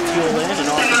can get fuel in and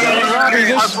off he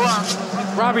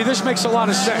goes. Robbie, this makes a lot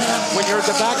of sense. When you're at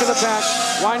the back of the pack,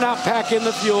 why not pack in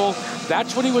the fuel?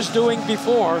 That's what he was doing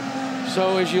before.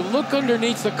 So as you look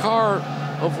underneath the car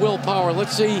of Will Power,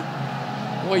 let's see.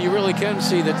 Well, you really can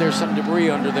see that there's some debris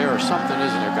under there or something,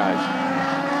 isn't there,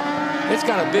 guys? It's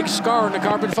got a big scar in the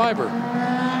carbon fiber.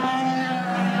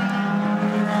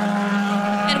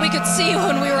 And we could see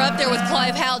when we were up there with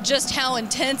Clive Howell just how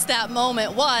intense that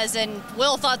moment was. And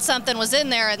Will thought something was in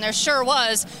there, and there sure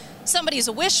was. Somebody's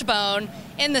wishbone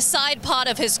in the side pod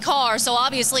of his car, so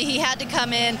obviously he had to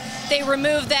come in. They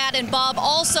removed that, and Bob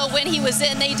also, when he was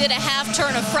in, they did a half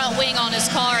turn of front wing on his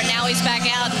car, and now he's back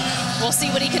out, and we'll see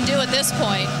what he can do at this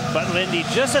point. But Lindy,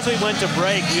 just as we went to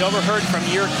break, we overheard from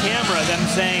your camera them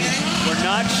saying, we're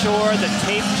not sure the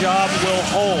tape job will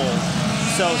hold.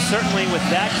 So certainly with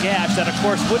that gash, that of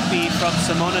course would be from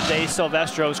Simona Di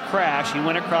Silvestro's crash. He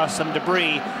went across some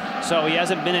debris, so he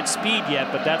hasn't been at speed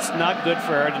yet, but that's not good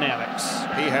for aerodynamics.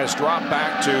 He has dropped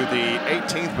back to the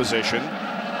 18th position.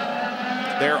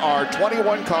 There are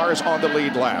 21 cars on the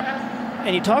lead lap.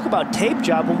 And you talk about tape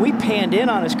job, when we panned in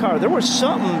on his car, there was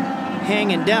something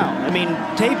hanging down. I mean,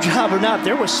 tape job or not,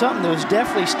 there was something that was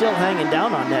definitely still hanging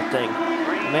down on that thing.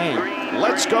 Man.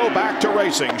 Let's go back to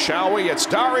racing, shall we? It's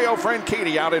Dario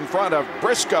Franchitti out in front of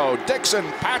Briscoe, Dixon,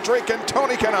 Patrick, and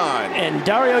Tony Kanaan. And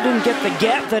Dario didn't get the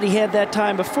gap that he had that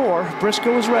time before.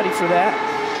 Briscoe was ready for that.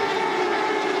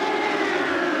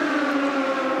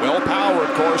 Will Power,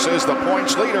 of course, is the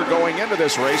points leader going into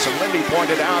this race, and Lindy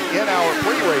pointed out in our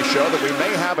pre-race show that we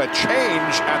may have a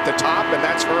change at the top, and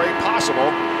that's very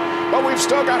possible. But we've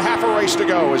still got half a race to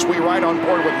go as we ride on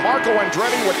board with Marco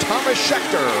Andretti with Thomas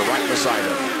Scheckter right beside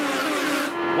him.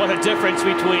 What a difference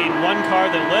between one car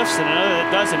that lifts and another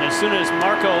that doesn't. As soon as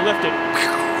Marco lifted,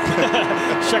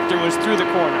 Scheckter was through the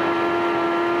corner.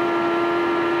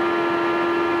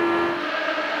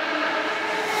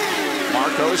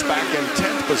 Marco's back in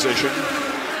 10th position.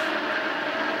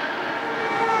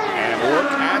 And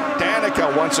look at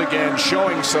Danica once again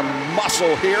showing some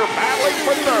muscle here, battling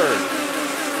for third.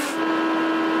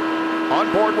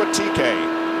 On board with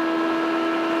TK.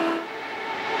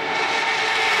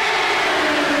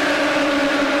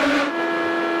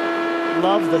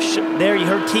 Love the there you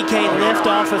heard TK lift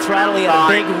off the throttle. He had a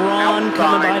big run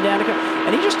coming behind Danica,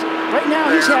 and he just right now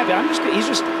he's happy. He's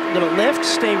just gonna lift,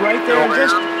 stay right there, and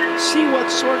just see what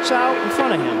sorts out in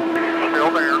front of him. Still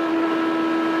there.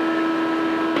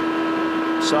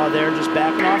 Saw there just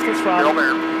backing off the throttle. Still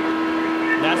there.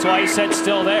 That's why he said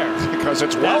still there. Because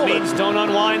it's Weldon. Weldon. That means don't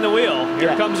unwind the wheel.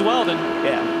 Here comes Weldon.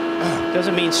 Yeah.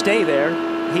 Doesn't mean stay there.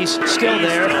 He's still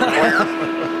there.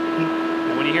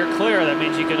 When you hear clear, that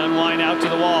means you can unwind out to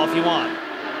the wall if you want.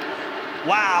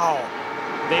 Wow.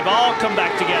 They've all come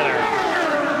back together.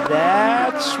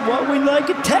 That's what we like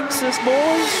at Texas,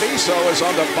 boys. Fiso is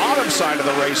on the bottom side of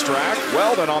the racetrack.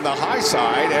 Weldon on the high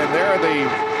side. And there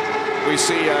we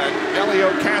see Elio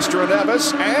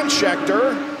Castroneves and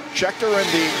Scheckter. Scheckter in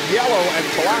the yellow and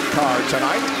black car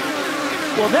tonight.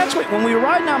 Well, that's what, when we were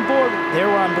riding on board, they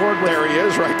were on board with. There he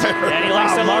is right there. And he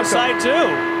likes the low side too.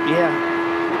 Yeah.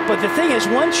 But the thing is,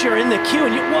 once you're in the queue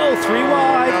and you, whoa, 3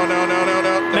 wide. No.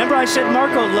 Remember I said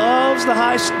Marco loves the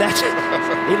high,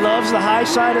 he loves the high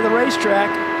side of the racetrack.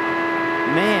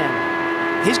 Man,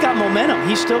 he's got momentum.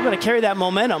 He's still going to carry that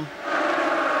momentum.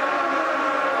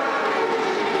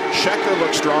 Schechter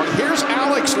looks strong. Here's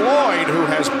Alex Lloyd, who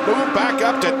has moved back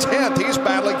up to 10th. He's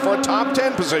battling for a top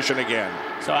 10 position again.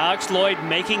 So Alex Lloyd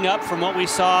making up from what we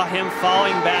saw him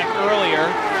falling back earlier.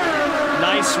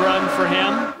 Nice run for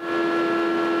him.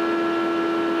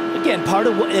 Again, part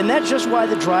of what, and that's just why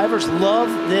the drivers love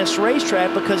this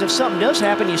racetrack, because if something does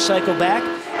happen, you cycle back,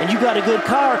 and you got a good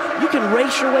car, you can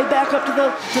race your way back up to the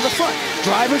front.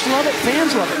 Drivers love it,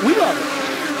 fans love it, we love it.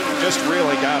 Just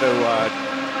really got to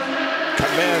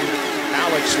commend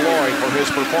Alex Lloyd for his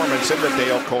performance in the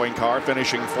Dale Coyne car,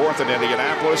 finishing 4th in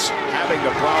Indianapolis, having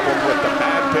a problem with the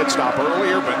bad pit stop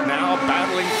earlier, but now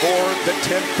battling for the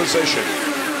 10th position.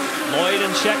 Lloyd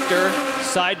and Schechter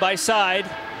side by side.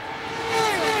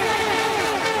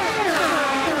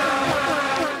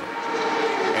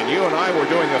 You and I were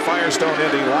doing the Firestone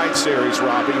Indy Light Series,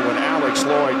 Robbie, when Alex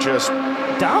Lloyd just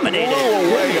dominated,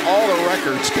 blew away all the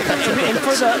records. And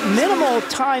for the minimal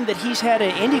time that he's had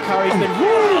an IndyCar, he's been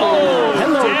hello.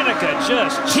 Danica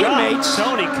just teammates.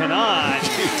 Tony Kanaan.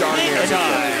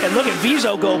 And look at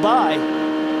Vizo go by.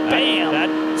 Bam!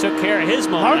 That took care of his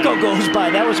moment. Marco goes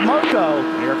by. That was Marco.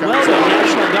 Well done,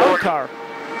 National Guard car.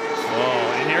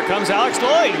 Oh, and here comes Alex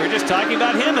Lloyd. We're just talking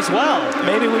about him as well.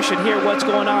 Maybe we should hear what's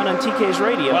going on TK's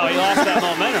radio. Well, he lost that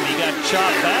momentum. He got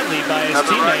chopped badly by his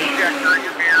teammate.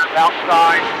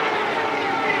 Outside.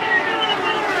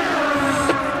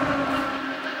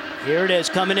 Here it is,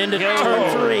 coming into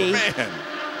turn 3. Man.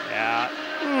 Yeah.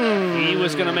 He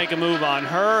was going to make a move on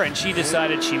her, and she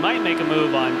decided she might make a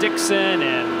move on Dixon,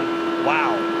 and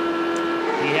wow.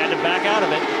 He had to back out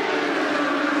of it.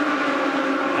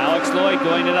 Alex Lloyd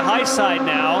going to the high side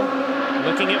now,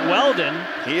 looking at Weldon.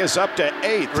 He is up to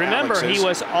 8th. Remember, he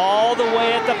was all the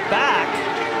way at the back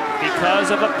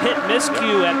because of a pit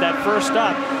miscue at that first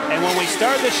stop. And when we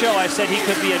started the show, I said he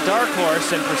could be a dark horse,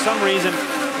 and for some reason,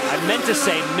 I meant to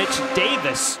say Mitch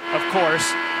Davis, of course,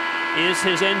 is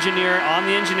his engineer on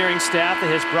the engineering staff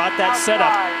that has brought that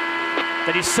setup,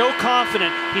 that he's so confident.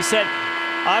 He said,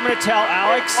 I'm going to tell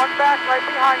Alex. One back right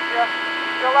behind you,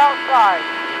 still outside.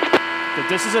 That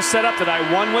this is a setup that I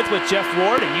won with Jeff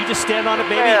Ward, and you just stand on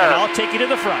it, baby, and I'll take you to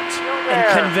the front. And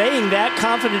conveying that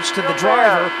confidence to the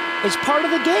driver is part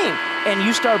of the game. And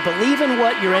you start believing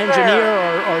what your engineer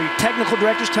or your technical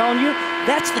director's telling you.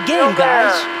 That's the game,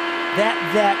 guys.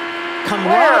 That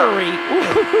camaraderie.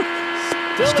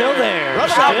 Still there.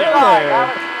 Outside.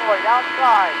 Alex Lloyd,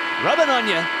 outside. Rubbing on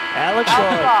you. Alex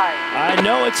Lloyd. I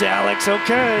know it's Alex,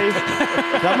 okay.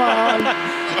 Come on.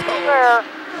 There.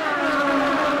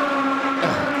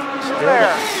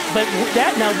 There. But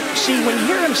that now, see, when you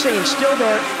hear him saying still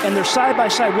there and they're side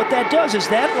by side, what that does is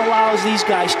that allows these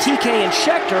guys, TK and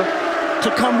Schechter,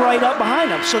 to come right up behind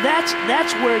them. So that's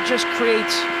where it just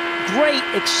creates great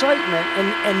excitement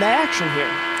and the action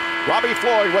here. Robbie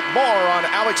Floyd with more on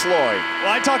Alex Lloyd. Well,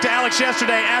 I talked to Alex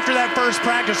yesterday after that first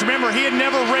practice. Remember, he had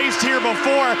never raced here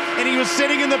before, and he was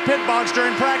sitting in the pit box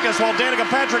during practice while Danica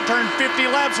Patrick turned 50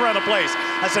 laps around the place.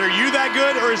 I said, are you that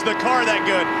good, or is the car that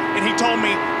good? And he told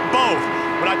me both.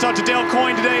 When I talked to Dale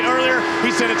Coyne today earlier,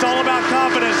 he said it's all about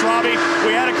confidence, Robbie.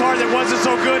 We had a car that wasn't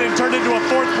so good and turned into a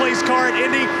 4th place car at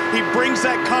Indy. He brings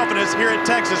that confidence here at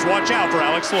Texas. Watch out for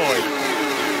Alex Lloyd.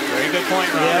 Very good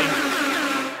point, Robbie. Yep.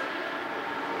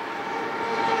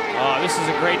 Oh, this is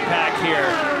a great pack here.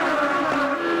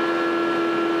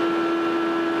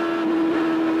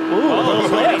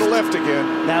 Ooh, the lift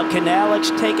again. Now, can Alex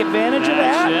take advantage of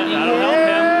that? That'll help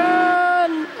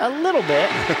him. A little bit.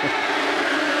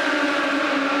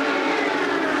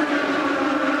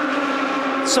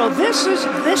 So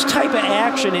this type of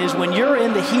action is when you're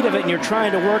in the heat of it and you're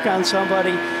trying to work on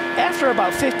somebody. After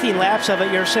about 15 laps of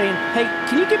it, you're saying, hey,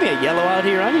 can you give me a yellow out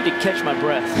here? I need to catch my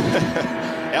breath.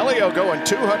 Elio going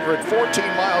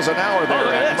 214 miles an hour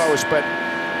there at most, but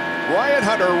Ryan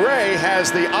Hunter-Reay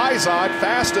has the IZOD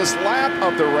fastest lap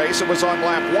of the race. It was on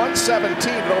lap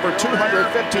 117 at over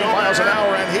 215 miles an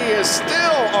hour, and he is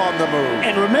still on the move.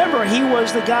 And remember, he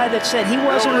was the guy that said he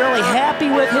wasn't really happy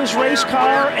with his race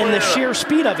car and the sheer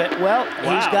speed of it. Well,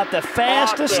 he's got the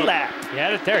fastest lap. He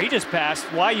had it there. He just passed.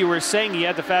 While you were saying he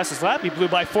had the fastest lap, he blew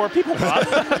by 4 people, Bob.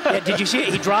 Yeah, did you see it?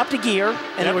 He dropped a gear,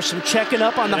 and there was some checking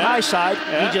up on the high side.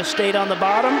 He just stayed on the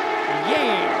bottom.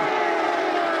 Yeah.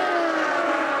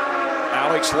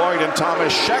 Alex Lloyd and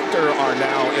Thomas Schechter are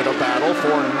now in a battle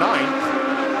for 9th.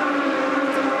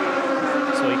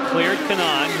 So he cleared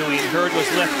Kanan, who he heard was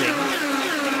lifting.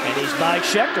 And he's by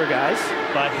Schechter, guys.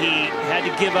 But he had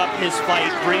to give up his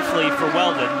fight briefly for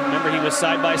Weldon. Remember, he was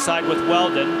side by side with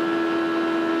Weldon.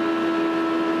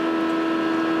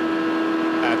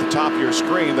 At the top of your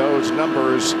screen, those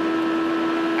numbers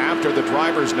after the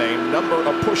driver's name, number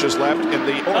of pushes left in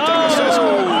the overtake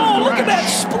assessment. Oh, look at that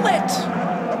split.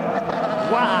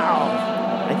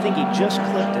 Wow. I think he just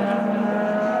clipped it.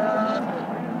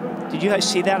 Did you guys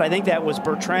see that? I think that was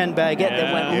Bertrand Baguette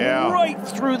that went right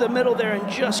through the middle there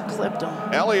and just clipped him.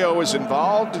 Elio is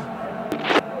involved.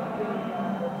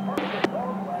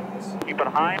 Keep it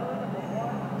high.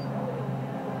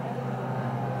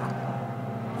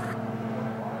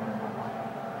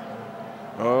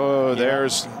 Oh,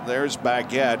 there's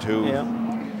Baguette, who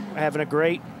having a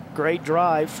great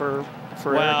drive for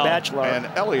Eric Bachelor. And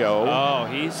Elio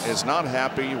is not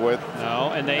happy with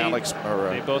and Alex.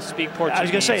 They both speak Portuguese. I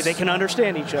was going to say, they can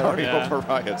understand each other. Dario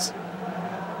Moraes.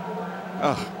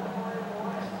 Oh.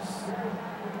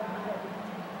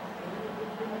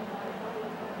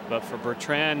 But for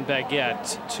Bertrand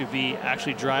Baguette to be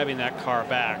actually driving that car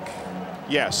back.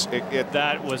 Yes,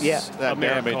 that was that a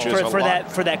miracle. damage is a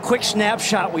lot. For that quick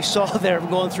snapshot we saw there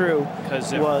going through,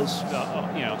 because it was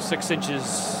 6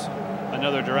 inches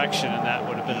another direction, and that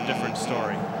would have been a different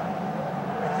story.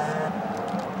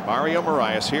 Mario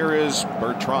Moraes. Here is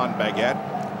Bertrand Baguette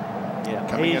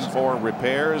coming in for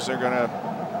repairs. They're going to.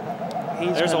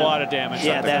 There's a lot of damage.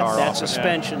 Yeah, that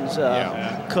suspension's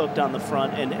cooked on the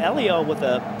front, and Elio with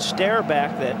a stare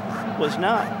back that was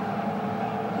not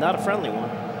a friendly one.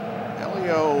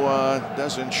 Elio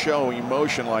doesn't show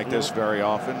emotion like this very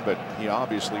often, but he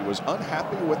obviously was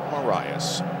unhappy with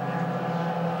Moraes.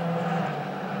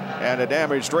 And a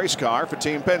damaged race car for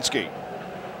Team Penske.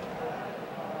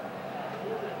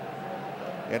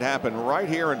 It happened right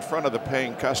here in front of the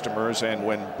paying customers, and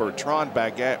when Bertrand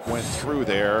Baguette went through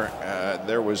there,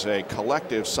 there was a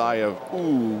collective sigh of,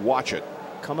 ooh, watch it.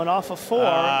 Coming off of 4,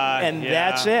 and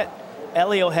that's it.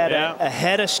 Elio had a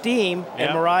head of steam,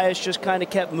 and Moraes just kind of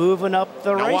kept moving up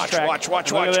the racetrack. Watch.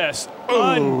 Look at this.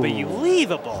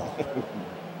 Unbelievable.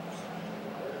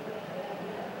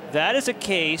 That is a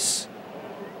case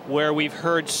where we've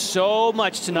heard so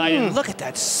much tonight, and look at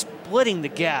that, splitting the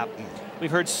gap.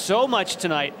 We've heard so much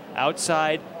tonight,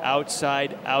 outside,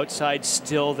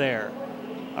 still there.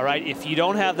 All right, if you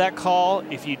don't have that call,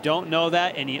 if you don't know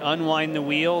that, and you unwind the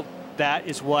wheel, that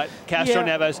is what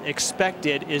Castroneves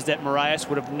expected, is that Moraes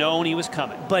would have known he was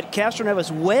coming. But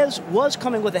Castroneves was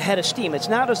coming with a head of steam. It's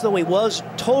not as though he was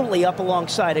totally up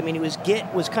alongside. I mean, he was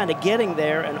kind of getting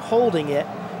there and holding it.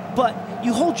 But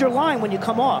you hold your line when you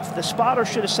come off. The spotter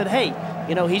should have said, hey,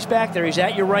 he's back there. He's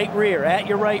at your right rear,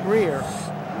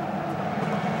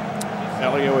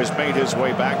 Elio has made his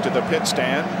way back to the pit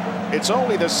stand. It's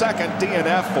only the second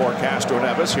DNF for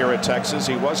Castroneves here at Texas.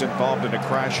 He was involved in a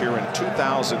crash here in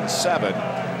 2007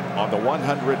 on the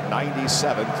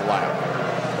 197th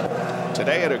lap.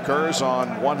 Today it occurs on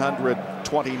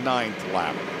 129th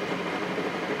lap.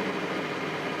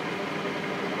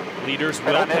 Leaders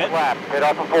will pit. Lap. Pit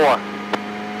off of 4.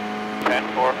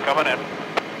 10-4 coming in.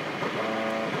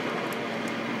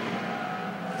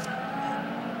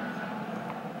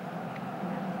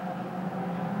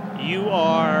 You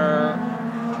are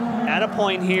at a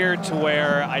point here to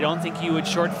where I don't think you would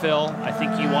short fill. I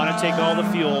think you want to take all the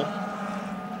fuel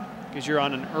because you're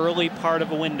on an early part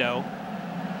of a window.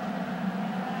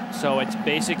 So it's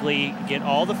basically get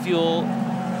all the fuel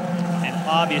and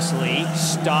obviously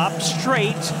stop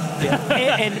straight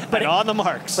but on the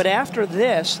marks. But after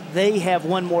this, they have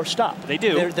one more stop. They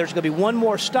do. There's going to be one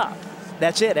more stop.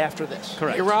 That's it after this.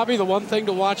 Correct. Hey, Robbie, the one thing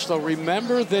to watch, though,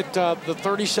 remember that the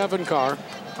 37 car,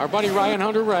 our buddy Ryan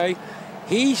Hunter-Reay,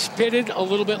 he pitted a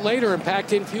little bit later and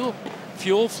packed in fuel.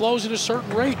 Fuel flows at a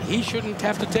certain rate. He shouldn't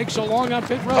have to take so long on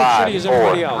pit road, should he, as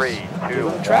everybody else? 3, 2,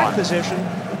 1. Track position.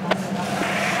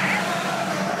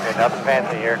 Okay, nothing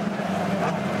fancy here.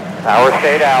 Power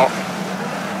stayed out.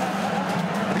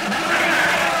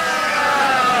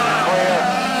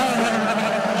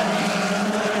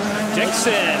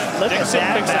 Dixon picks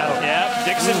out. Yeah,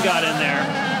 Dixon got in there.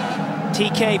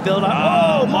 TK build up.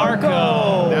 Oh,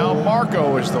 Marco. Now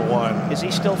Marco is the one. Is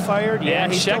he still fired? Yeah,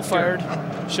 he's still fired.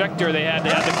 Schechter, they had the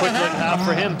quick look out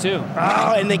for him too.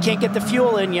 Oh, and they can't get the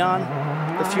fuel in, Jan.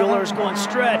 The fueler's going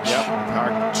stretch. Yep,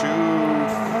 parked too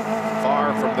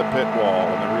far from the pit wall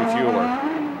and the refueler.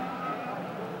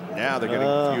 Now they're getting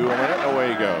fuel in it, and away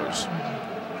he goes.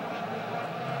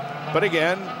 But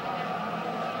again,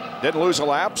 didn't lose a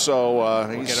lap, so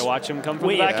we're going to watch him come from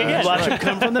the back again. Watch him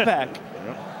come from the back.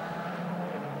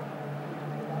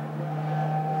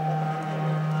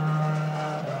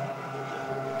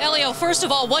 Elio, first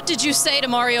of all, what did you say to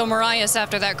Mario Moraes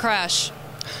after that crash?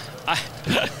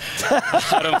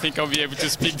 I don't think I'll be able to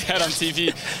speak that on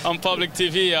TV, on public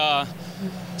TV.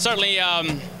 Certainly,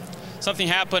 something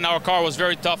happened. Our car was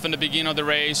very tough in the beginning of the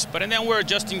race, but then we're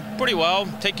adjusting pretty well,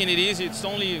 taking it easy. It's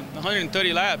only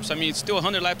 130 laps. I mean, it's still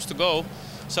 100 laps to go,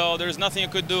 so there's nothing I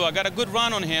could do. I got a good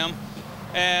run on him,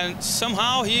 and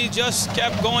somehow he just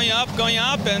kept going up,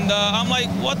 and I'm like,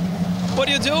 what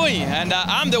are you doing? And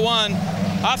I'm the one,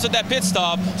 after that pit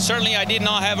stop, certainly I did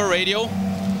not have a radio,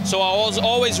 so I was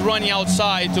always running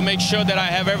outside to make sure that I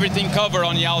have everything covered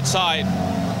on the outside.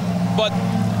 But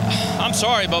I'm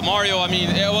sorry, but Mario, I mean,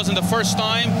 it wasn't the first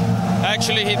time.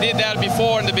 Actually, he did that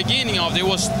before in the beginning of it.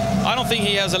 I don't think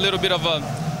he has a little bit of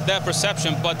that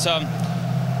perception, but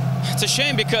it's a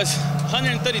shame because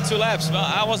 132 laps,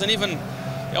 I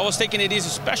was taking it easy,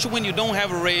 especially when you don't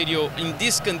have a radio. In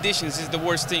these conditions is the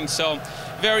worst thing. So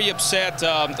very upset,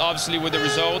 obviously, with the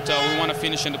result. We want to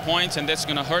finish in the points, and that's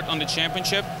going to hurt on the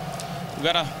championship. We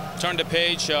got to turn the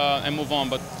page and move on,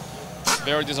 but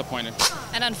very disappointed.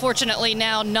 And unfortunately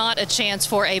now not a chance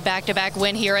for a back-to-back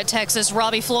win here at Texas.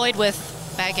 Robbie Floyd with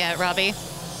Baguette. Robbie.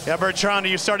 Yeah, Bertrand,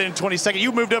 you started in 22nd.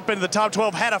 You moved up into the top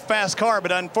 12, had a fast car,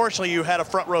 but unfortunately you had a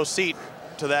front row seat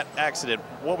to that accident.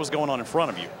 What was going on in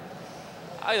front of you?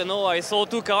 I don't know. I saw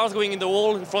two cars going in the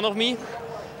wall in front of me.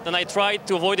 Then I tried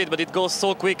to avoid it, but it goes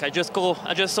so quick. I just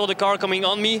saw the car coming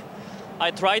on me.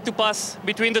 I tried to pass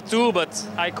between the two, but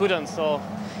I couldn't. So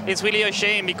it's really a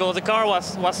shame because the car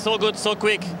was so good, so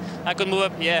quick. I could move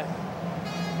up, yeah.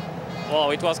 Wow,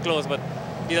 it was close, but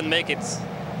didn't make it.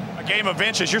 A game of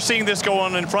inches. You're seeing this go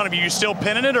on in front of you. You still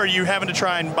pinning it, or are you having to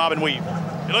try and bob and weave?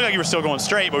 It looked like you were still going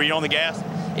straight, but were you on the gas?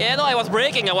 Yeah, no, I was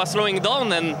braking. I was slowing down,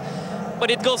 but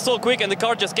it goes so quick, and the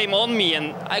car just came on me,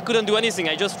 and I couldn't do anything.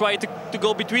 I just tried to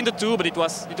go between the two, but it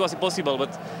was impossible. But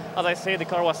as I say, the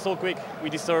car was so quick. We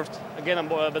deserved, again,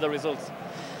 better results.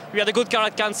 We had a good car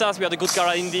at Kansas. We had a good car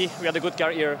at Indy. We had a good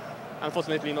car here.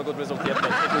 Unfortunately, no good result yet, but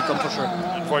it will come for sure.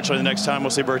 Unfortunately, the next time we'll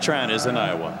see Bertrand is in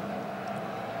Iowa.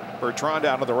 Bertrand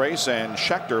out of the race, and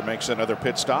Scheckter makes another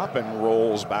pit stop and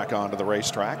rolls back onto the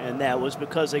racetrack. And that was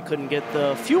because they couldn't get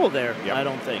the fuel there, yep. I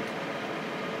don't think.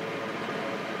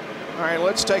 All right,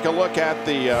 let's take a look at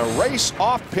the race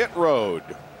off pit road.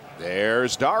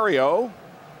 There's Dario.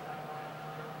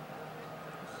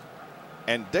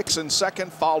 And Dixon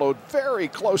second, followed very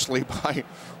closely by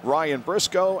Ryan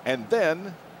Briscoe, and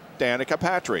then Danica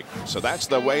Patrick. So that's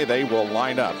the way they will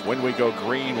line up when we go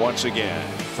green once again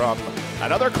from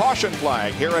another caution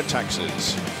flag here at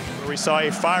Texas. We saw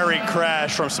a fiery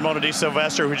crash from Simona Di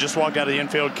Silvestro, who just walked out of the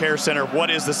infield care center. What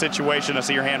is the situation? I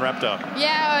see your hand wrapped up.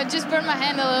 Yeah, I just burned my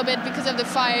hand a little bit because of the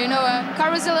fire. You know,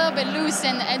 car was a little bit loose,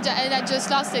 and I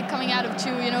just lost it coming out of two.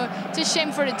 You know, it's a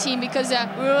shame for the team because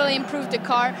we really improved the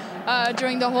car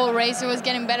during the whole race. It was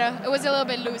getting better. It was a little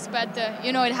bit loose, but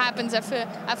you know, it happens. I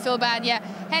feel bad. Yeah,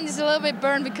 hand is a little bit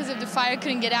burned because of the fire.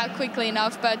 Couldn't get out quickly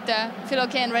enough, but feel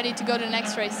okay and ready to go to the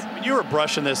next race. You were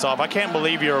brushing this off. I can't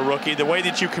believe you're a rookie. The way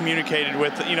that you communicated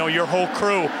with, you know, your whole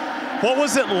crew. What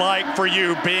was it like for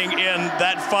you being in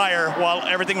that fire while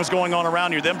everything was going on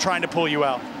around you, them trying to pull you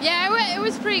out? Yeah, it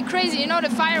was pretty crazy. You know, the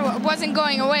fire wasn't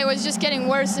going away. It was just getting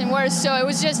worse and worse. So it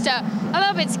was just a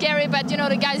little bit scary, but, you know,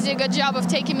 the guys did a good job of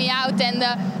taking me out and,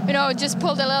 you know, just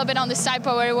pulled a little bit on the side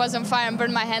part where it was on fire and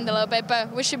burned my hand a little bit,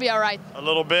 but we should be all right. A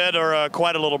little bit or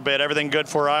quite a little bit? Everything good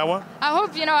for Iowa? I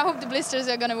hope, you know, I hope the blisters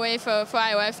are going to wait for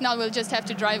Iowa. If not, we'll just have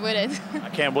to drive with it. I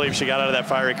can't believe she got out of that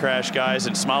fiery crash, guys,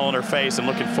 and smile on her face and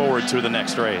looking forward to the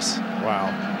next race. Wow.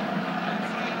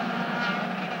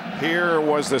 Here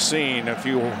was the scene a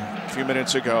few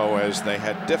minutes ago as they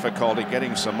had difficulty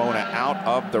getting Simona out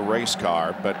of the race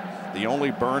car, but the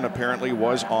only burn apparently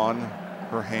was on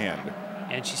her hand.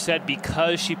 And she said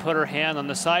because she put her hand on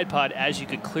the side pod, as you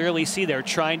could clearly see, they're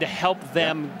trying to help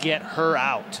them get her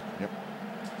out. Yep.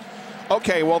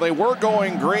 Okay, well, they were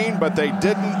going green, but they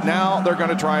didn't. Now they're going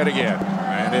to try it again.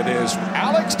 And it is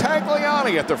Alex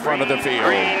Tagliani at the front of the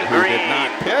field, who did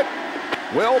not pit.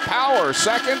 Will Power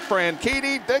second,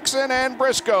 Franchitti, Dixon, and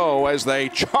Briscoe as they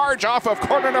charge off of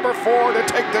corner number 4 to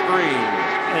take the green.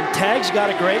 And Tag's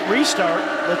got a great restart.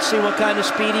 Let's see what kind of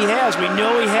speed he has. We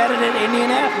know he had it in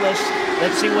Indianapolis.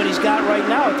 Let's see what he's got right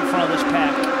now at the front of this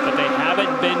pack. But they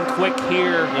haven't been quick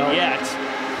here yet.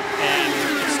 And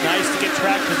it's nice to get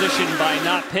track position by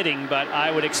not pitting, but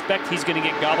I would expect he's going to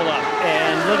get gobbled up.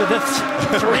 And look at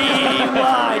this 3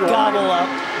 wide gobble up.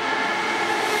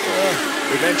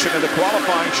 We mentioned in the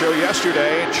qualifying show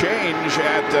yesterday, a change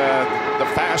at the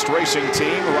fast racing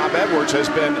team. Rob Edwards has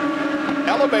been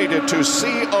elevated to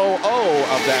COO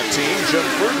of that team. Jim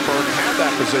Frudenberg had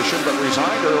that position but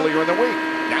resigned earlier in the week.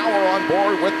 Now now we're on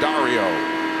board with Dario.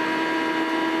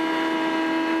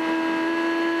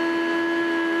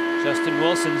 Justin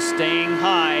Wilson staying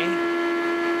high.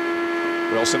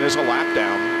 Wilson is a lap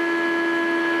down.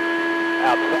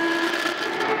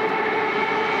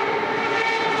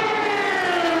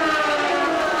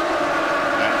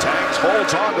 And Tags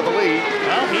holds on to the lead.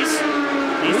 Well,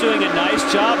 he's doing a nice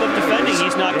job of defending.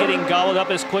 He's not getting gobbled up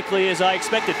as quickly as I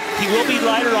expected. He will be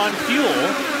lighter on fuel,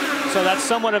 so that's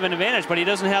somewhat of an advantage, but he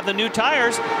doesn't have the new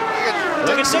tires.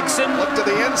 Look at Dixon. Looked to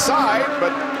the inside,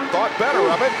 but thought better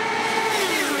of it.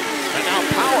 And now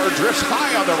Power drifts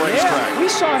high on the racetrack. Yeah,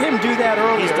 we saw him do that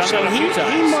earlier. He's done so that a few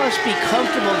times. He must be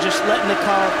comfortable just letting the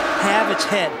car have its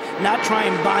head, not try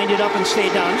and bind it up and stay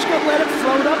down. Just going to let it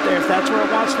float up there if that's where it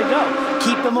wants to go.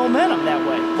 Keep the momentum that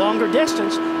way. Longer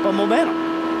distance, but momentum.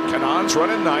 Kanon's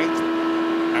running 9th.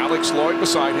 Alex Lloyd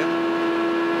beside him.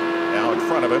 Now in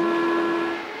front of him.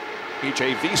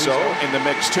 EJ Viso in the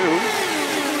mix too.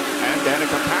 And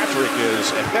Danica Patrick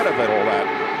is ahead of it all that.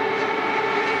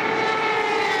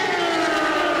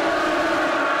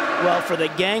 Well, for the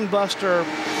gangbuster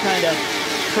kind of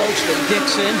approach that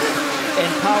Dixon and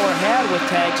Power had with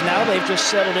Tags, now they've just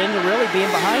settled into really being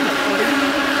behind him.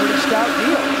 Pretty stout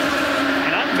deal.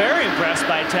 And I'm very impressed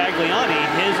by Tagliani.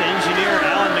 His engineer,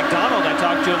 Alan McDonald, I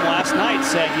talked to him last night,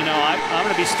 said, you know, I'm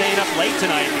going to be staying up late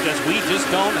tonight because we just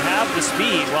don't have the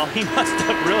speed. Well, he must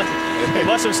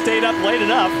have stayed up late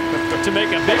enough to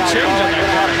make a big change on that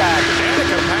car.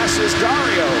 Danica passes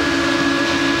Dario.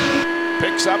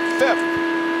 Picks up 5th.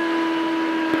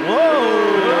 Whoa!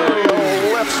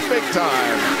 Dario lifts big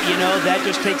time. You know, that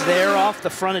just takes the air off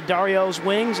the front of Dario's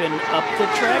wings and up the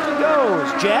track it goes.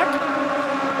 Jack?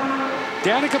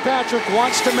 Danica Patrick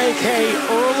wants to make hay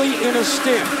early in a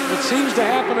stint. What seems to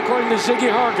happen, according to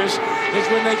Ziggy Hargis, is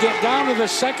when they get down to the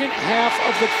second half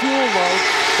of the fuel load,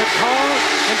 the car,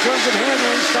 in terms of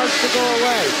handling, starts to go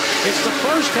away. It's the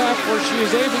first half where she is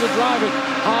able to drive it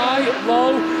high,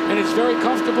 low, and it's very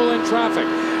comfortable in traffic.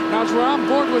 Now, as we're on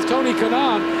board with Tony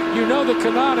Kanaan, you know that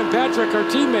Kanaan and Patrick are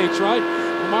teammates, right?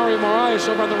 Mario Moraes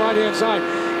over on the right-hand side.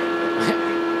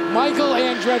 Michael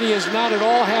Andretti is not at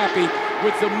all happy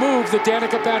with the move that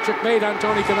Danica Patrick made on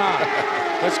Tony Kanaan.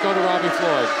 Let's go to Robbie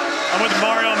Floyd. I'm with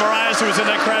Mario Moraes, who was in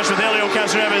that crash with Helio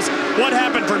Castroneves. What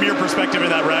happened from your perspective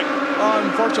in that wreck?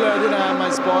 Unfortunately, I didn't have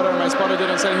my spotter. My spotter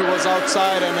didn't say he was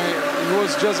outside, and he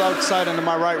was just outside in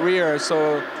my right rear.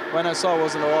 So when I saw it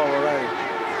was in the wall already.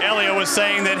 Helio was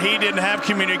saying that he didn't have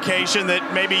communication, that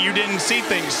maybe you didn't see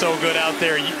things so good out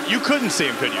there. You couldn't see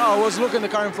him, could you? I was looking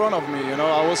at the car in front of me, you know.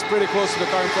 I was pretty close to the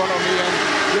car in front of me, and,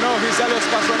 you know, he's Helio's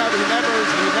Castroneves. He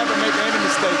never make any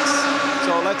mistakes.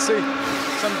 So let's see.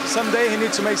 Someday he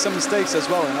needs to make some mistakes as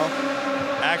well, you know.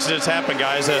 Accidents happen,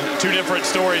 guys. Two different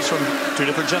stories from two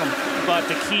different gentlemen. But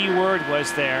the key word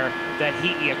was there that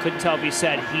I couldn't tell if he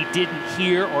said he didn't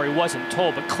hear or he wasn't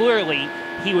told, but clearly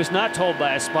he was not told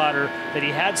by a spotter that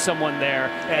he had someone there.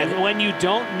 And when you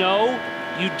don't know,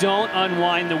 you don't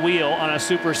unwind the wheel on a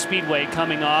super speedway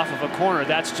coming off of a corner.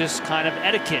 That's just kind of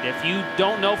etiquette. If you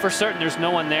don't know for certain there's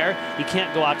no one there, you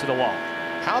can't go out to the wall.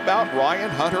 How about Ryan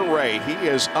Hunter-Ray? He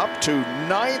is up to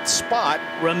 9th spot.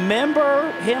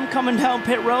 Remember him coming down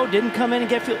pit road, didn't come in and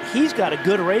get fuel. He's got a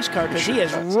good race car because he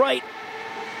is right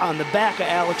on the back of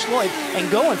Alex Lloyd and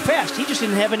going fast. He just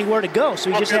didn't have anywhere to go,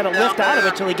 so he just had to lift out of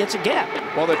it till he gets a gap.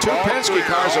 Well, the two Penske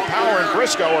cars of Power and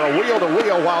Briscoe are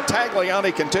wheel-to-wheel while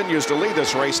Tagliani continues to lead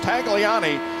this race.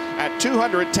 Tagliani at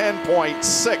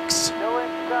 210.6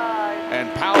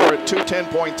 and Power at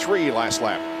 210.3 last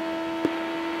lap.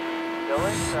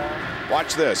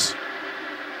 Watch this.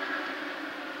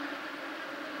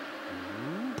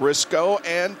 Briscoe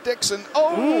and Dixon.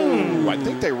 Oh, I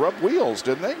think they rubbed wheels,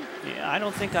 didn't they? Yeah, I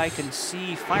don't think I can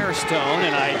see Firestone,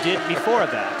 and I did before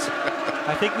that.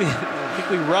 I think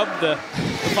we rubbed the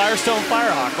Firestone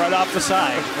Firehawk right off the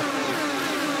side.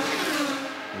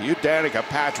 You Danica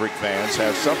Patrick fans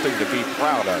have something to be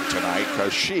proud of tonight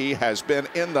because she has been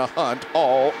in the hunt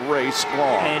all race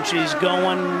long. And she's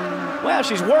going, well,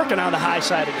 she's working on the high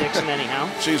side of Dixon anyhow.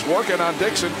 She's working on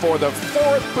Dixon for the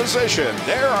 4th position.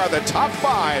 There are the top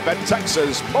 5 at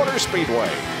Texas Motor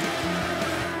Speedway.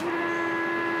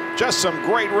 Just some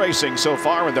great racing so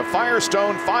far in the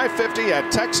Firestone 550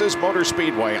 at Texas Motor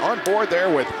Speedway. On board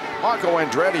there with Marco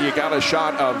Andretti, you got a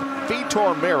shot of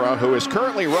Vitor Meira, who is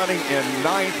currently running in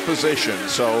 9th position.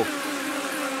 So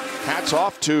hats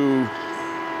off to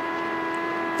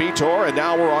Vitor, and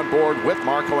now we're on board with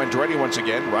Marco Andretti once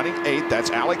again, running 8th.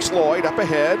 That's Alex Lloyd up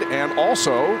ahead, and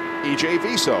also EJ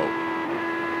Viso.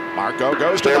 Marco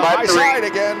goes to the high side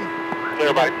again.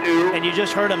 By 2. And you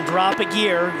just heard him drop a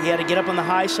gear. He had to get up on the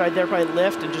high side there, probably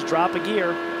lift and just drop a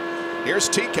gear. Here's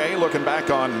TK looking back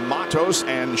on Matos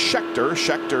and Schechter.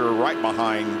 Schechter right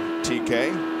behind TK.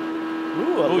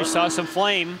 Ooh, we saw some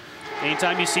flame.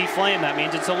 Anytime you see flame, that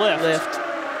means it's a lift.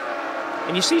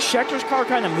 And you see Schechter's car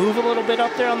kind of move a little bit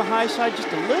up there on the high side, just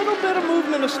a little bit of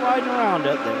movement of sliding around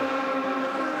up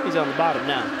there. He's on the bottom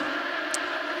now.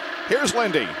 Here's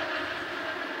Lindy.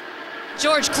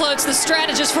 George Klotz, the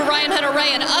strategist for Ryan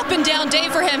Hunter-Reay, an up and down day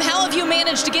for him. How have you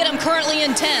managed to get him currently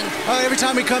in 10th? Every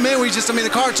time we come in, the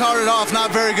car started off not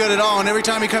very good at all, and every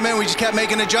time we come in, we just kept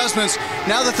making adjustments.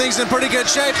 Now the thing's in pretty good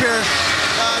shape here.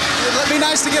 It'd be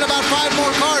nice to get about 5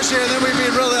 more cars here, and then we'd be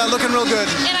really looking real good.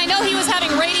 And I know he was having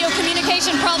radio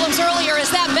communication problems earlier. Is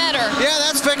that better? Yeah,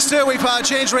 that's fixed too. We've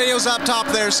changed radios up top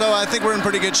there, so I think we're in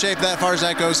pretty good shape that far as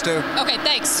that goes too. Okay,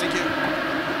 thanks. Thank you.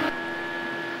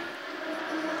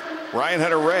 Ryan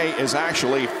Hunter-Reay is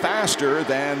actually faster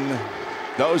than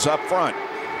those up front.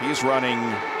 He's running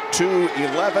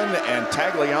 2:11 and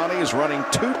Tagliani is running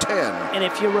 2:10. And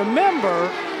if you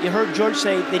remember, you heard George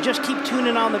say they just keep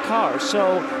tuning on the cars.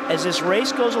 So as this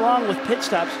race goes along with pit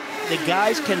stops, the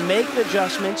guys can make the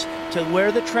adjustments to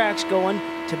where the track's going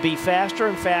to be faster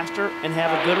and faster and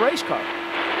have a good race car.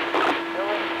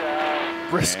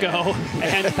 Briscoe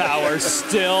and Powers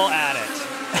still at it.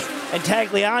 And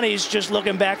Tagliani's just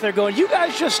looking back there going, you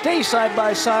guys just stay side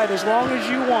by side as long as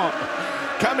you want.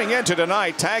 Coming into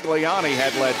tonight, Tagliani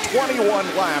had led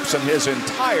 21 laps in his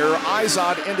entire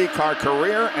IZOD IndyCar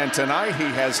career, and tonight he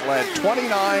has led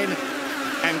 29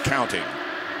 and counting.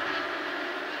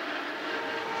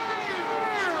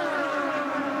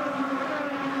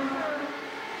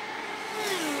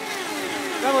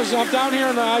 Fellas, I'm down here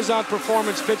in the IZOD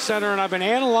Performance Pit Center, and I've been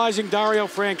analyzing Dario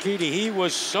Franchitti. He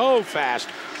was so fast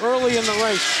early in the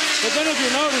race. But then if you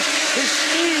notice, his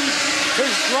speed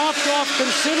has dropped off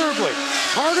considerably.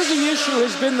 Part of the issue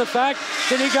has been the fact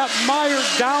that he got mired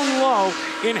down low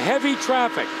in heavy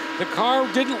traffic. The car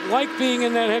didn't like being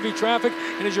in that heavy traffic,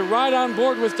 and as you ride on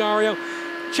board with Dario,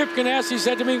 Chip Ganassi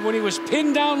said to me when he was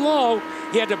pinned down low,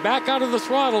 he had to back out of the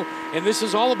throttle, and this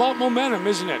is all about momentum,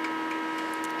 isn't it?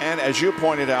 And as you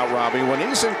pointed out, Robbie, when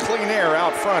he's in clean air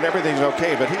out front, everything's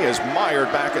okay, but he is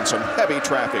mired back in some heavy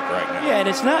traffic right now. Yeah, and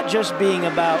it's not just being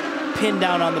about pinned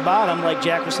down on the bottom, like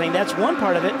Jack was saying. That's one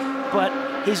part of it, but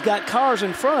he's got cars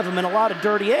in front of him and a lot of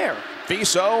dirty air.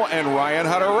 Viso and Ryan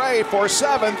Hunter-Reay for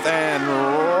 7th, and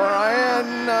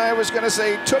Ryan, I was going to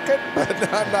say took it,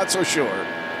 but I'm not so sure.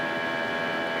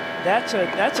 That's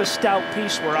a stout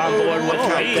piece we're on board with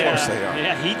right there.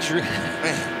 Yeah, he drew.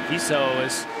 Viso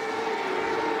is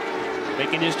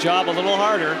making his job a little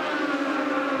harder.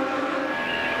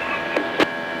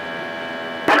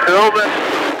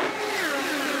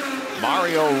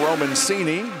 Mario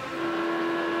Romancini,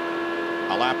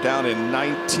 a lap down in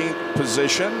 19th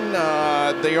position.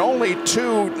 The only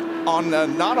two on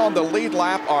not on the lead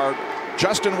lap are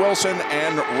Justin Wilson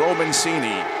and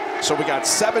Romancini. So we got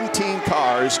 17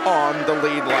 cars on the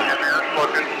lead lap.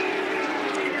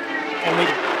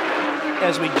 And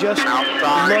as we just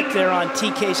looked there on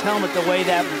TK's helmet, the way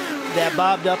that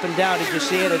bobbed up and down, did you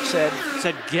see it? It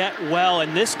said get well.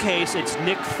 In this case, it's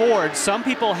Nick Ford. Some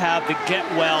people have the get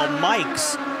well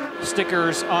Mike's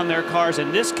stickers on their cars.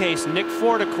 In this case, Nick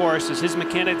Ford, of course, as his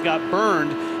mechanic got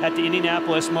burned at the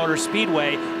Indianapolis Motor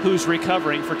Speedway, who's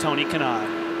recovering for Tony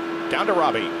Kanai. Down to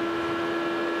Robbie.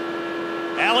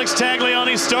 Alex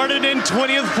Tagliani started in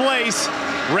 20th place,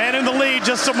 ran in the lead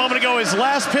just a moment ago. His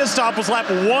last pit stop was lap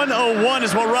 101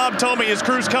 is what Rob told me. His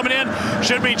crew's coming in.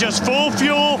 Should be just full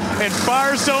fuel and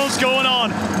Firestone's going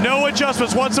on. No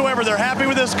adjustments whatsoever. They're happy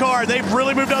with this car. They've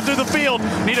really moved up through the field.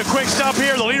 Need a quick stop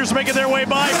here. The leaders making their way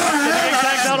by.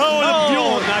 Out.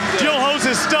 Oh, the fuel hose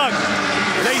is stuck.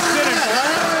 They sit in.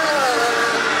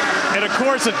 And of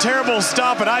course, a terrible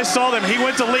stop, and I saw them. He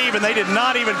went to leave, and they did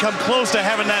not even come close to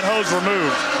having that hose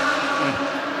removed.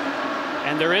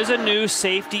 And there is a new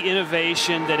safety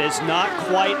innovation that is not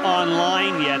quite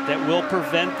online yet that will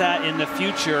prevent that in the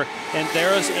future. And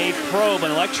there is a probe,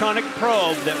 an electronic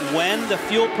probe, that when the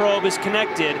fuel probe is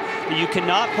connected, you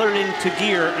cannot put it into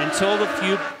gear until the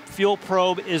fuel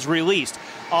probe is released.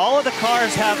 All of the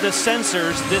cars have the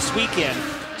sensors this weekend.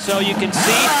 So you can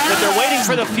see that they're waiting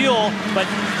for the fuel, but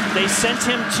they sent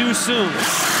him too soon.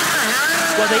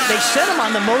 Well, they sent him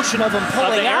on the motion of him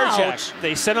pulling out. Jack.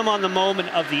 They sent him on the moment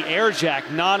of the air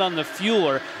jack, not on the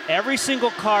fueler. Every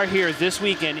single car here this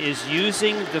weekend is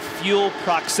using the fuel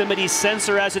proximity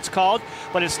sensor, as it's called,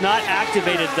 but it's not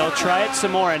activated. They'll try it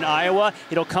some more in Iowa.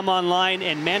 It'll come online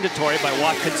and mandatory by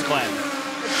Watkins Glen.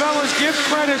 Fellas, give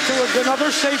credit to another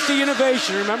safety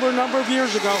innovation. Remember a number of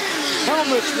years ago,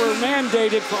 helmets were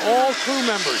mandated for all crew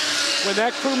members. when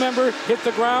that crew member hit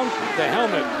the ground, the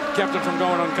helmet kept him from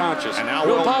going unconscious. And now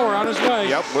Will Power on his way.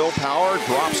 Yep, Will Power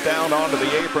drops down onto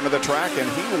the apron of the track, and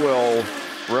he will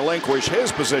relinquish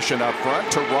his position up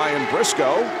front to Ryan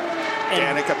Briscoe.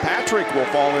 Danica Patrick will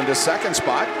fall into second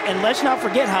spot. And let's not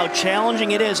forget how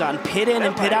challenging it is on pit in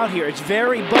and pit out here. It's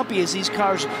very bumpy as these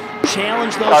cars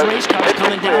challenge those race cars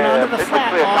coming down onto the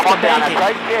flat off the banking.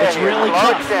 It's really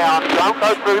tough. Down, don't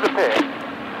go through the pit.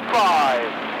 5,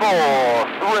 4,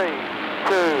 3,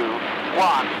 2,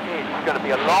 1. It's going to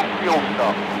be a long fuel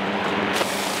stop.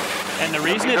 And the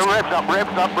reason it's... Revs up a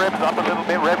little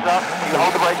bit, revs up. You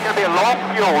hold the brake. It's going to be a long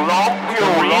fuel.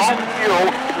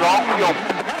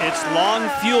 It's long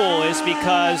fuel is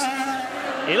because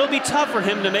it'll be tough for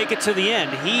him to make it to the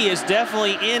end. He is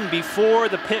definitely in before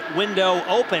the pit window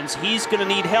opens. He's going to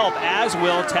need help, as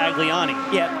will Tagliani.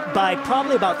 Yeah, by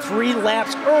probably about 3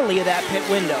 laps early of that pit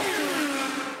window.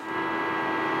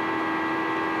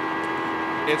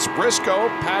 It's Briscoe,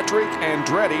 Patrick,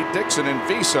 Andretti, Dixon, and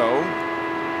Viso.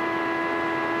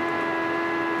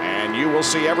 And you will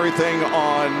see everything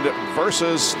on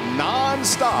Versus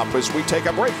non-stop as we take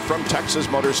a break from Texas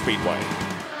Motor Speedway.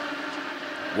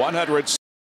 100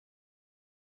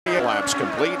 laps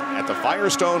complete at the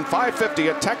Firestone 550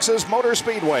 at Texas Motor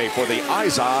Speedway for the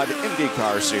IZOD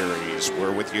IndyCar Series.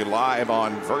 We're with you live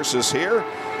on Versus here.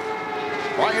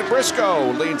 Ryan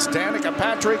Briscoe leads Danica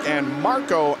Patrick and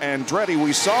Marco Andretti.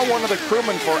 We saw one of the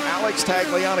crewmen for Alex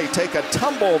Tagliani take a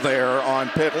tumble there on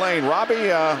pit lane. Robbie,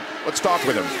 let's talk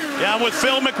with him. Yeah, I'm with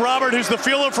Phil McRobert, who's the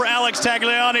fueler for Alex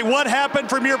Tagliani. What happened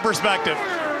from your perspective?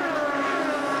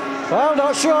 Well,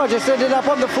 not sure. I just ended up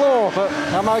on the floor, but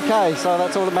I'm okay, so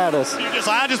that's all that matters.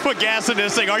 I just put gas in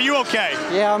this thing. Are you okay?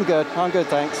 Yeah, I'm good. I'm good,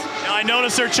 thanks. Now, I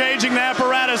noticed they're changing the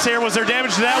apparatus here. Was there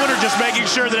damage to that one, or just making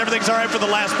sure that everything's all right for the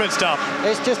last pit stop?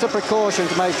 It's just a precaution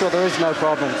to make sure there is no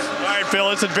problems. All right,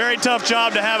 Phil, it's a very tough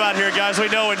job to have out here, guys. We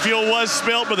know when fuel was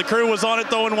spilt, but the crew was on it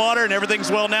throwing water, and everything's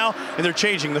well now, and they're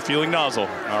changing the fueling nozzle.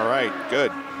 All right,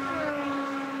 good.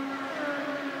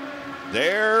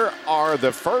 There are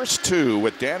the first two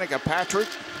with Danica Patrick,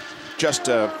 just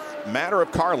a matter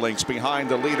of car lengths behind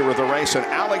the leader of the race, and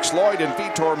Alex Lloyd and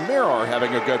Vitor Miró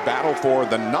having a good battle for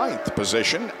the 9th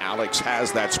position. Alex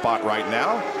has that spot right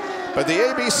now. But the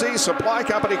ABC Supply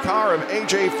Company car of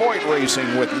A.J. Foyt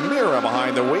Racing with Miró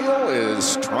behind the wheel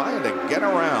is trying to get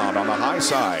around on the high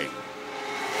side.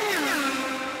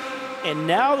 And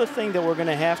now the thing that we're going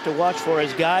to have to watch for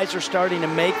as guys are starting to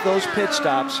make those pit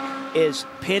stops is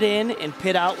pit in and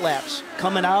pit out laps.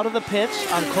 Coming out of the pits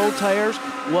on cold tires,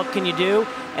 what can you do?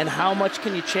 And how much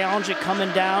can you challenge it coming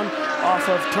down off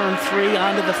of turn 3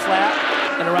 onto the flat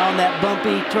and around that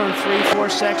bumpy turn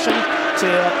 3-4 section to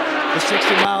the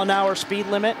 60-mile-an-hour speed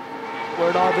limit where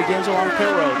it all begins along pit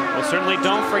road. Well, certainly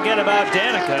don't forget about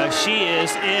Danica. She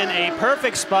is in a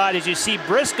perfect spot as you see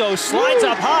Briscoe slides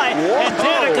up high. Whoa. And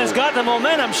Danica's got the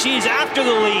momentum. She's after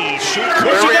the lead.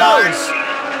 Here she goes.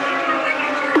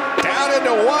 Down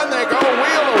into one, they go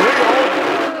wheel to wheel.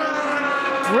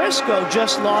 Briscoe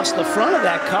just lost the front of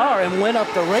that car and went up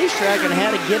the racetrack and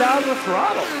had to get out of the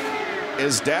throttle.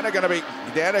 Is Danica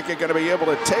going to be able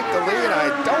to take the lead? I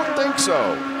don't think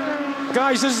so.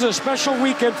 Guys, this is a special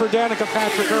weekend for Danica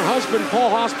Patrick. Her husband,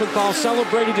 Paul Hospenthal,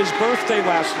 celebrated his birthday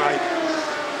last night.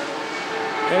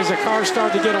 As the car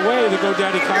started to get away, the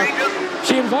GoDaddy car,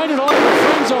 she invited all of her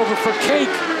friends over for cake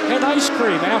and ice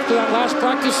cream after that last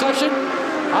practice session.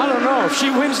 I don't know. If she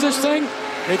wins this thing,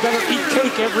 they better eat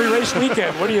cake every race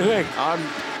weekend. What do you think? I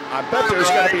bet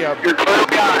there's going to be a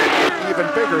even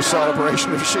bigger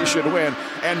celebration if she should win.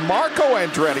 And Marco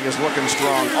Andretti is looking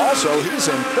strong. Also, he's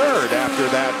in 3rd after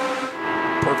that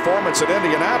performance at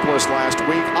Indianapolis last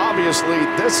week. Obviously,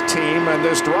 this team and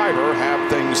this driver have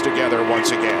things together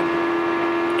once again.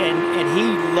 And he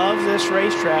loves this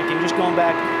racetrack. And just going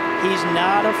back, he's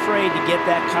not afraid to get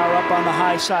that car up on the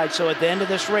high side. So at the end of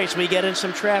this race, we get in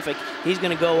some traffic, he's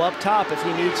going to go up top if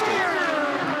he needs to.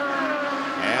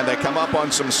 And they come up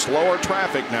on some slower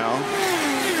traffic now.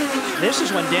 This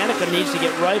is when Danica needs to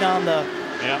get right on the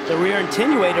rear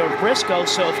attenuator of Briscoe,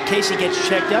 so in case he gets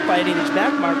checked up by any of these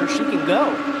back markers, she can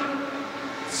go.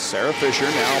 Sarah Fisher,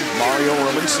 now Mario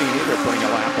Romancini, they're putting a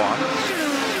lap on.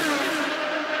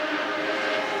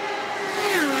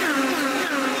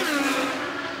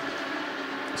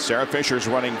 Sarah Fisher's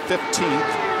running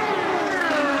 15th.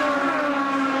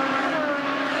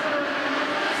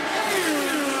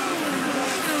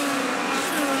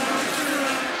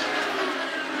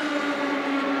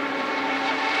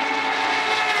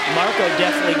 Marco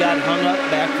definitely got hung up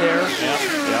back there,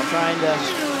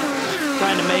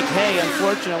 trying to make hay.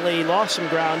 Unfortunately, he lost some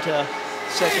ground to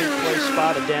 2nd place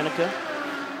spot of Danica.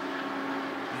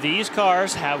 These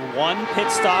cars have one pit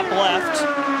stop left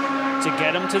to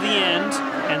get them to the end,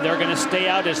 and they're going to stay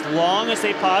out as long as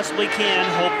they possibly can,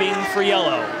 hoping for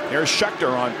yellow. Here's Scheckter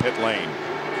on pit lane.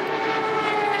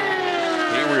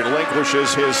 He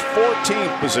relinquishes his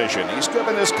 14th position. He's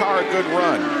given this car a good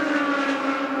run.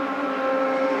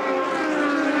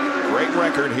 Great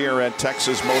record here at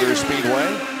Texas Motor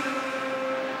Speedway.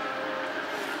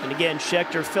 And again,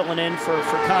 Scheckter filling in for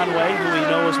Conway, who we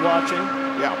know is watching.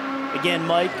 Yeah. Again,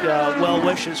 Mike, well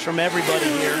wishes from everybody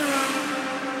here.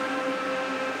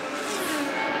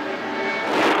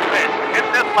 Hit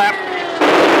this lap.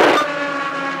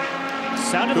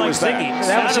 Sounded like Ziggy.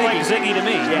 Sounded like Ziggy to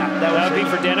me. Yeah, that would be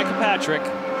for Danica Patrick.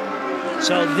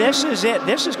 So this is it.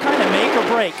 This is kind of make or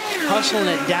break. Hustling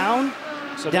it down,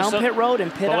 down pit road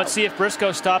and pit well, out. let's see if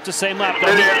Briscoe stops the same lap.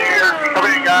 Come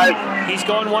here, guys. He's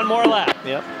going one more lap.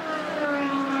 Yep.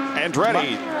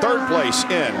 Andretti, third place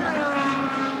in.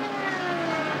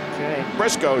 Okay.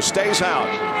 Briscoe stays out.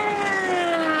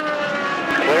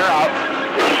 Clear out.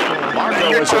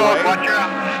 Marco is away.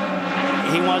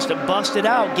 He wants to bust it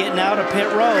out, getting out of pit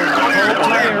road. Cold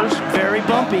tires, very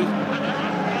bumpy.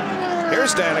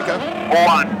 Here's Danica.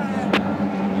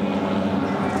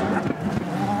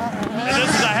 And this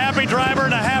is a happy driver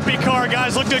and a happy car,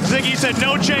 guys. Look at Ziggy, said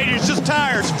no change, it's just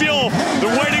tires, fuel.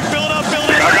 They're waiting, filling up. Again,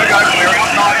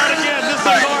 this is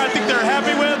a car I think they're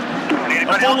happy with.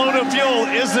 A full load of fuel.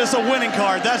 Is this a winning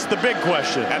car? That's the big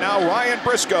question. And now Ryan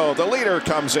Briscoe, the leader,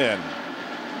 comes in.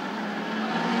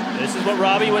 This is what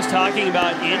Robbie was talking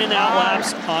about, in and out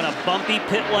laps on a bumpy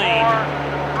pit lane.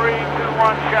 3, 2,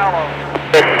 1, shallow.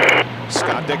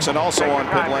 Scott Dixon also on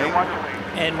pit lane.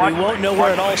 And we won't know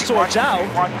where it all sorts out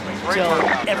until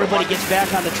everybody gets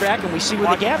back on the track and we see where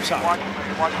the gaps are.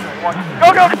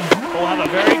 Go, go! We'll have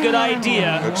a very good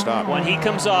idea Good stop. when he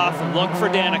comes off and look for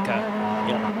Danica.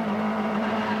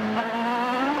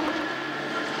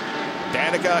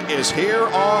 Danica is here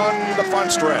on the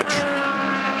front stretch.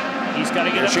 He's got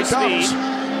to get up to comes. speed.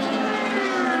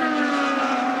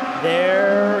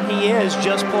 There he is,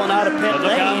 just pulling out of pit But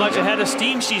look how much ahead of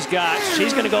steam she's got.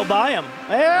 She's going to go by him.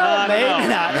 Well, maybe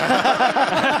not.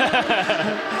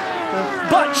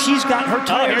 But she's got her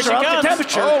tires here she up to comes.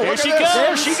 temperature. Oh, Here look she at this. goes.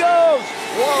 There she goes.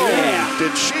 Whoa. Yeah.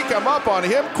 Did she come up on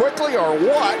him quickly or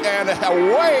what? And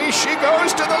away she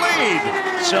goes to the lead.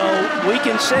 So we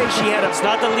can say she had a... It's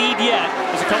not the lead yet.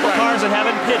 There's a couple cars that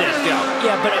haven't pitted.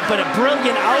 Yeah, but a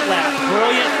brilliant outlap.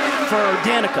 Brilliant for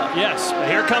Danica. Yes.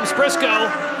 Here comes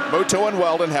Briscoe. Muto and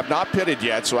Weldon have not pitted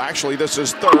yet, so actually this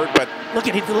is third, but Look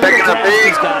at the little Taking a graph peek,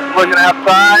 he's got. looking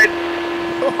outside,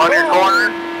 on your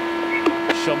corner.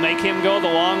 She'll make him go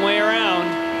the long way around.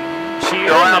 She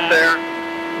Go out earned that. there,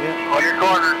 on your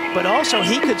corner. But also,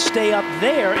 he could stay up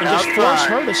there and just force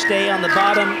her to stay on the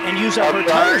bottom and use up her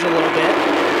tires a little bit.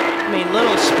 I mean,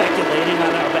 little speculating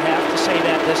on our behalf to say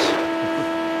that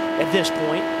at this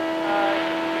point.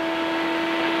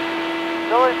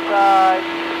 Go inside.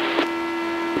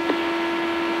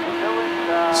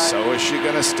 so is she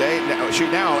going to stay? Now, she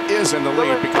now is in the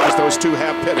lead because those two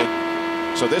have pitted.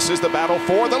 So this is the battle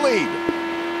for the lead.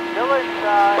 Still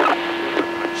inside.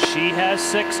 She has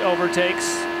 6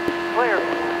 overtakes. Clear.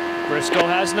 Briscoe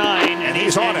has 9, and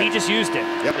he's on it. He just used it.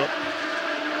 Yep.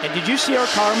 And did you see her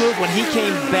car move when he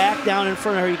came back down in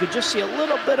front of her? You could just see a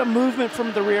little bit of movement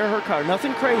from the rear of her car.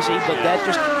 Nothing crazy, but that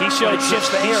just shifts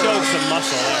the air. He showed some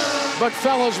muscle there. But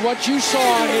fellas, what you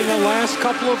saw in the last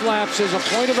couple of laps is a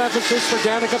point of emphasis for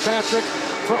Danica Patrick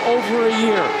for over a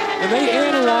year. And they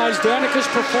analyzed Danica's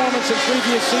performance in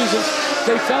previous seasons.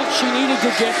 They felt she needed to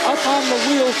get up on the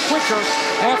wheel quicker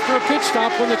after a pit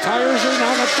stop when the tires are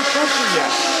not up to pressure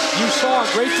yet. You saw a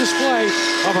great display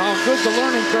of how good the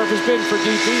learning curve has been for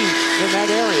DP in that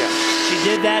area. She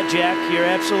did that, Jack. You're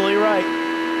absolutely right.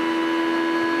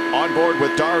 On board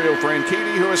with Dario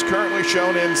Franchitti, who is currently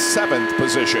shown in 7th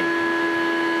position.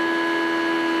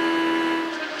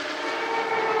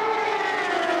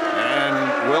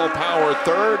 And Will Power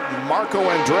 3rd. Marco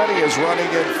Andretti is running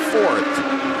in 4th.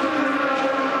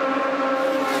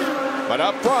 But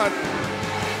up front,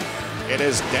 it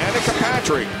is Danica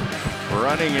Patrick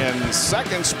running in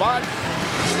 2nd spot.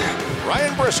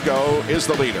 Ryan Briscoe is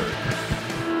the leader.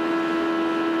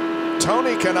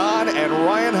 Tony Kanaan and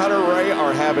Ryan Hunter-Reay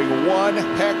are having one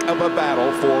heck of a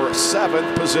battle for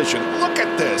 7th position. Look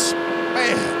at this,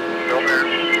 man.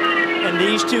 And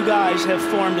these two guys have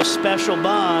formed a special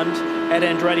bond at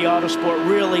Andretti Autosport,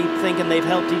 really thinking they've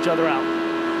helped each other out.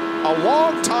 A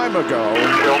long time ago,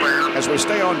 as we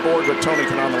stay on board with Tony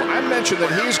Kanaan, I mentioned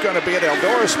that he's going to be at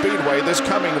Eldora Speedway this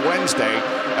coming Wednesday,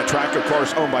 a track, of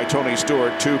course, owned by Tony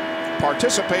Stewart, to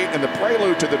participate in the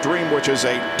Prelude to the Dream, which is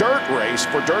a dirt race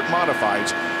for dirt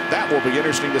modifieds. That will be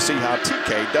interesting to see how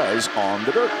TK does on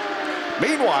the dirt.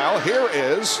 Meanwhile, here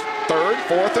is third,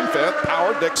 fourth, and fifth,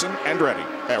 Power, Dixon, Andretti.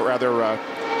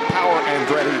 Power,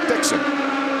 Andretti, Dixon.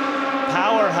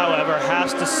 Power, however,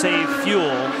 has to save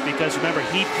fuel because remember,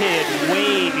 he pitted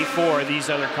way before these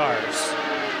other cars.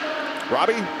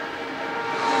 Robbie?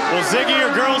 Well, Ziggy,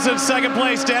 your girl's in second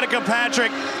place. Danica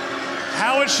Patrick,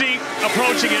 how is she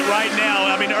approaching it right now?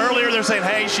 I mean, earlier they're saying,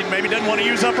 hey, she maybe doesn't want to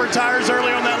use up her tires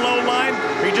early on that low line.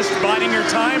 Are you just biding your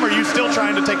time, or are you still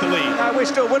trying to take the lead? We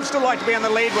would still like to be in the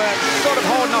lead. We're sort of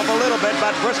holding off a little bit,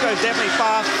 but Briscoe's definitely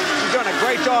fast. She's doing a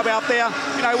great job out there.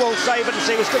 You know, we'll save it and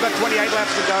see. We've still got 28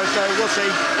 laps to go, so we'll see.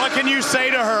 What can you say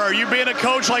to her? Are you being a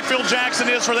coach like Phil Jackson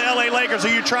is for the LA Lakers?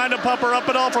 Are you trying to pump her up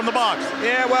at all from the box?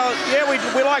 Yeah, well, yeah,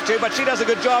 we like to, but she does a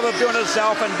good job of doing it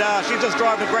herself, and she's just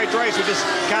driving a great race. We just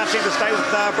can't seem to stay with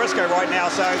Briscoe right now,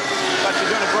 but she's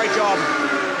doing a great job.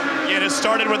 Yeah, it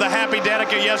started with a happy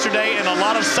Danica yesterday and a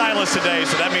lot of silence today,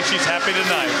 so that means she's happy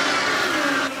tonight.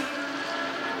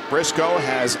 Briscoe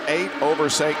has 8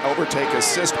 overtake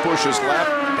assist pushes left.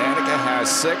 Danica has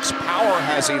 6. Power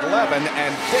has 11,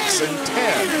 and Dixon 10.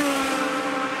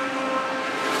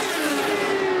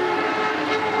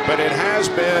 But it has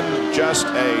been just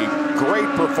a great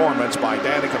performance by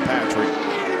Danica Patrick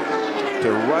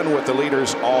to run with the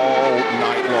leaders all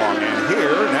night long. And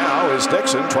here now is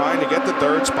Dixon trying to get the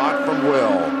third spot from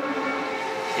Will.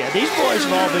 Yeah, these boys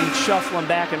have all been shuffling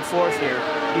back and forth here.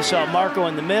 You saw Marco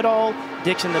in the middle,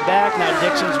 Dixon in the back. Now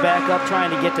Dixon's back up trying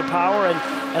to get to Power.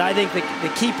 And I think the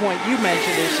key point you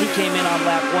mentioned is he came in on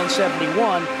lap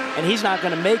 171, and he's not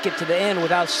going to make it to the end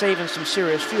without saving some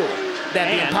serious fuel.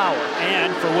 That being Power.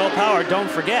 And for Will Power, don't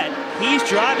forget, he's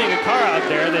driving a car out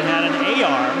there that had an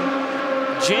A-arm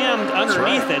jammed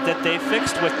underneath it that they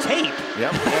fixed with tape. Yep.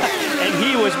 And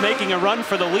he was making a run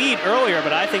for the lead earlier,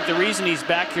 but I think the reason he's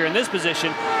back here in this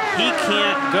position, he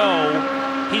can't go.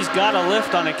 He's got to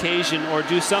lift on occasion or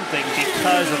do something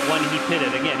because of when he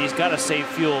pitted. Again, he's got to save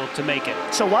fuel to make it.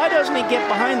 So why doesn't he get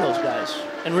behind those guys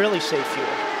and really save fuel?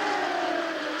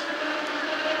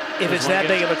 If it's that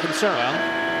big of a concern.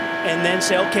 Well, and then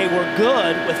say, okay, we're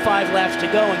good with 5 laps to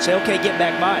go, and say, okay, get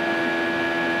back by.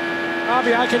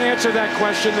 Robbie, I can answer that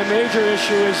question. The major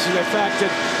issue is the fact that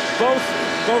both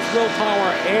Will Power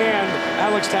and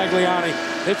Alex Tagliani,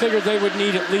 they figured they would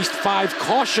need at least 5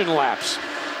 caution laps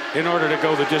in order to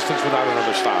go the distance without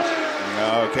another stop.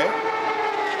 Okay.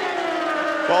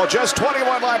 Well, just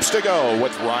 21 laps to go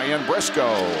with Ryan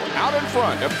Briscoe out in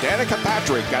front of Danica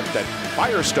Patrick at the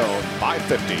Firestone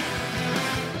 550.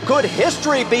 Could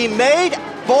history be made?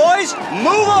 Boys,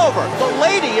 move over. The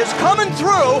lady is coming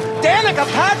through. Danica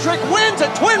Patrick wins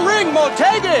at Twin Ring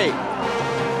Motegi.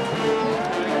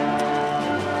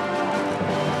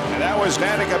 And that was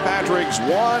Danica Patrick's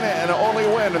one and only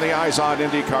win in the Eyes on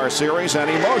IndyCar Series, an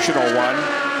emotional one.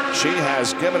 She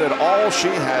has given it all she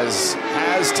has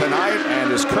tonight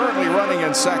and is currently running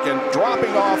in second,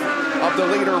 dropping off of the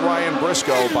leader Ryan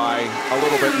Briscoe by a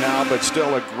little bit now, but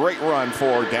still a great run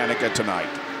for Danica tonight.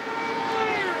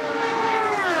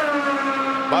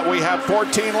 But we have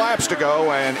 14 laps to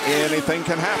go, and anything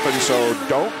can happen, so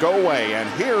don't go away. And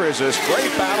here is this great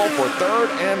battle for third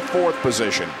and fourth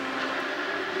position.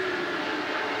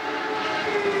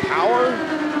 Power,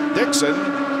 Dixon,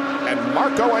 and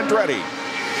Marco Andretti.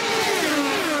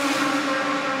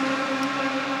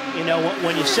 You know,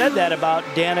 when you said that about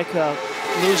Danica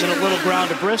losing a little ground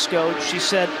to Briscoe, she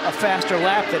said a faster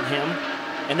lap than him,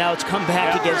 and now it's come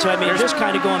back again. So, I mean, just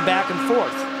kind of going back and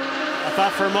forth. I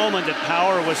thought for a moment that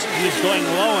Power he was going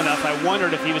low enough. I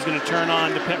wondered if he was going to turn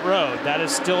on to pit road. That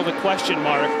is still the question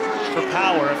mark for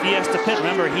Power. If he has to pit,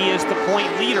 remember, he is the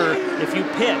point leader. If you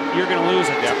pit, you're going to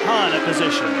lose a ton of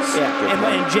positions. Yeah,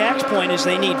 and Jack's point is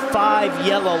they need 5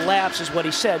 yellow laps is what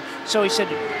he said. So he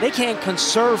said they can't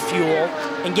conserve fuel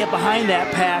and get behind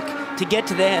that pack to get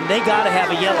to the end. They got to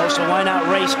have a yellow, so why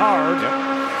not race hard?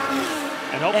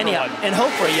 And hope for one. And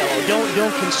hope for a yellow.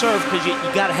 Don't conserve because you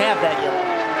got to have that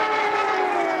yellow.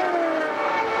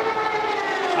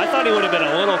 I thought he would have been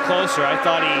a little closer. I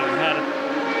thought he had a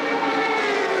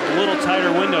little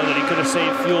tighter window that he could have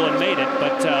saved fuel and made it.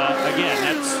 But again,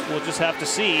 we'll just have to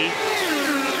see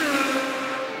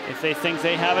if they think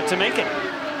they have it to make it.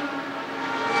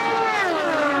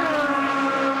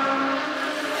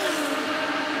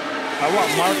 I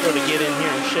want Marco to get in here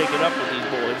and shake it up with these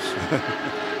boys.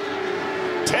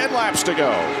 10 laps to go.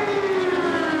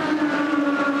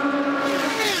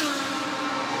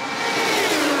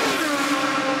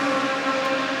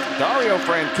 Dario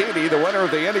Franchitti, the winner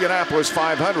of the Indianapolis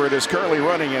 500, is currently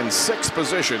running in 6th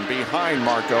position behind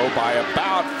Marco by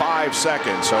about 5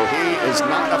 seconds. So he is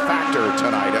not a factor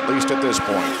tonight, at least at this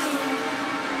point.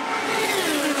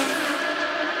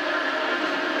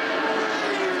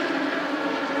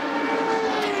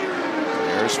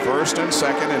 There's 1st and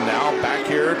 2nd, and now back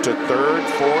here to 3rd,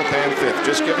 4th, and 5th.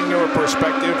 Just giving you a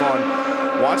perspective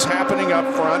on what's happening up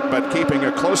front, but keeping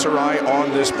a closer eye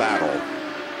on this battle.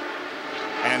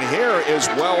 And here is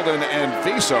Weldon and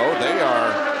Viso. They are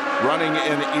running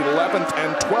in 11th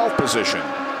and 12th position.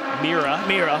 Mira,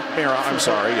 I'm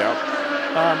sorry, yeah.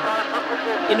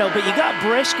 You know, but you got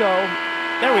Briscoe.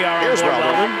 There we are. Here's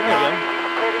Weldon. There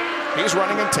you go. He's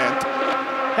running in 10th.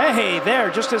 Hey, there,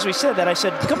 just as we said that, I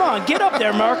said, come on, get up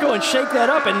there, Marco, and shake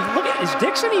that up. And look at, is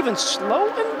Dixon even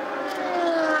slowing?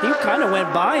 He kind of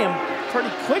went by him pretty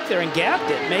quick there and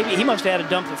gapped it. Maybe he must have had to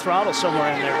dump the throttle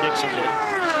somewhere in there, Dixon did.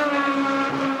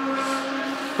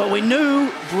 But we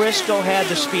knew Briscoe had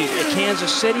the speed. At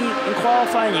Kansas City in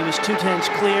qualifying, he was 2/10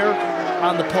 clear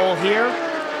on the pole here.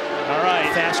 All right.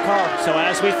 Fast car. So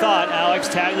as we thought, Alex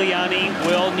Tagliani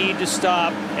will need to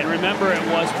stop. And remember, it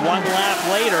was 1 lap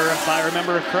later, if I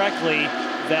remember correctly,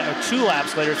 that, or 2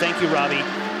 laps later, thank you, Robbie,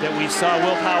 that we saw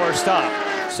Will Power stop.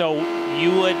 So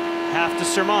you would have to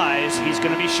surmise he's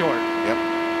going to be short. Yep.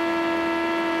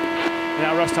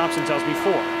 Now Russ Thompson tells me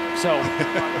 4. So,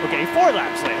 okay, 4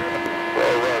 laps later,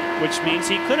 which means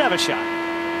he could have a shot.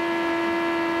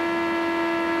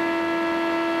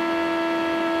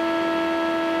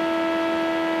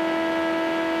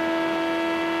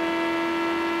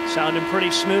 Sounding pretty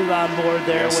smooth on board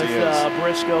there with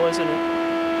Briscoe, isn't it?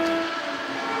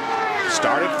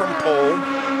 Started from pole.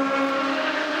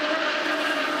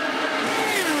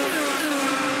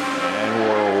 And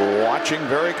we're watching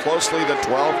very closely the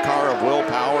 12 car of Will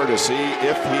Power to see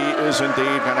if he is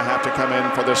indeed going to have to come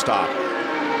in for the stop.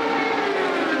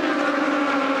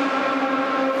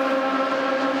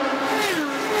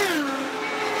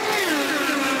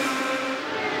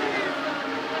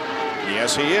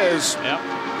 Yes, he is. Yep.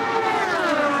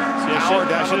 I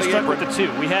should have stuck with the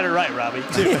 2. We had it right, Robbie.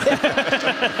 2.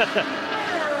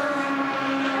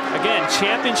 Again,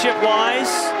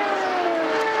 championship-wise,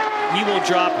 he will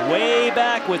drop way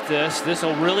back with this. This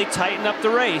will really tighten up the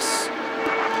race.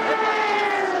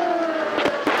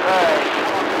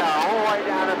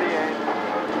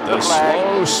 The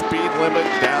slow speed limit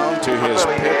down to his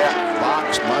pit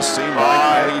box must seem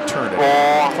like an eternity.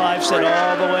 5 said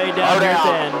all the way down here at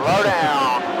the end. Slow down.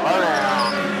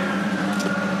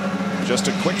 Just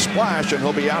a quick splash and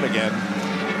he'll be out again.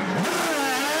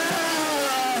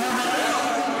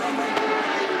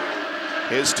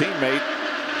 His teammate,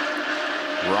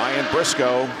 Ryan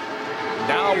Briscoe,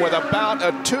 now with about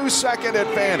a 2-second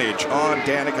advantage on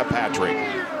Danica Patrick.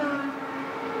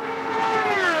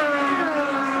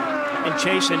 And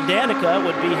chasing Danica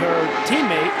would be her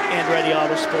teammate, Andretti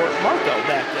Autosport, Marco,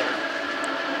 back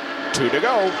there. 2 to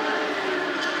go.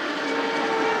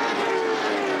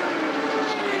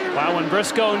 Wow, when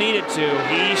Briscoe needed to,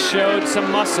 he showed some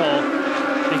muscle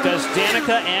because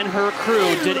Danica and her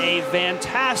crew did a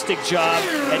fantastic job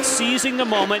at seizing the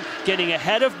moment, getting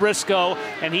ahead of Briscoe,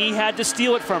 and he had to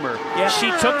steal it from her. Yeah.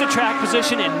 She took the track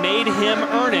position and made him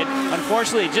earn it.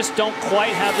 Unfortunately, they just don't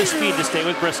quite have the speed to stay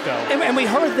with Briscoe. And we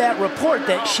heard that report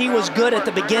that she was good at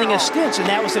the beginning of stints, and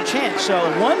that was the chance. So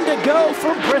 1 to go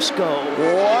for Briscoe.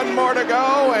 1 more to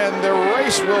go, and the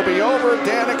race will be over.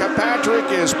 Danica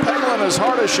Patrick is pedaling as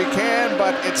hard as she can,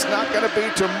 but it's not going to be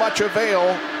to much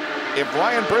avail if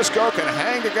Ryan Briscoe can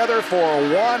hang together for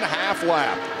 1/2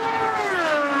 lap.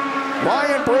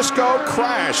 Ryan Briscoe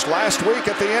crashed last week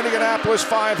at the Indianapolis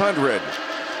 500.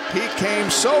 He came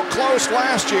so close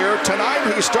last year. Tonight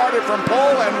he started from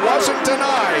pole and wasn't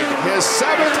denied. His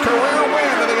 7th career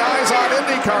win in the Eyes on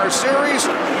IndyCar Series.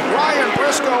 Ryan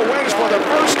Briscoe wins for the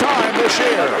first time this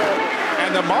year.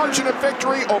 And the margin of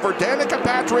victory over Danica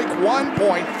Patrick,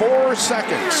 1.4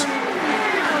 seconds.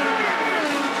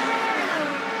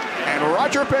 And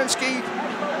Roger Penske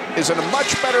is in a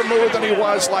much better mood than he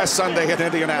was last Sunday at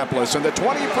Indianapolis. In the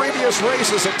 20 previous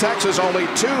races at Texas, only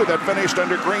 2 that finished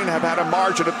under green have had a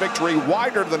margin of victory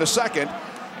wider than a second.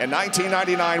 In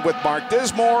 1999 with Mark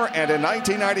Dismore and in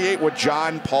 1998 with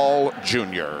John Paul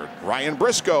Jr. Ryan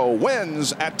Briscoe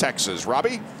wins at Texas.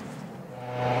 Robbie?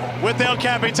 With El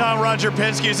Capitan Roger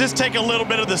Penske, does this take a little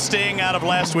bit of the sting out of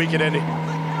last week at Indy?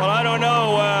 Well, I don't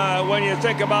know. When you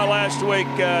think about last week,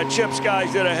 Chip's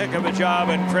guys did a heck of a job,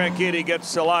 and Franchitti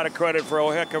gets a lot of credit for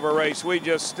a heck of a race. We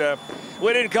just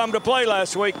we didn't come to play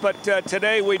last week, but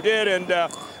today we did, and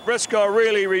Briscoe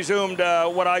really resumed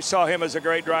what I saw him as a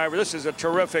great driver. This is a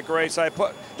terrific race.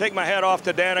 Take my hat off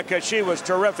to Danica. She was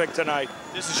terrific tonight.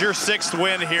 This is your 6th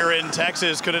win here in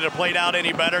Texas. Could it have played out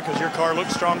any better? Because your car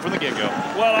looked strong from the get-go.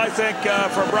 Well, I think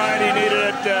for Brian, he needed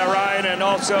it, Ryan, and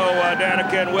also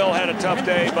Danica and Will had a tough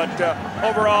day. But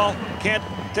overall, can't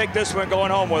take this one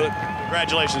going home with it.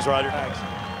 Congratulations, Roger. Thanks.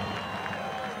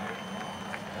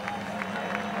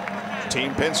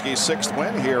 Team Penske's 6th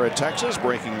win here at Texas,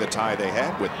 breaking the tie they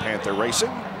had with Panther Racing.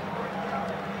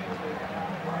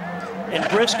 And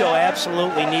Briscoe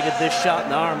absolutely needed this shot in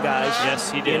the arm, guys. Yes,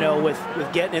 he did. You know, with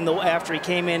getting in the, after he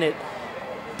came in at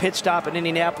pit stop in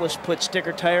Indianapolis, put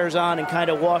sticker tires on and kind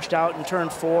of washed out in turn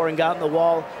 4 and got in the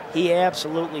wall, he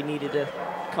absolutely needed to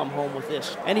come home with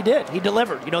this. And he did. He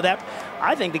delivered. You know, that,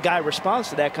 I think the guy responds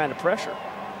to that kind of pressure.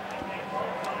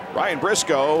 Ryan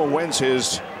Briscoe wins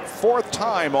his 4th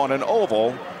time on an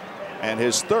oval and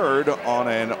his 3rd on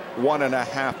an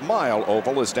 1.5-mile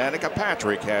oval as Danica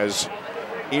Patrick has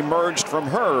emerged from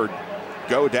her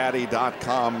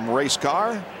GoDaddy.com race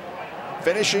car,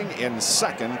 finishing in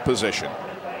 2nd position.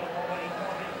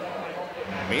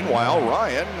 Meanwhile,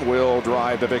 Ryan will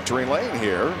drive the victory lane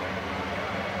here,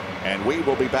 and we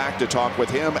will be back to talk with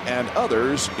him and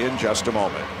others in just a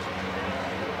moment.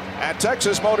 At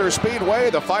Texas Motor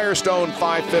Speedway, the Firestone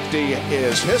 550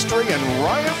 is history, and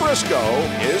Ryan Briscoe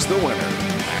is the winner.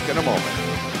 Back in a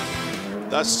moment.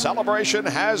 The celebration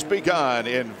has begun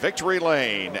in Victory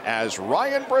Lane as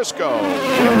Ryan Briscoe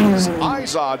wins.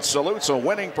 Izod salutes a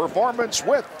winning performance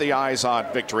with the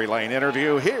Izod Victory Lane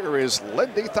interview. Here is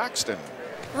Lindy Thaxton.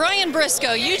 Ryan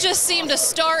Briscoe, you just seem to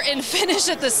start and finish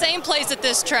at the same place at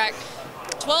this track.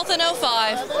 12th in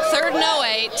 05, 3rd in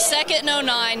 08, 2nd in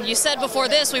 09. You said before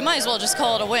this, we might as well just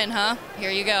call it a win, huh?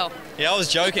 Here you go. Yeah, I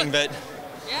was joking, but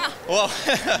yeah. Well,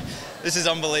 this is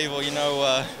unbelievable. You know,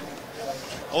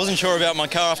 I wasn't sure about my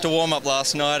car after warm-up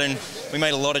last night, and we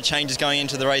made a lot of changes going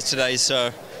into the race today. So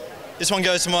this one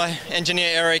goes to my engineer,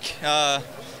 Eric.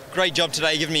 Great job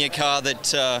today giving me a car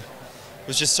that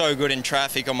was just so good in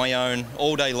traffic on my own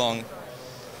all day long.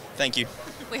 Thank you.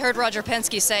 We heard Roger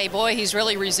Penske say, boy, he's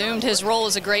really resumed his role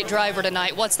as a great driver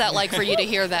tonight. What's that like for you to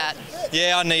hear that?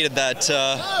 Yeah, I needed that.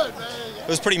 It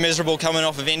was pretty miserable coming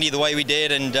off of Indy the way we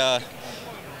did, and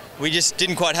we just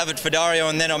didn't quite have it for Dario,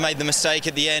 and then I made the mistake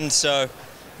at the end. So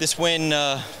this win,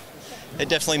 it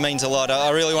definitely means a lot.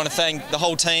 I really want to thank the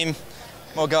whole team,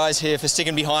 my guys here, for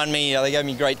sticking behind me. They gave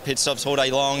me great pit stops all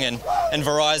day long, and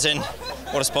Verizon,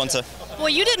 what a sponsor. Well,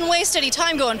 you didn't waste any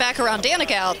time going back around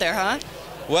Danica out there, huh?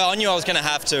 Well, I knew I was going to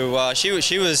have to. She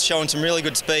was showing some really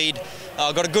good speed.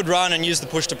 Got a good run and used the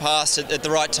push to pass at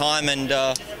the right time, and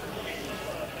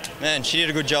man, she did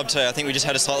a good job today. I think we just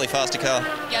had a slightly faster car.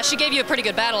 Yeah, she gave you a pretty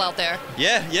good battle out there.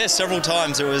 Yeah, several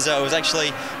times. It was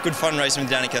actually good fun racing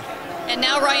with Danica. And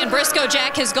now Ryan Briscoe,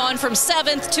 Jack, has gone from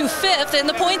 7th to 5th in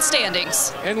the point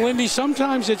standings. And Lindy,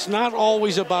 sometimes it's not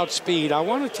always about speed. I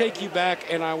want to take you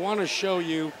back and I want to show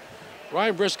you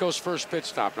Ryan Briscoe's first pit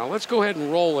stop. Now let's go ahead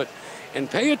and roll it. And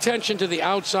pay attention to the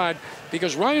outside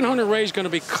because Ryan Hunter-Reay is going to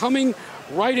be coming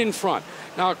right in front.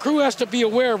 Now, a crew has to be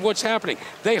aware of what's happening.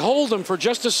 They hold him for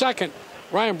just a second.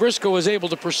 Ryan Briscoe is able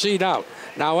to proceed out.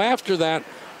 Now, after that,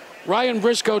 Ryan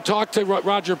Briscoe talked to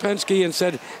Roger Penske and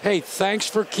said, hey, thanks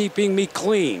for keeping me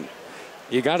clean.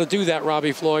 You got to do that,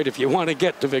 Robbie Floyd, if you want to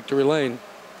get to victory lane.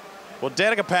 Well,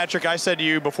 Danica Patrick, I said to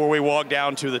you before we walked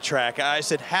down to the track, I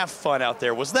said, have fun out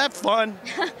there. Was that fun?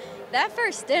 That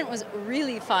first stint was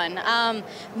really fun.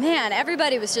 Man,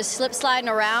 everybody was just slip sliding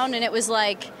around, and it was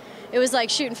like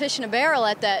shooting fish in a barrel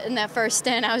in that first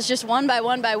stint. I was just one by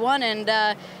one, and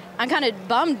I'm kind of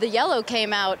bummed the yellow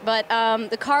came out, but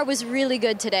the car was really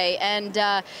good today. And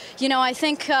you know, I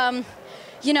think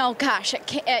you know, gosh,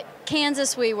 at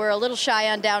Kansas we were a little shy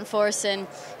on downforce, and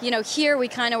you know, here we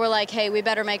kind of were like, hey, we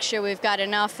better make sure we've got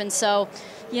enough, and so.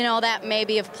 You know, that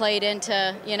maybe have played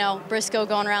into, you know, Briscoe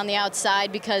going around the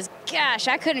outside because, gosh,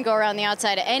 I couldn't go around the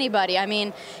outside of anybody. I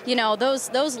mean, you know,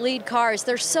 those lead cars,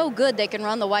 they're so good they can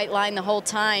run the white line the whole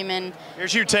time. And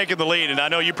here's you taking the lead, and I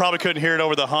know you probably couldn't hear it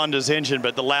over the Honda's engine,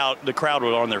 but the crowd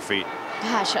was on their feet.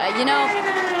 Gosh, you know,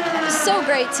 it was so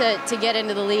great to get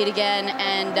into the lead again,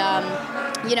 and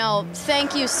you know,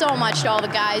 thank you so much to all the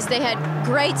guys. They had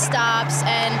great stops,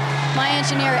 and my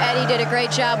engineer Eddie did a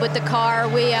great job with the car.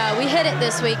 We hit it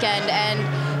this weekend,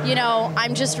 and you know,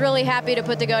 I'm just really happy to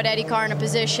put the GoDaddy car in a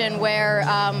position where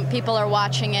people are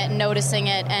watching it and noticing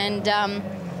it, and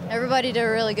everybody did a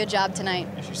really good job tonight.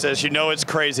 She says, you know, it's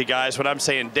crazy, guys, when I'm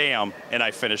saying damn, and I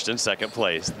finished in 2nd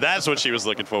place. That's what she was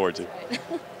looking forward to.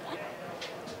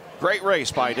 Great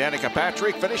race by Danica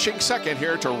Patrick, finishing second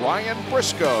here to Ryan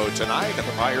Briscoe tonight at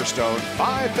the Firestone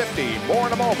 550. More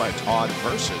in a moment on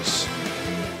Versus.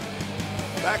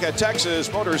 Back at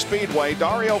Texas Motor Speedway,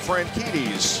 Dario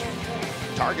Franchitti's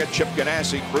Target Chip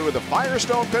Ganassi crew of the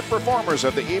Firestone pit performers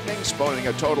of the evening, spotting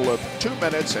a total of 2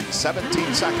 minutes and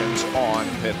 17 seconds on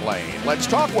pit lane. Let's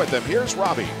talk with him. Here's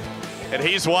Robbie. And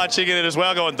he's watching it as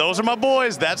well, going, those are my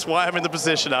boys. That's why I'm in the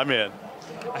position I'm in.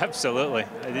 Absolutely.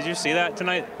 Did you see that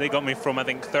tonight? They got me from, I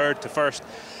think, third to first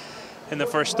in the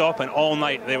first stop, and all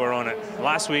night they were on it.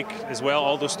 Last week as well,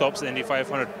 all those stops at Indy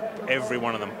 500, every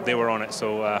one of them, they were on it.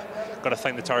 So got to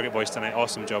thank the Target boys tonight.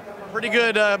 Awesome job. Pretty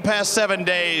good past 7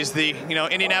 days. The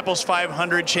Indianapolis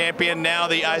 500 champion, now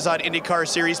the IZOD IndyCar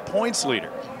Series points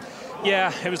leader.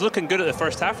 Yeah, it was looking good at the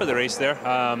first half of the race there.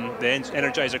 The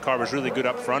Energizer car was really good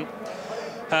up front.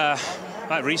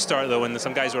 That restart though, when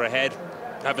some guys were ahead,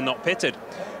 having not pitted,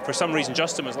 for some reason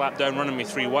Justin was lapped down running me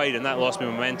 3 wide, and that lost me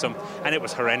momentum, and it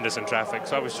was horrendous in traffic,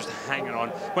 so I was just hanging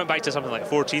on. Went back to something like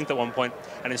 14th at one point,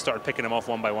 and then started picking them off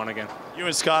one by one again. You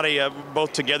and Scotty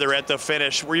both together at the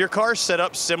finish. Were your cars set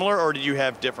up similar, or did you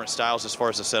have different styles as far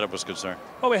as the setup was concerned?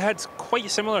 Well, we had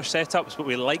quite similar setups, but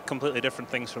we liked completely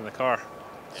different things from the car.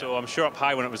 So I'm sure up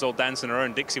high when it was all dancing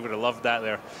around, Dixie would have loved that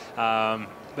there.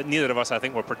 But neither of us, I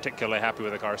think, were particularly happy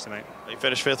with the cars tonight. He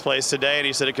finished 5th place today, and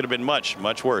he said it could have been much,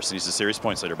 much worse. And he's the series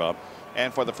points leader, Bob.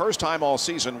 And for the first time all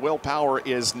season, Will Power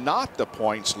is not the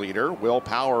points leader. Will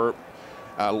Power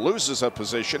loses a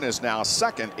position, is now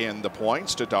second in the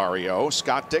points to Dario.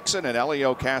 Scott Dixon and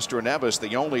Elio Castroneves,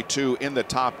 the only two in the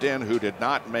top 10 who did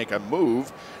not make a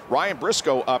move. Ryan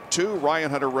Briscoe up 2.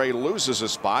 Ryan Hunter-Reay loses a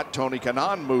spot. Tony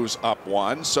Kanaan moves up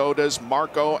 1. So does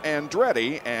Marco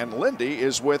Andretti, and Lindy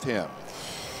is with him.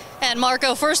 And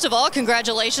Marco, first of all,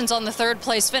 congratulations on the 3rd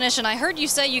place finish. And I heard you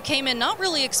say you came in not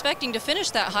really expecting to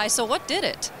finish that high, so what did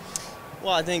it?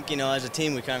 Well, I think, as a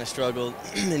team, we kind of struggled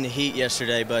in the heat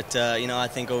yesterday, but, I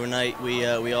think overnight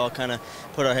we all kind of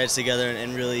put our heads together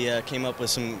and really came up with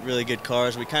some really good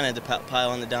cars. We kind of had to pile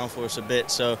on the downforce a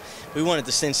bit, so we wanted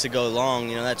the stints to go long.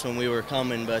 That's when we were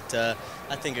coming, but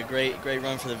I think a great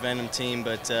run for the Venom team,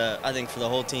 but I think for the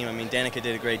whole team, Danica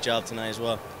did a great job tonight as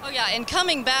well. Oh, yeah, and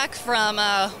coming back from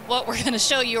what we're going to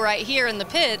show you right here in the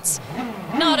pits,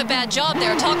 not a bad job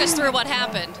there. Talk us through what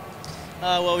happened.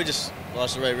 Well, we just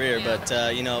lost the right rear, but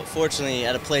fortunately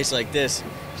at a place like this,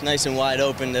 it's nice and wide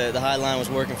open. The high line was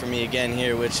working for me again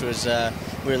here, which was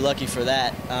we were lucky for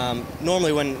that.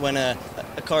 Normally when a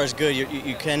car is good,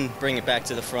 you can bring it back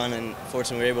to the front, and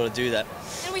fortunately we were able to do that.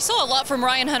 And we saw a lot from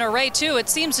Ryan Hunter-Reay too. It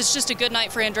seems it's just a good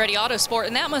night for Andretti Autosport,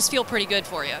 and that must feel pretty good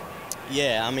for you.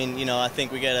 Yeah, I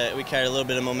think we carried a little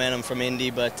bit of momentum from Indy,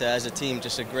 but as a team,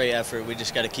 just a great effort. We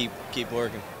just got to keep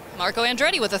working. Marco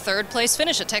Andretti with a 3rd place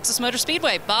finish at Texas Motor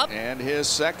Speedway. Bob? And his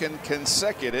 2nd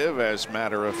consecutive, as a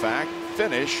matter of fact,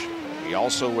 finish. He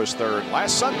also was 3rd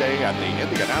last Sunday at the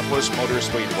Indianapolis Motor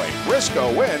Speedway.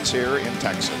 Briscoe wins here in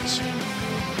Texas.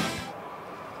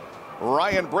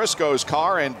 Ryan Briscoe's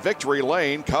car in victory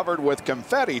lane covered with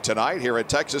confetti tonight here at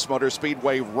Texas Motor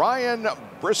Speedway. Ryan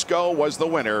Briscoe was the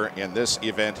winner in this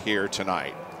event here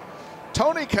tonight.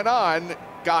 Tony Kanaan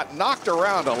got knocked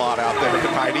around a lot out there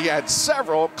tonight. He had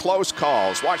several close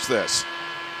calls. Watch this.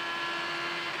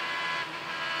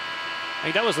 I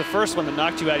think that was the first one that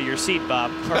knocked you out of your seat,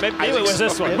 Bob. Or maybe it was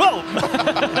this one. Whoa!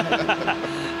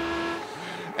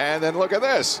 And then look at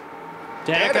this.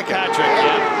 Danica Patrick,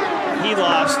 yeah. He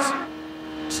lost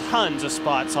tons of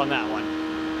spots on that one.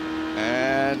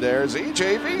 And there's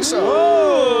E.J. Viso.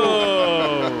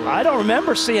 Whoa! I don't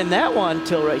remember seeing that one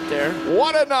till right there.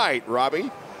 What a night, Robbie.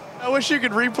 I wish you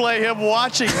could replay him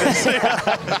watching this.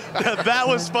 That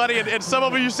was funny. And some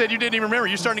of you said you didn't even remember.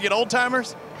 You starting to get old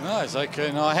timers? No, it's like,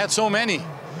 I had so many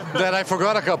that I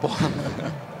forgot a couple.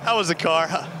 How was the car?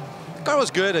 The car was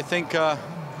good. I think,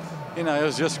 it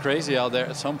was just crazy out there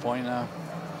at some point.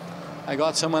 I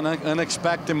got some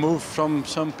unexpected move from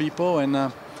some people, and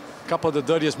a couple of the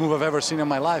dirtiest moves I've ever seen in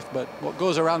my life. But what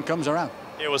goes around comes around.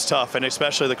 It was tough, and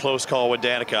especially the close call with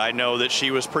Danica. I know that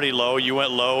she was pretty low. You went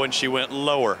low, and she went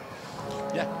lower.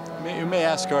 Yeah, you may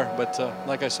ask her, but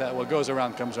like I said, what goes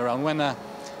around comes around.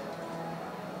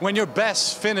 When your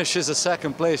best finish is a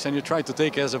 2nd place and you try to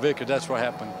take it as a victory, that's what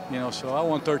happened. So I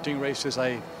won 13 races.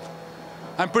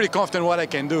 I'm pretty confident what I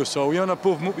can do. So you want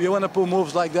to pull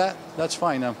moves like that? That's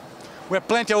fine. We have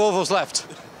plenty of ovals left.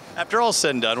 After all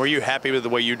said and done, were you happy with the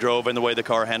way you drove and the way the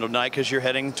car handled tonight? Because you're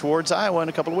heading towards Iowa in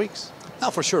a couple of weeks.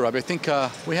 No, for sure, Robbie. I think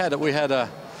we had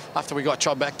after we got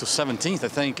chopped back to 17th, I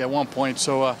think, at one point.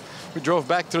 So we drove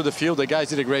back through the field. The guys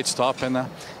did a great stop, and it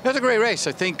was a great race.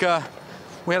 I think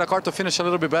we had a car to finish a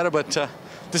little bit better, but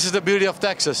this is the beauty of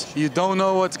Texas. You don't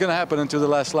know what's going to happen until the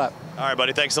last lap. All right,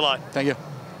 buddy. Thanks a lot. Thank you.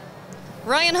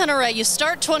 Ryan Hunter-Reay, you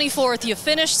start 24th, you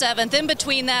finish 7th. In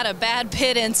between that, a bad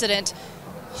pit incident.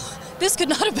 This could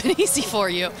not have been easy for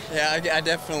you. Yeah, I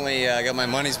definitely got my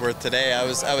money's worth today. I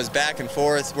was back and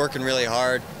forth, working really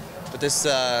hard. But this,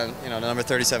 you know, number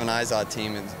 37 IZOD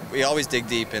team, we always dig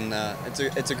deep, and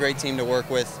it's a great team to work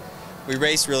with. We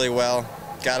race really well.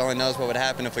 God only knows what would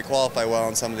happen if we qualify well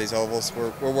in some of these ovals.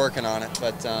 We're working on it,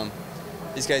 but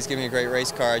these guys give me a great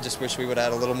race car. I just wish we would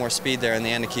have had a little more speed there in the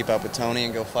end to keep up with Tony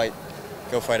and go fight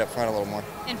up front a little more.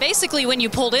 And basically, when you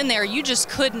pulled in there, you just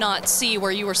could not see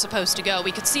where you were supposed to go.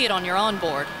 We could see it on your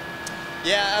onboard.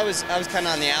 Yeah, I was kind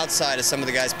of on the outside of some of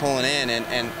the guys pulling in,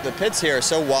 and the pits here are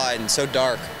so wide and so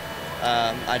dark.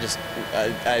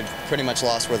 I pretty much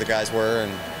lost where the guys were,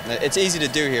 and it's easy to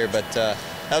do here, but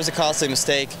that was a costly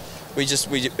mistake. We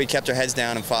kept our heads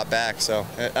down and fought back. So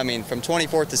I mean, from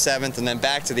 24th to 7th, and then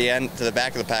back to the end, to the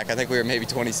back of the pack. I think we were maybe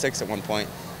 26th at one point,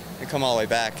 and come all the way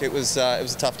back. It was a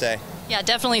tough day. Yeah,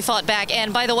 definitely fought back.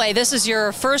 And by the way, this is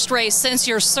your first race since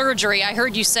your surgery. I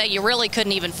heard you say you really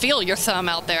couldn't even feel your thumb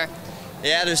out there.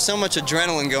 Yeah, there's so much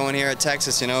adrenaline going here at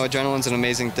Texas. You know, adrenaline's an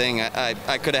amazing thing.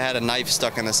 I could have had a knife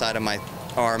stuck in the side of my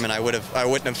arm, and I wouldn't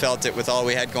have felt it with all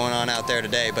we had going on out there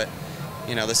today. But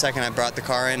you know, the second I brought the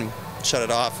car in, shut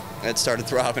it off, it started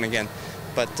throbbing again.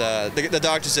 But the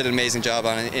doctors did an amazing job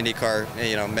on INDYCAR.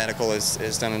 You know, medical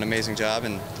has done an amazing job,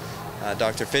 and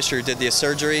Dr. Fisher did the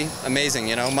surgery. Amazing.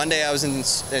 You know, Monday I was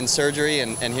in surgery,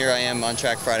 and here I am on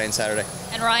track Friday and Saturday.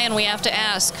 And Ryan, we have to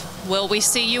ask, will we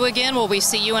see you again? Will we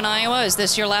see you in Iowa? Is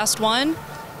this your last one?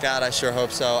 God, I sure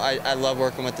hope so. I love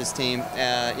working with this team.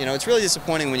 You know, it's really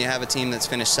disappointing when you have a team that's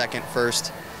finished second,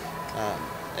 first,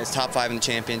 is top 5 in the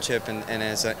championship, and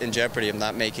is in jeopardy of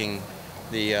not making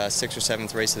the 6th or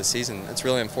 7th race of the season. It's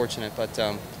really unfortunate, but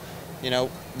you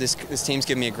know, this team's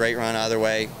given me a great run either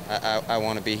way. I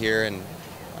want to be here, and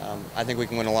I think we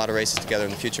can win a lot of races together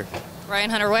in the future.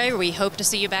 Ryan Hunter-Reay, we hope to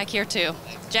see you back here too.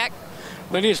 Jack?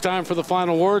 Lenny, it's time for the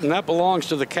final word, and that belongs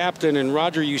to the captain. And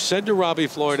Roger, you said to Robbie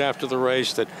Floyd after the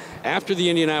race that after the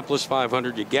Indianapolis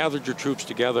 500, you gathered your troops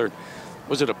together.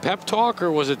 Was it a pep talk,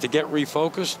 or was it to get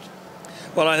refocused?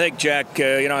 Well, I think, Jack,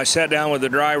 you know, I sat down with the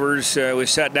drivers, we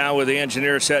sat down with the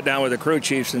engineers, sat down with the crew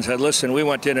chiefs and said, listen, we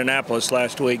went to Indianapolis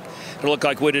last week. It looked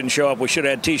like we didn't show up. We should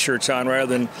have had T-shirts on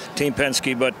rather than Team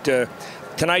Penske, but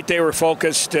tonight they were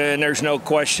focused, and there's no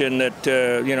question that,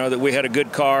 you know, that we had a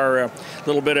good car, a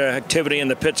little bit of activity in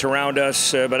the pits around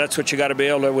us, but that's what you got to be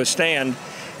able to withstand.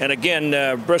 And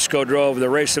again, Briscoe drove the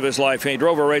race of his life. He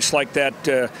drove a race like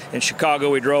that in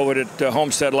Chicago. We drove it at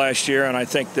Homestead last year, and I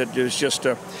think that it was just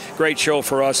a great show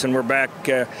for us, and we're back.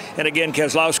 And again,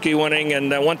 Keselowski winning.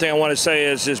 And one thing I want to say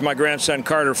is my grandson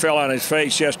Carter fell on his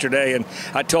face yesterday, and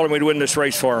I told him we'd win this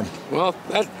race for him. Well,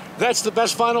 that's the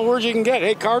best final word you can get.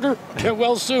 Hey, Carter, get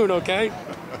well soon, okay?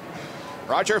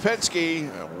 Roger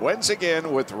Penske wins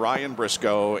again with Ryan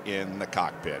Briscoe in the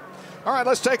cockpit. All right,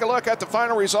 let's take a look at the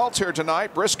final results here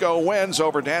tonight. Briscoe wins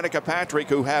over Danica Patrick,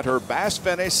 who had her best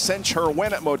finish since her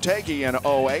win at Motegi in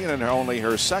 08 and only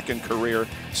her second career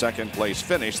second-place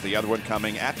finish, the other one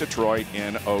coming at Detroit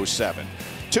in 07.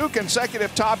 2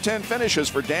 consecutive top 10 finishes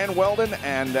for Dan Weldon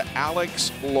and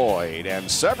Alex Lloyd. And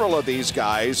several of these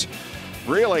guys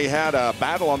really had a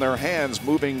battle on their hands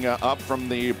moving up from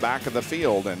the back of the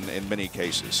field in many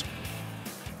cases.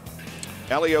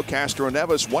 Helio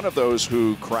Castroneves, one of those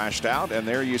who crashed out, and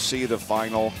there you see the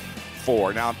final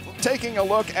 4. Now, taking a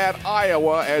look at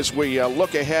Iowa as we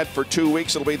look ahead for 2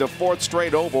 weeks, it'll be the 4th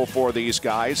straight oval for these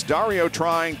guys. Dario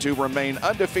trying to remain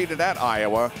undefeated at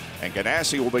Iowa, and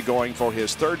Ganassi will be going for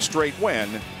his 3rd straight win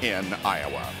in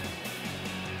Iowa.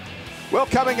 Well,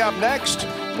 coming up next,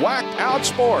 Whacked Out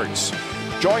Sports.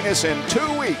 Join us in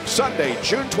 2 weeks, Sunday,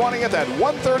 June 20th at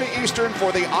 1:30 Eastern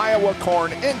for the Iowa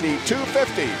Corn Indy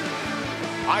 250.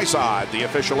 IZOD, the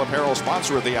official apparel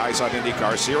sponsor of the IZOD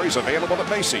IndyCar Series, available at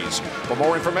Macy's. For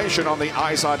more information on the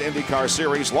IZOD IndyCar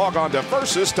Series, log on to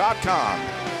Versus.com.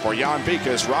 For Jan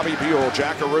Beekes, Robbie Buell,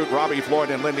 Jack Arute, Robbie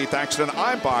Floyd, and Lindy Thaxton,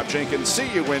 I'm Bob Jenkins.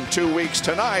 See you in 2 weeks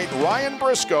tonight. Ryan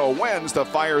Briscoe wins the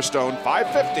Firestone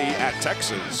 550 at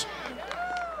Texas.